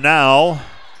men are now,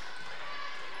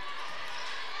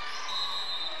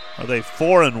 are they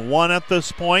 4-1 at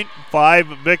this point? 5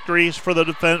 victories for the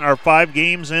Defender, or 5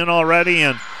 games in already,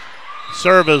 and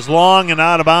serve is long and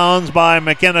out of bounds by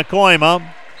McKenna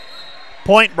Koima.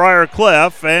 Point Briar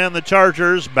Cliff, and the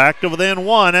Chargers back to within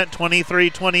 1 at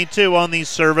 23-22 on the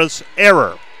service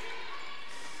error.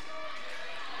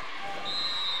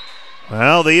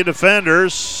 Well, the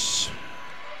Defenders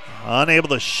unable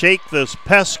to shake this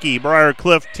pesky Briar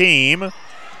Cliff team.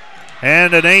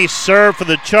 And an ace serve for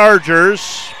the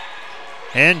Chargers.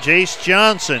 And Jace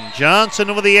Johnson.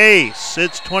 Johnson with the ace.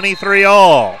 It's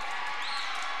 23-all.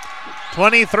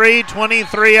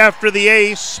 23-23 after the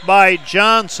ace by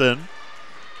Johnson.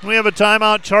 We have a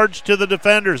timeout charged to the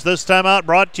Defenders. This timeout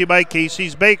brought to you by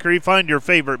Casey's Bakery. Find your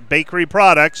favorite bakery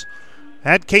products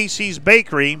at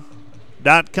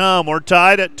caseysbakery.com. We're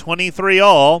tied at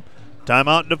 23-all.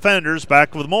 Timeout Defenders,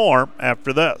 back with more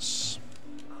after this.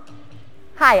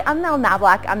 Hi, I'm Mel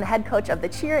Knobloch. I'm the head coach of the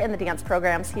cheer and the dance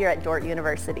programs here at Dordt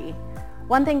University.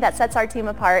 One thing that sets our team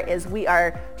apart is we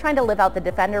are trying to live out the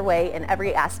Defender way in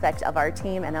every aspect of our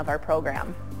team and of our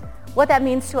program. What that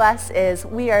means to us is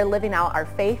we are living out our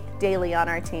faith daily on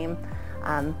our team,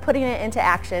 putting it into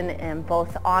action in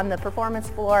both on the performance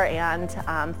floor and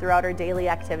throughout our daily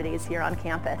activities here on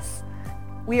campus.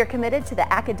 We are committed to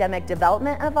the academic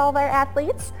development of all of our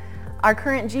athletes. Our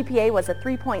current GPA was a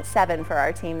 3.7 for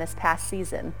our team this past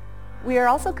season. We are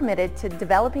also committed to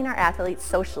developing our athletes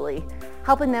socially,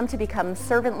 helping them to become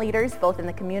servant leaders both in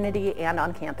the community and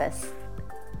on campus.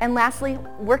 And lastly,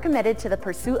 we're committed to the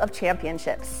pursuit of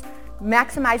championships,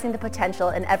 maximizing the potential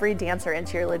in every dancer and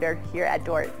cheerleader here at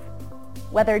Dordt.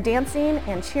 Whether dancing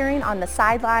and cheering on the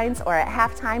sidelines or at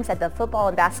half times at the football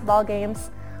and basketball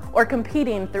games, or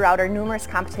competing throughout our numerous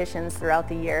competitions throughout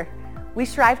the year, we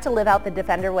strive to live out the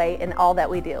Defender way in all that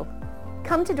we do.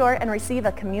 Come to Dordt and receive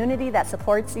a community that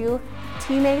supports you,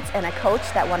 teammates, and a coach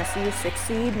that want to see you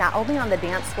succeed not only on the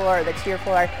dance floor or the cheer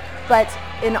floor, but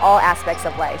in all aspects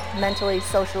of life, mentally,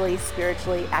 socially,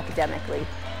 spiritually, academically.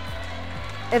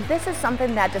 If this is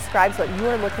something that describes what you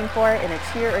are looking for in a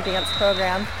cheer or dance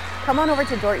program, come on over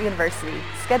to Dordt University,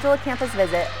 schedule a campus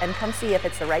visit, and come see if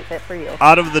it's the right fit for you.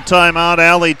 Out of the timeout,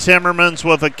 Allie Timmermans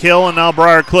with a kill, and now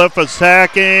Briar Cliff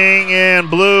attacking, and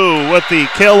Blue with the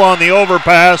kill on the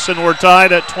overpass, and we're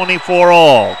tied at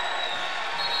 24-all.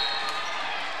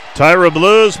 Tyra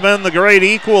Blue's been the great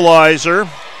equalizer.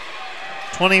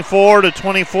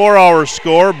 24-24 our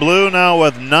score. Blue now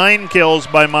with 9 kills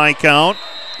by my count.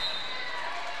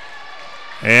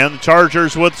 And the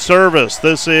Chargers with service.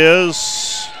 This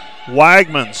is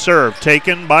Wagman serve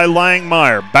taken by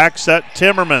Langmeyer. Back set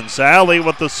Timmermans. Alley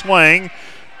with the swing.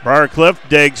 Briarcliff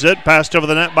digs it. Passed over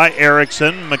the net by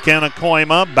Erickson. McKenna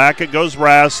Koima. Back it goes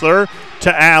Rassler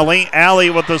to Alley. Alley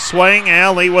with the swing.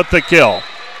 Alley with the kill.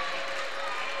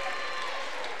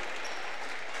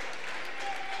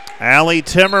 Alley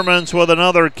Timmermans with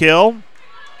another kill.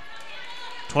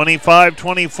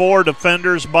 25-24,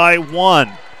 Defenders by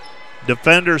 1.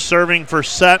 Defenders serving for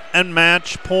set and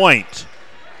match point.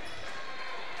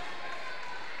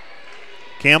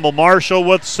 Campbell Marshall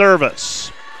with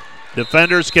service.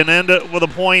 Defenders can end it with a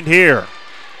point here.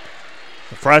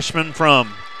 The freshman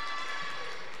from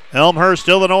Elmhurst,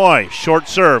 Illinois. Short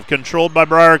serve controlled by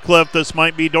Briarcliff. This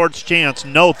might be Dort's chance.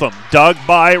 Notham dug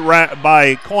by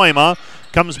Koima.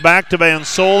 Comes back to Van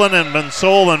Solen, and Van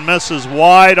Solen misses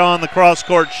wide on the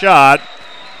cross-court shot.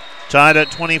 Tied at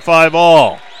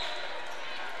 25-all.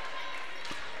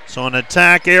 So an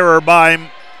attack error by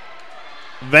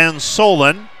Van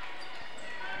Solen.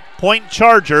 Point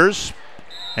Chargers.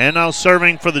 And now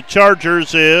serving for the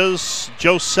Chargers is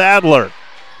Joe Sadler.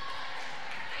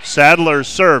 Sadler's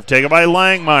serve taken by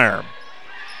Langmeyer.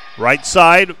 Right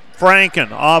side,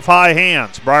 Franken off high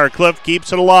hands. Briarcliff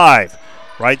keeps it alive.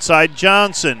 Right side,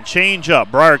 Johnson. Change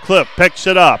up. Briarcliff picks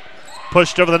it up.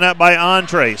 Pushed over the net by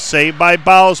Andre. Saved by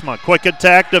Bausma. Quick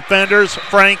attack. Defenders.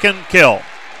 Franken kill.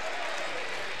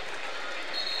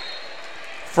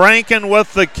 Franken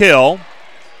with the kill.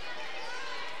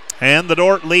 And the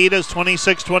Dordt lead is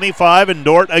 26-25. And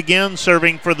Dordt again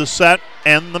serving for the set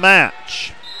and the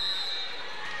match.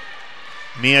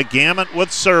 Mia Gammett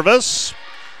with service.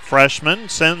 freshman,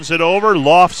 sends it over,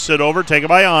 lofts it over, taken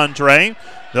by Andre.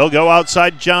 They'll go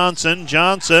outside Johnson.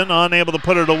 Johnson unable to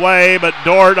put it away, but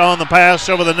Dort on the pass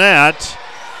over the net.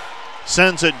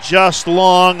 Sends it just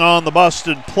long on the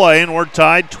busted play, and we're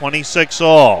tied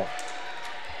 26-all.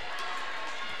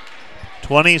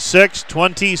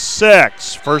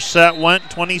 26-26. First set went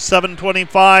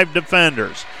 27-25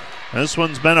 Defenders. This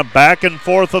one's been a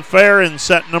back-and-forth affair in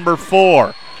set number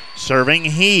 4. Serving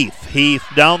Heath. Heath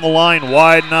down the line,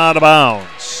 wide and out of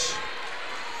bounds.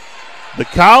 The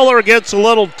collar gets a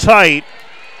little tight.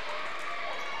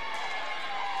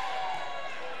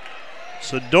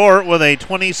 So Dort with a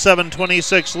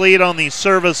 27-26 lead on the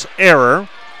service error.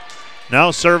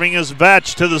 Now serving is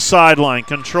Vetch to the sideline,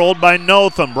 controlled by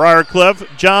Notham.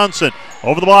 Briarcliff, Johnson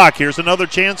over the block. Here's another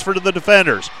chance for the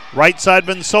Defenders. Right side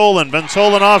Vensolen.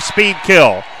 Vensolen off speed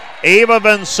kill. Ava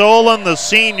Vensolen, the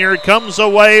senior, comes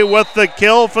away with the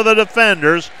kill for the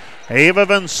Defenders. Ava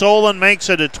Vensolen makes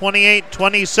it a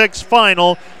 28-26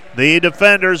 final. The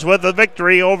Defenders with a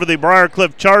victory over the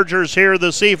Briarcliff Chargers here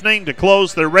this evening to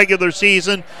close their regular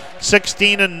season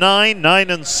 16-9,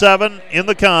 9-7 in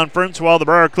the conference, while the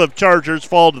Briarcliff Chargers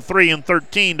fall to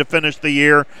 3-13 to finish the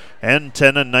year and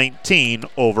 10-19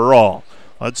 overall.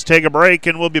 Let's take a break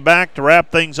and we'll be back to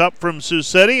wrap things up from Sioux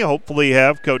City. Hopefully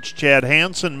have Coach Chad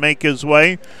Hansen make his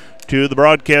way to the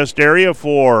broadcast area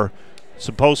for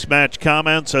some post-match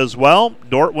comments as well.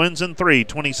 Dort wins in 3,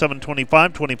 27-25,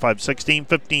 25-16,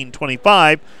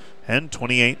 15-25, and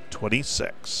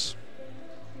 28-26.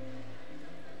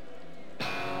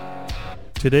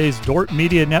 Today's Dort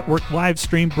Media Network live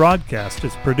stream broadcast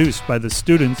is produced by the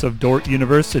students of Dort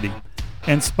University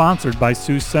and sponsored by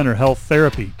Sioux Center Health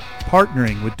Therapy,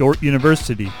 partnering with Dort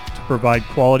University to provide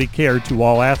quality care to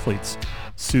all athletes.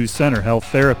 Sioux Center Health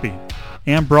Therapy.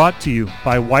 And brought to you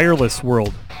by Wireless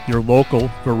World, your local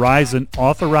Verizon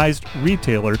authorized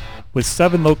retailer with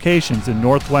 7 locations in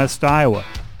Northwest Iowa.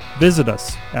 Visit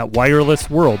us at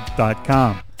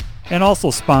wirelessworld.com. And also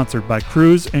sponsored by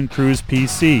Cruz & Cruz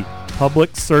PC,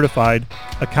 public certified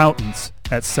accountants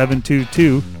at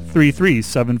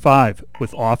 722-3375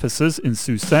 with offices in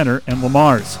Sioux Center and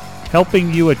Lamars,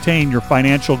 helping you attain your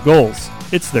financial goals.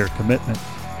 It's their commitment.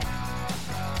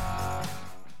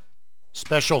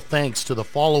 Special thanks to the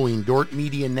following Dort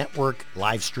Media Network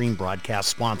live stream broadcast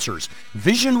sponsors.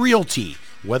 Vision Realty.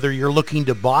 Whether you're looking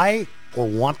to buy or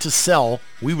want to sell,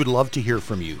 we would love to hear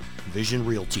from you. Vision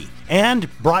Realty. And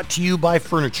brought to you by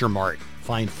Furniture Mart.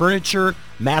 Find furniture,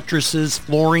 mattresses,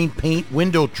 flooring, paint,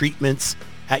 window treatments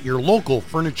at your local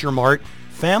Furniture Mart,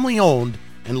 family owned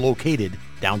and located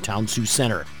downtown Sioux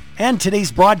Center. And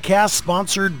today's broadcast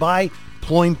sponsored by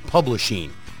Ployne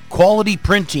Publishing. Quality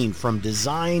printing from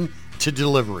design to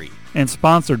delivery. And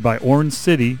sponsored by Orange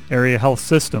City Area Health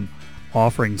System,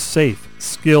 offering safe,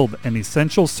 skilled, and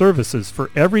essential services for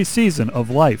every season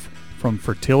of life, from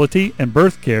fertility and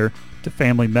birth care to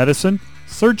family medicine,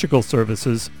 surgical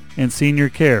services, and senior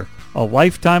care. A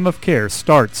lifetime of care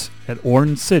starts at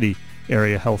Orange City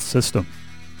Area Health System.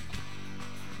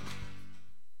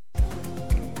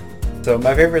 So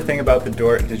my favorite thing about the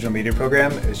Dort Digital Media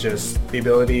Program is just the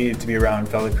ability to be around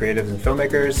fellow creatives and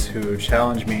filmmakers who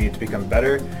challenge me to become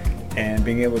better, and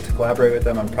being able to collaborate with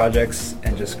them on projects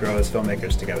and just grow as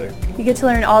filmmakers together. You get to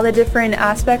learn all the different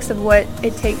aspects of what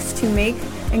it takes to make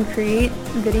and create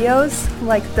videos,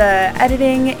 like the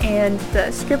editing and the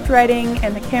script writing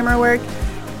and the camera work.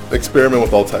 Experiment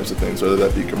with all types of things, whether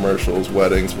that be commercials,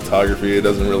 weddings, photography, it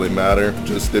doesn't really matter.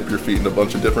 Just dip your feet in a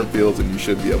bunch of different fields and you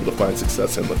should be able to find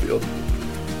success in the field.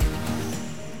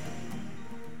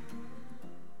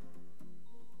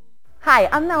 Hi,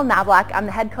 I'm Mel Knobloch. I'm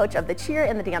the head coach of the cheer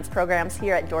and the dance programs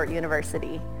here at Dort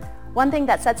University. One thing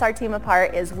that sets our team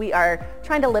apart is we are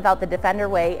trying to live out the Defender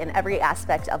way in every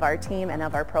aspect of our team and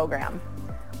of our program.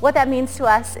 What that means to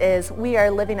us is we are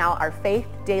living out our faith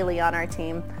daily on our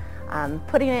team,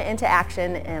 putting it into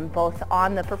action in both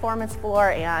on the performance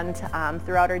floor and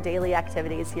throughout our daily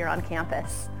activities here on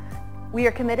campus. We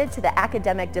are committed to the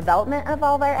academic development of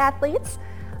all of our athletes.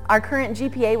 Our current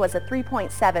GPA was a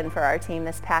 3.7 for our team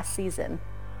this past season.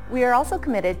 We are also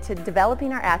committed to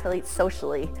developing our athletes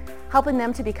socially, helping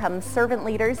them to become servant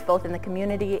leaders both in the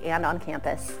community and on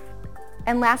campus.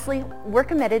 And lastly, we're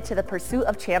committed to the pursuit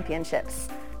of championships,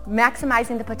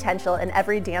 maximizing the potential in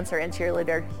every dancer and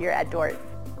cheerleader here at Dort.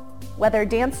 Whether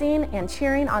dancing and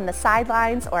cheering on the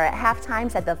sidelines or at half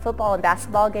times at the football and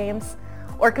basketball games,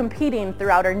 or competing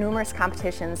throughout our numerous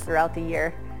competitions throughout the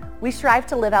year, we strive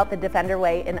to live out the Defender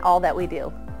way in all that we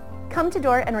do. Come to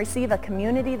Dort and receive a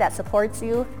community that supports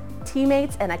you,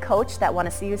 teammates and a coach that want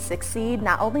to see you succeed,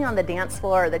 not only on the dance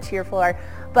floor or the cheer floor,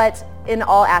 but in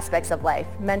all aspects of life,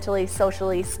 mentally,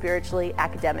 socially, spiritually,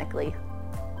 academically.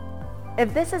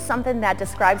 If this is something that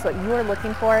describes what you are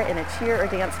looking for in a cheer or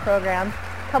dance program,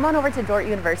 come on over to Dordt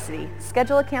University,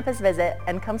 schedule a campus visit,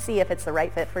 and come see if it's the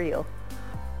right fit for you.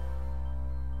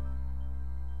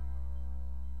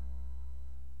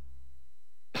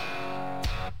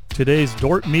 Today's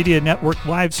Dordt Media Network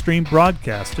live stream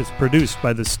broadcast is produced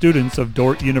by the students of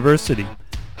Dordt University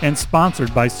and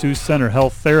sponsored by Sioux Center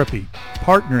Health Therapy,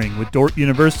 partnering with Dordt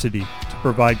University to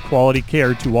provide quality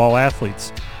care to all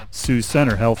athletes. Sioux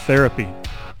Center Health Therapy.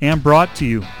 And brought to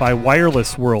you by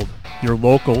Wireless World, your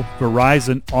local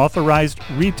Verizon authorized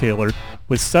retailer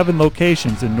with 7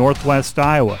 locations in Northwest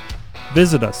Iowa.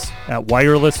 Visit us at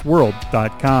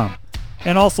wirelessworld.com.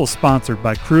 And also sponsored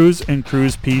by Cruz and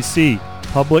Cruz PC,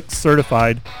 public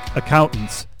certified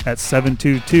accountants at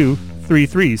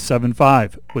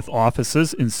 722-3375 with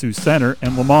offices in Sioux Center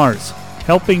and Lamars,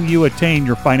 helping you attain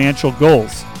your financial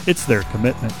goals. It's their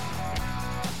commitment.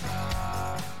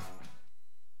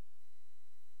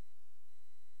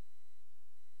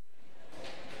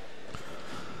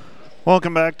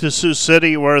 Welcome back to Sioux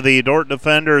City, where the Dordt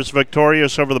Defenders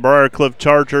victorious over the Briarcliff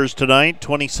Chargers tonight,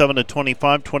 27-25,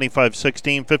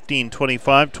 25-16,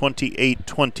 15-25,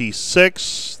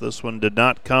 28-26. This one did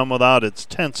not come without its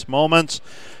tense moments,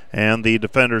 and the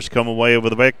Defenders come away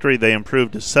with a victory. They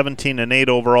improved to 17-8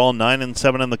 overall,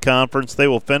 9-7 in the conference. They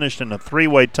will finish in a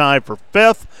 3-way tie for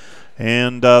 5th.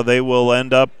 And they will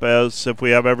end up as, if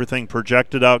we have everything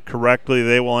projected out correctly,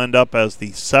 they will end up as the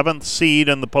 7th seed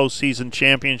in the postseason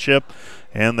championship.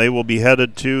 And they will be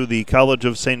headed to the College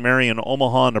of St. Mary in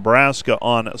Omaha, Nebraska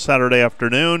on Saturday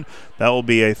afternoon. That will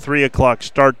be a 3 o'clock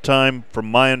start time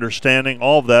from my understanding.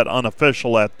 All of that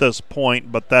unofficial at this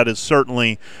point, but that is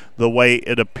certainly the way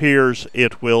it appears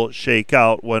it will shake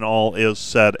out when all is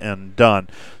said and done.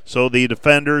 So the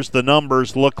Defenders, the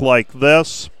numbers look like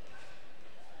this.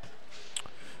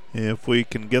 If we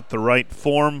can get the right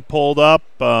form pulled up,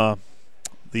 the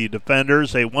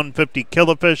Defenders, a 150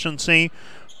 kill efficiency,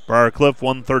 Briarcliff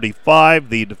 135.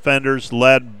 The Defenders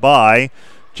led by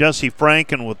Jesse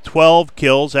Franken with 12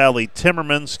 kills. Allie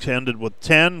Timmermans ended with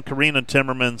 10. Karina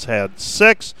Timmermans had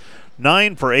 6.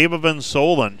 9 for Ava Van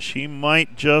Solen. She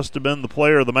might just have been the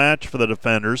player of the match for the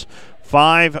Defenders.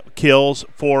 5 kills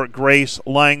for Grace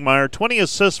Langmeyer. 20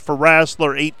 assists for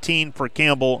Rassler, 18 for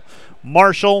Campbell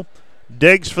Marshall.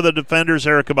 Digs for the Defenders,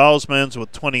 Erica Bausmans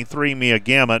with 23. Mia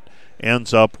Gamet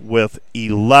ends up with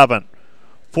 11.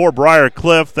 For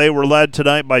Briarcliff, they were led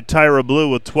tonight by Tyra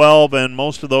Blue with 12, and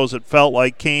most of those it felt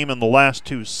like came in the last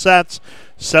 2 sets.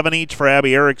 7 each for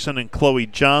Abby Erickson and Chloe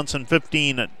Johnson.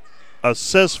 15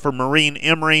 assists for Maureen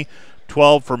Emery.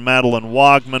 12 for Madeline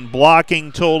Wagman.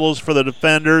 Blocking totals for the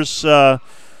Defenders.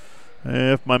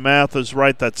 If my math is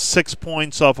right, that's 6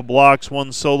 points off of blocks,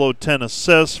 1 solo, 10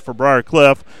 assists for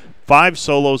Briarcliff. 5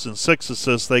 solos and 6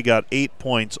 assists. They got 8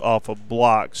 points off of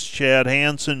blocks. Chad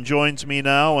Hansen joins me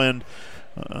now, and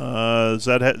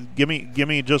give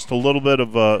me just a little bit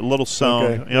of a little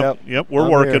sound. Okay. Yep. We're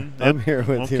I'm working. I'm here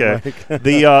with you, Mike.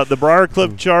 The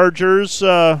Briarcliff Chargers,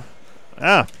 kind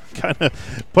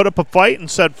of put up a fight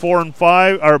and set 3 and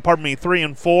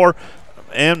 4,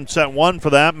 and set 1 for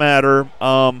that matter.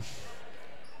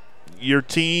 Your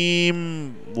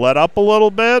team let up a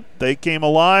little bit. They came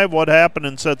alive. What happened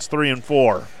in sets 3 and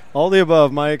 4? All the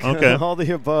above, Mike. Okay. All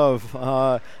the above.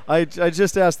 I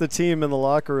just asked the team in the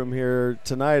locker room here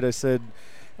tonight, I said,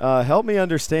 help me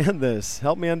understand this.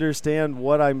 Help me understand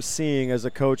what I'm seeing as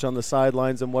a coach on the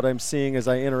sidelines and what I'm seeing as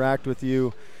I interact with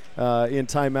you in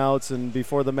timeouts and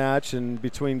before the match and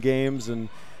between games. And,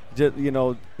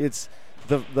 it's –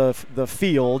 the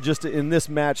feel, just in this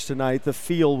match tonight, the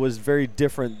feel was very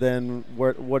different than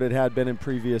what it had been in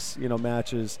previous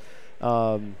matches,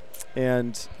 and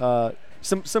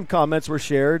some comments were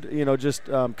shared, just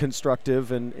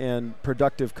constructive and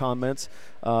productive comments,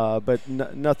 but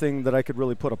nothing that I could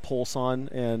really put a pulse on,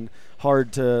 and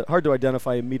hard to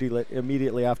identify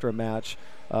immediately after a match.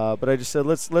 But I just said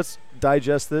let's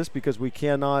digest this, because we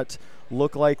cannot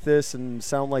look like this and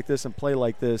sound like this and play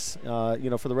like this,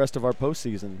 for the rest of our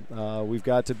postseason. We've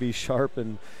got to be sharp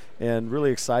and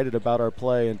really excited about our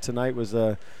play. And tonight was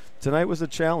a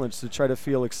challenge to try to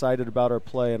feel excited about our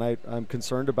play, and I'm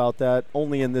concerned about that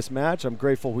only in this match. I'm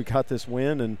grateful we got this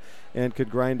win and could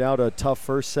grind out a tough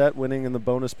first set, winning in the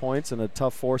bonus points, and a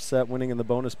tough fourth set, winning in the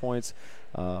bonus points.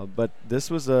 But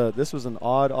this was an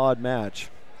odd match.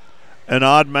 An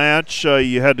odd match.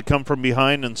 You had to come from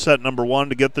behind in set number 1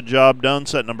 to get the job done.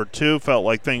 Set number 2 felt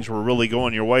like things were really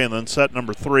going your way. And then set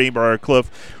number 3, Briarcliff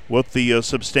with the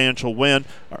substantial win.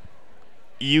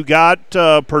 You got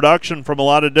production from a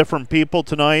lot of different people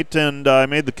tonight, and I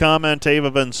made the comment, Ava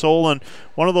Van Solen,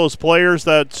 one of those players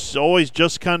that's always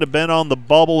just kind of been on the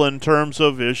bubble in terms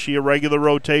of, is she a regular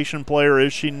rotation player,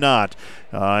 is she not?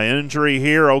 Injury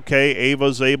here, okay,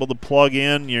 Ava's able to plug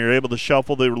in, you're able to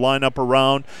shuffle the lineup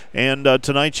around, and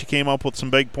tonight she came up with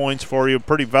some big points for you,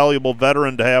 pretty valuable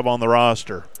veteran to have on the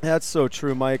roster. That's so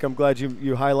true, Mike. I'm glad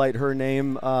you highlight her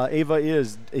name. Ava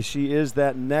is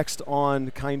that next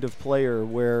on kind of player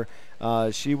where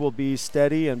she will be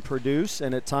steady and produce,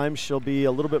 and at times she'll be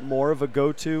a little bit more of a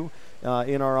go-to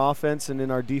in our offense and in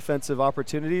our defensive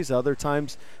opportunities. Other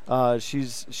times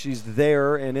she's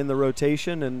there and in the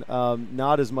rotation and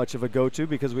not as much of a go-to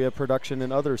because we have production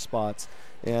in other spots.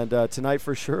 And tonight,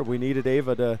 for sure, we needed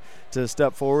Ava to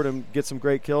step forward and get some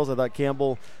great kills. I thought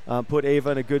Campbell put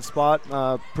Ava in a good spot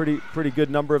pretty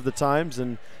good number of the times.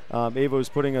 And Ava was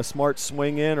putting a smart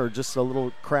swing in or just a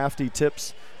little crafty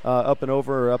tips up and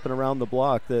over or up and around the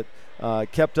block that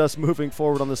kept us moving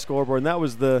forward on the scoreboard. And that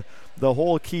was the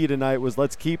whole key tonight was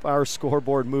let's keep our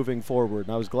scoreboard moving forward.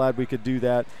 And I was glad we could do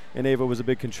that, and Ava was a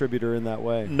big contributor in that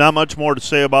way. Not much more to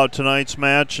say about tonight's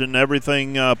match, and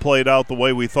everything played out the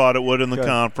way we thought it would in the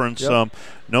conference. Yep.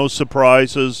 No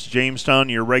surprises. Jamestown,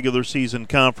 your regular season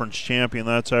conference champion.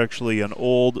 That's actually an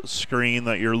old screen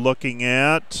that you're looking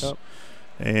at. Yep.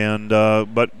 And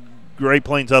but Great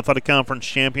Plains Athletic Conference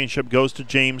Championship goes to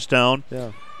Jamestown.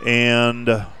 Yeah.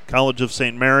 And College of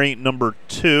St. Mary, number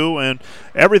 2. And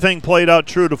everything played out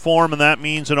true to form, and that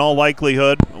means in all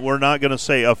likelihood, we're not going to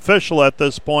say official at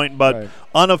this point, but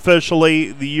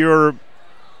unofficially,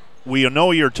 we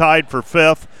know you're tied for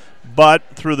 5th, but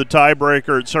through the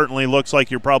tiebreaker, it certainly looks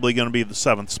like you're probably going to be the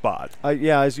 7th spot.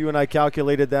 As you and I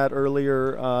calculated that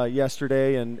earlier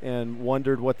yesterday and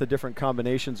wondered what the different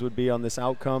combinations would be on this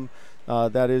outcome.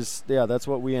 That's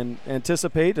what we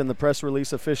anticipate, and the press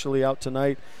release officially out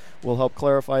tonight will help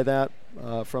clarify that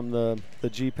from the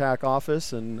GPAC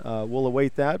office, and we'll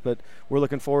await that. But we're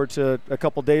looking forward to a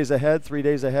couple days ahead, 3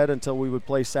 days ahead until we would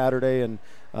play Saturday, and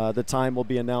the time will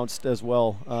be announced as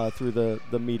well through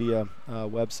the media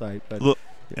website. But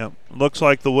looks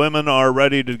like the women are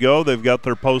ready to go. They've got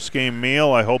their post-game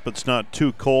meal. I hope it's not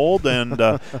too cold, and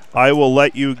I will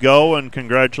let you go, and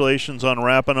congratulations on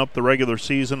wrapping up the regular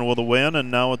season with a win,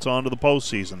 and now it's on to the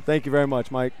postseason. Thank you very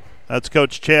much, Mike. That's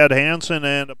Coach Chad Hansen,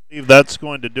 and I believe that's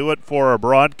going to do it for our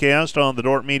broadcast on the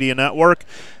Dordt Media Network.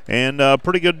 And a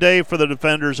pretty good day for the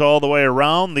Defenders all the way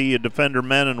around. The Defender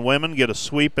men and women get a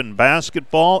sweep in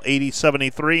basketball,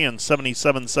 80-73 and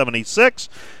 77-76.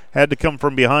 Had to come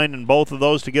from behind in both of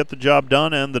those to get the job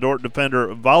done, and the Dordt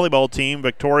Defender volleyball team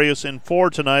victorious in 4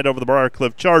 tonight over the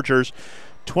Briarcliff Chargers,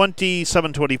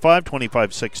 27-25,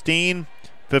 25-16,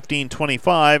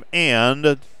 15-25,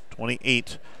 and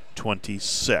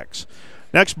 28-26.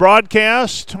 Next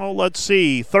broadcast, let's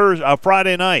see,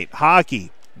 Friday night,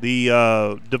 hockey.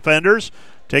 The Defenders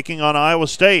taking on Iowa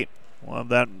State. We'll have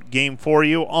that game for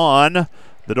you on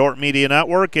the Dordt Media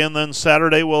Network, and then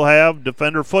Saturday we'll have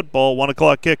Defender football, 1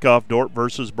 o'clock kickoff, Dordt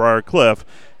versus Briarcliff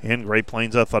in Great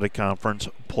Plains Athletic Conference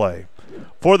play.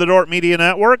 For the Dordt Media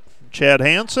Network, Chad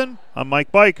Hansen, I'm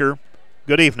Mike Biker.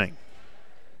 Good evening.